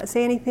and may not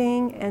say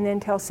anything, and then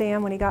tell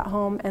Sam when he got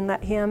home and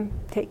let him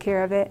take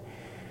care of it.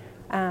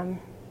 So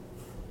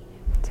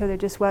there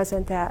just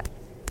wasn't that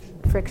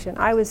friction.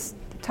 I was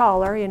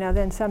taller,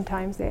 than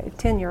sometimes the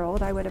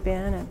 10-year-old I would have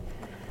been,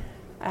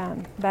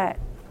 but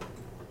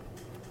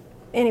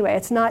anyway,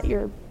 it's not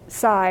your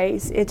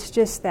size, it's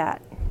just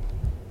that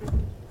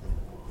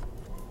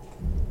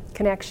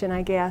connection,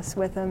 I guess,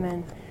 with them,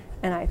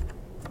 and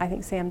I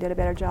think Sam did a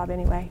better job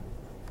anyway,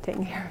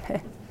 taking care of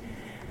it.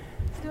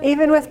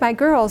 Even with my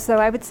girls, though,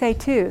 I would say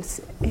too,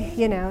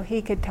 you know,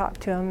 he could talk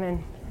to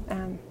them,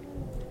 and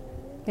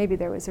maybe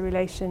there was a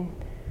relation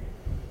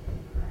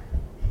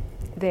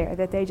there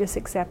that they just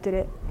accepted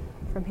it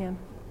from him.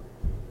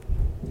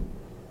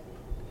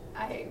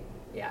 I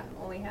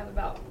only have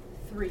about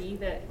 3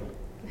 that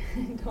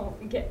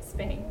don't get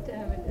spanked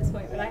at this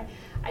point, but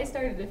I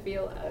started to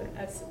feel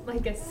a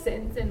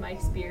sense in my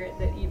spirit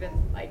that even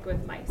like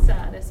with my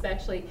son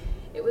especially,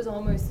 it was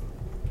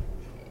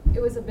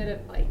a bit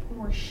of like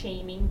more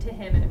shaming to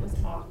him, and it was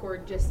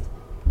awkward just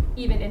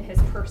even in his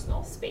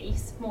personal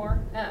space more.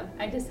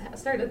 I just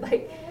started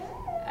like,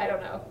 I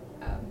don't know,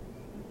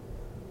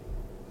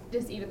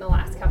 just even the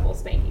last couple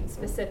spankings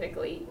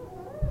specifically,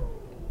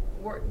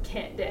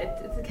 Kent did.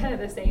 It's kind of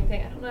the same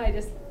thing.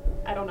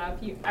 I don't know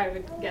if you, I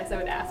would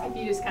ask if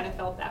you just kind of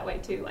felt that way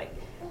too, like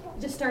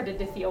just started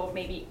to feel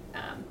maybe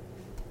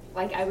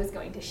like I was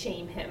going to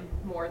shame him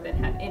more than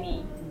have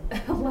any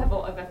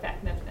level of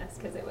effectiveness,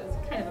 because it was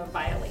kind of a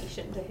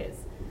violation to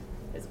his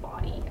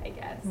body, I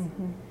guess.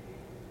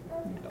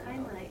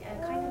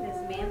 Kind of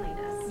his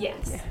manliness.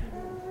 Yes.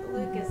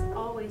 Luke is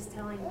always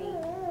telling me,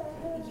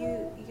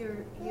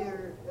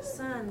 your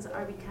sons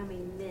are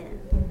becoming men.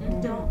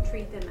 Don't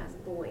treat them as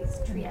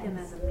boys. Treat them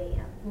as a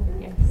man.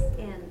 Yes.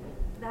 And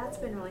that's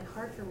been really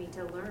hard for me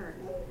to learn,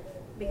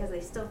 because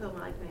they still feel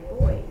like my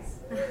boys.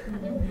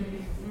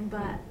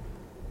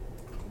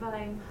 But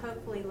I'm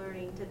hopefully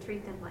learning to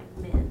treat them like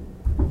men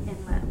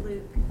and let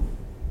Luke.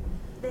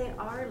 They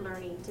are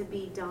learning to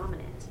be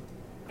dominant,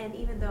 and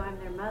even though I'm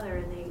their mother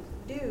and they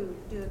do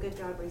a good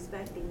job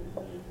respecting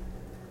me,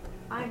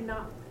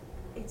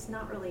 it's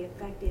not really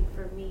effective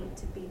for me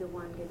to be the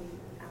one giving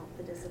out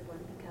the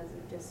discipline because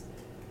of just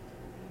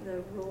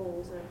the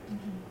roles of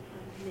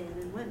men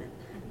and women.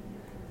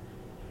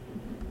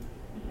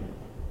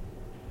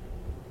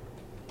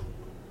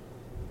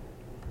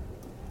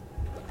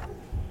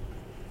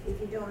 If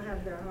you don't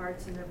have their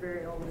hearts and they're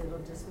very old, it'll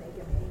just make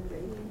them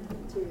angry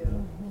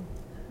too.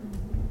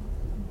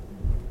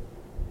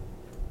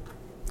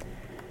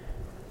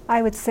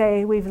 I would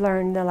say we've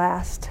learned the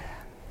last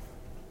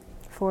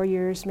 4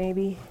 years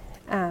maybe.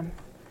 I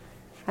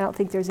don't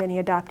think there's any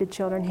adopted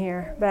children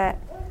here, but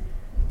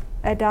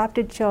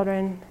adopted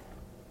children,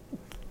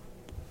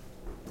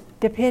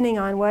 depending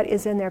on what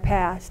is in their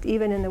past,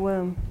 even in the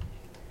womb,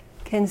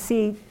 can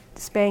see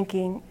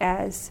spanking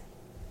as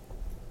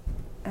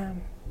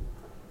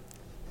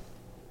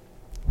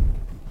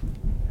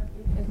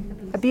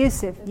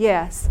abusive,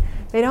 yes.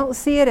 They don't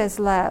see it as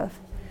love.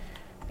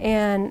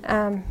 And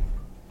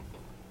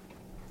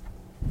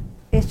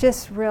it's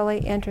just really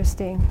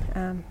interesting.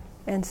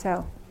 And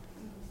so,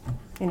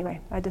 anyway,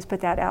 I just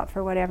put that out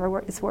for whatever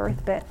it's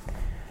worth, but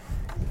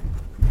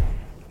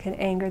it can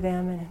anger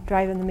them and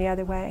drive them the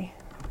other way.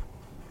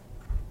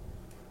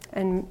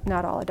 And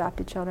not all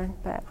adopted children,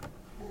 but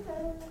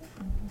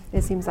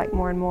it seems like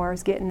more and more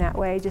is getting that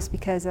way just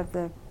because of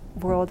the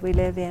world we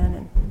live in.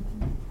 And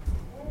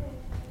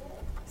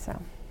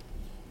so.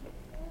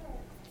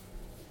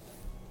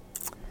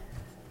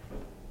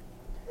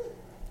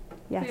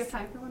 Yes. Do we have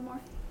time for one more?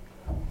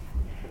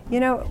 You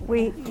know,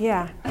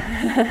 Yeah.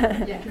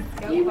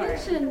 You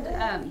mentioned,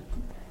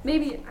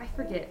 maybe, I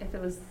forget if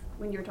it was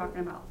when you were talking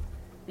about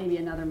maybe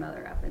another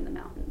mother up in the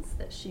mountains,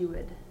 that she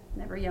would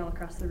never yell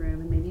across the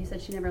room, and maybe you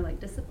said she never like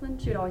disciplined.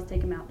 She would always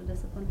take them out to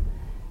discipline.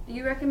 Do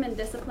you recommend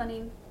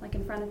disciplining like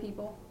in front of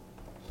people?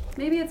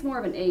 Maybe it's more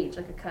of an age,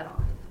 like a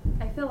cutoff.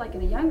 I feel like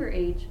in a younger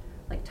age,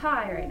 like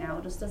Ty right now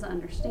just doesn't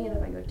understand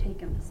if I go take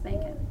him to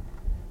spank him.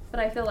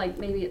 But I feel like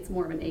maybe it's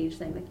more of an age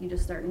thing, like you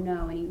just start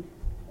knowing.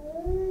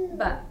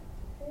 But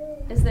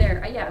is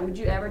there, would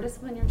you ever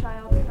discipline your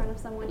child in front of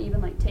someone,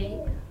 even like Tate?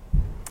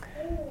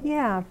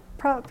 Yeah,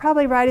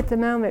 probably right at the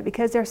moment,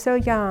 because they're so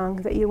young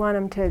that you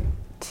want them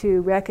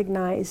to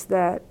recognize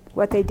that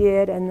what they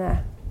did and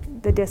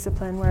the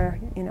discipline where,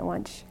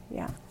 once,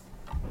 Yeah,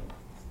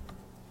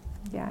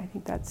 I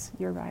think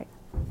you're right.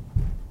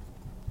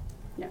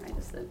 Yeah, I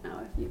just didn't know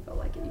if you feel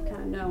like you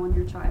kind of know on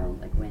your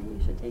child, like when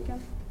you should take them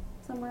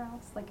somewhere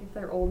else, like if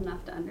they're old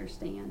enough to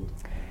understand.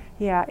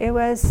 Yeah, it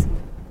was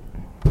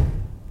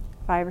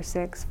 5 or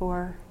 6,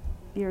 4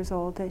 years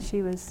old that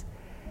she was.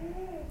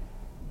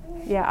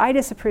 Yeah, I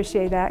just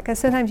appreciate that, because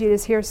sometimes you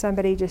just hear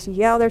somebody just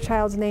yell their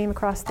child's name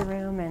across the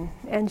room,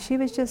 and she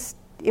was just,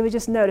 it was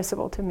just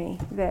noticeable to me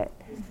that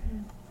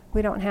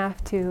we don't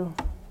have to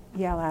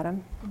yell at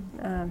them.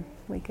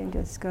 We can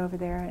just go over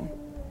there and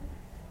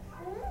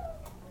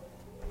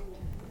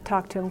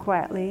talk to them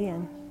quietly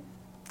and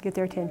get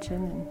their attention,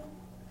 and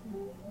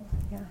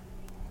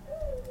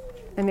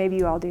and maybe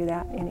you all do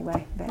that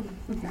anyway, but.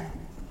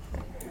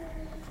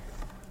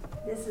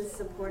 This is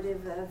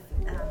supportive of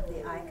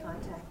the eye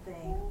contact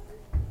thing,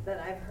 but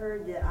I've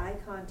heard that eye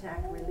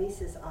contact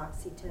releases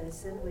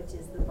oxytocin, which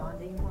is the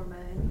bonding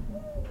hormone.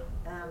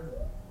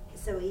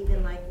 So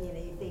even like,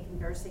 you think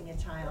nursing a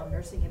child,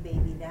 nursing a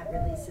baby, that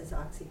releases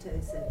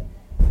oxytocin,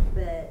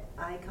 but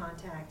eye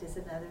contact is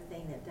another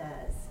thing that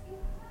does.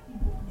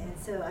 And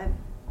so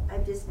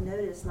I've just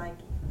noticed, like,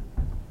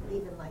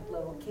 even like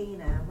little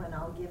Kana, when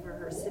I'll give her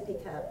her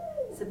sippy cup,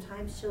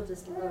 sometimes she'll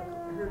just look,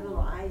 her little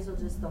eyes will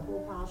just, the whole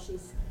while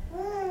she's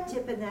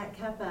tipping that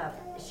cup up,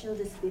 she'll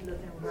just be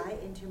looking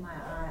right into my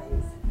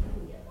eyes.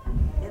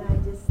 And I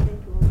just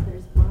think, well,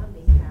 there's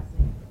bonding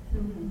happening.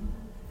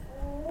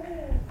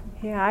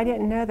 Yeah, I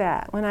didn't know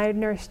that. When I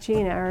nursed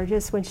Gina, or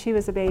just when she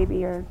was a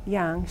baby or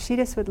young, she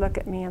just would look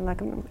at me and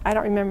look at me. I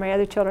don't remember my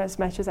other children as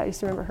much as I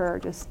used to remember her,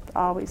 just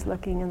always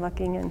looking,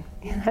 and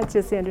that's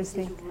just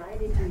interesting. Just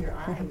right into your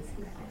eyes.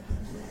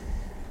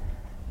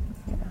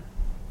 Yeah.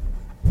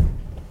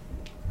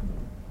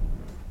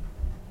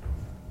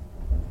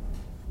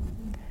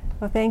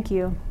 Well, thank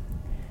you.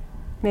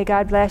 May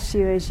God bless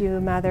you as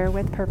you mother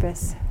with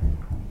purpose.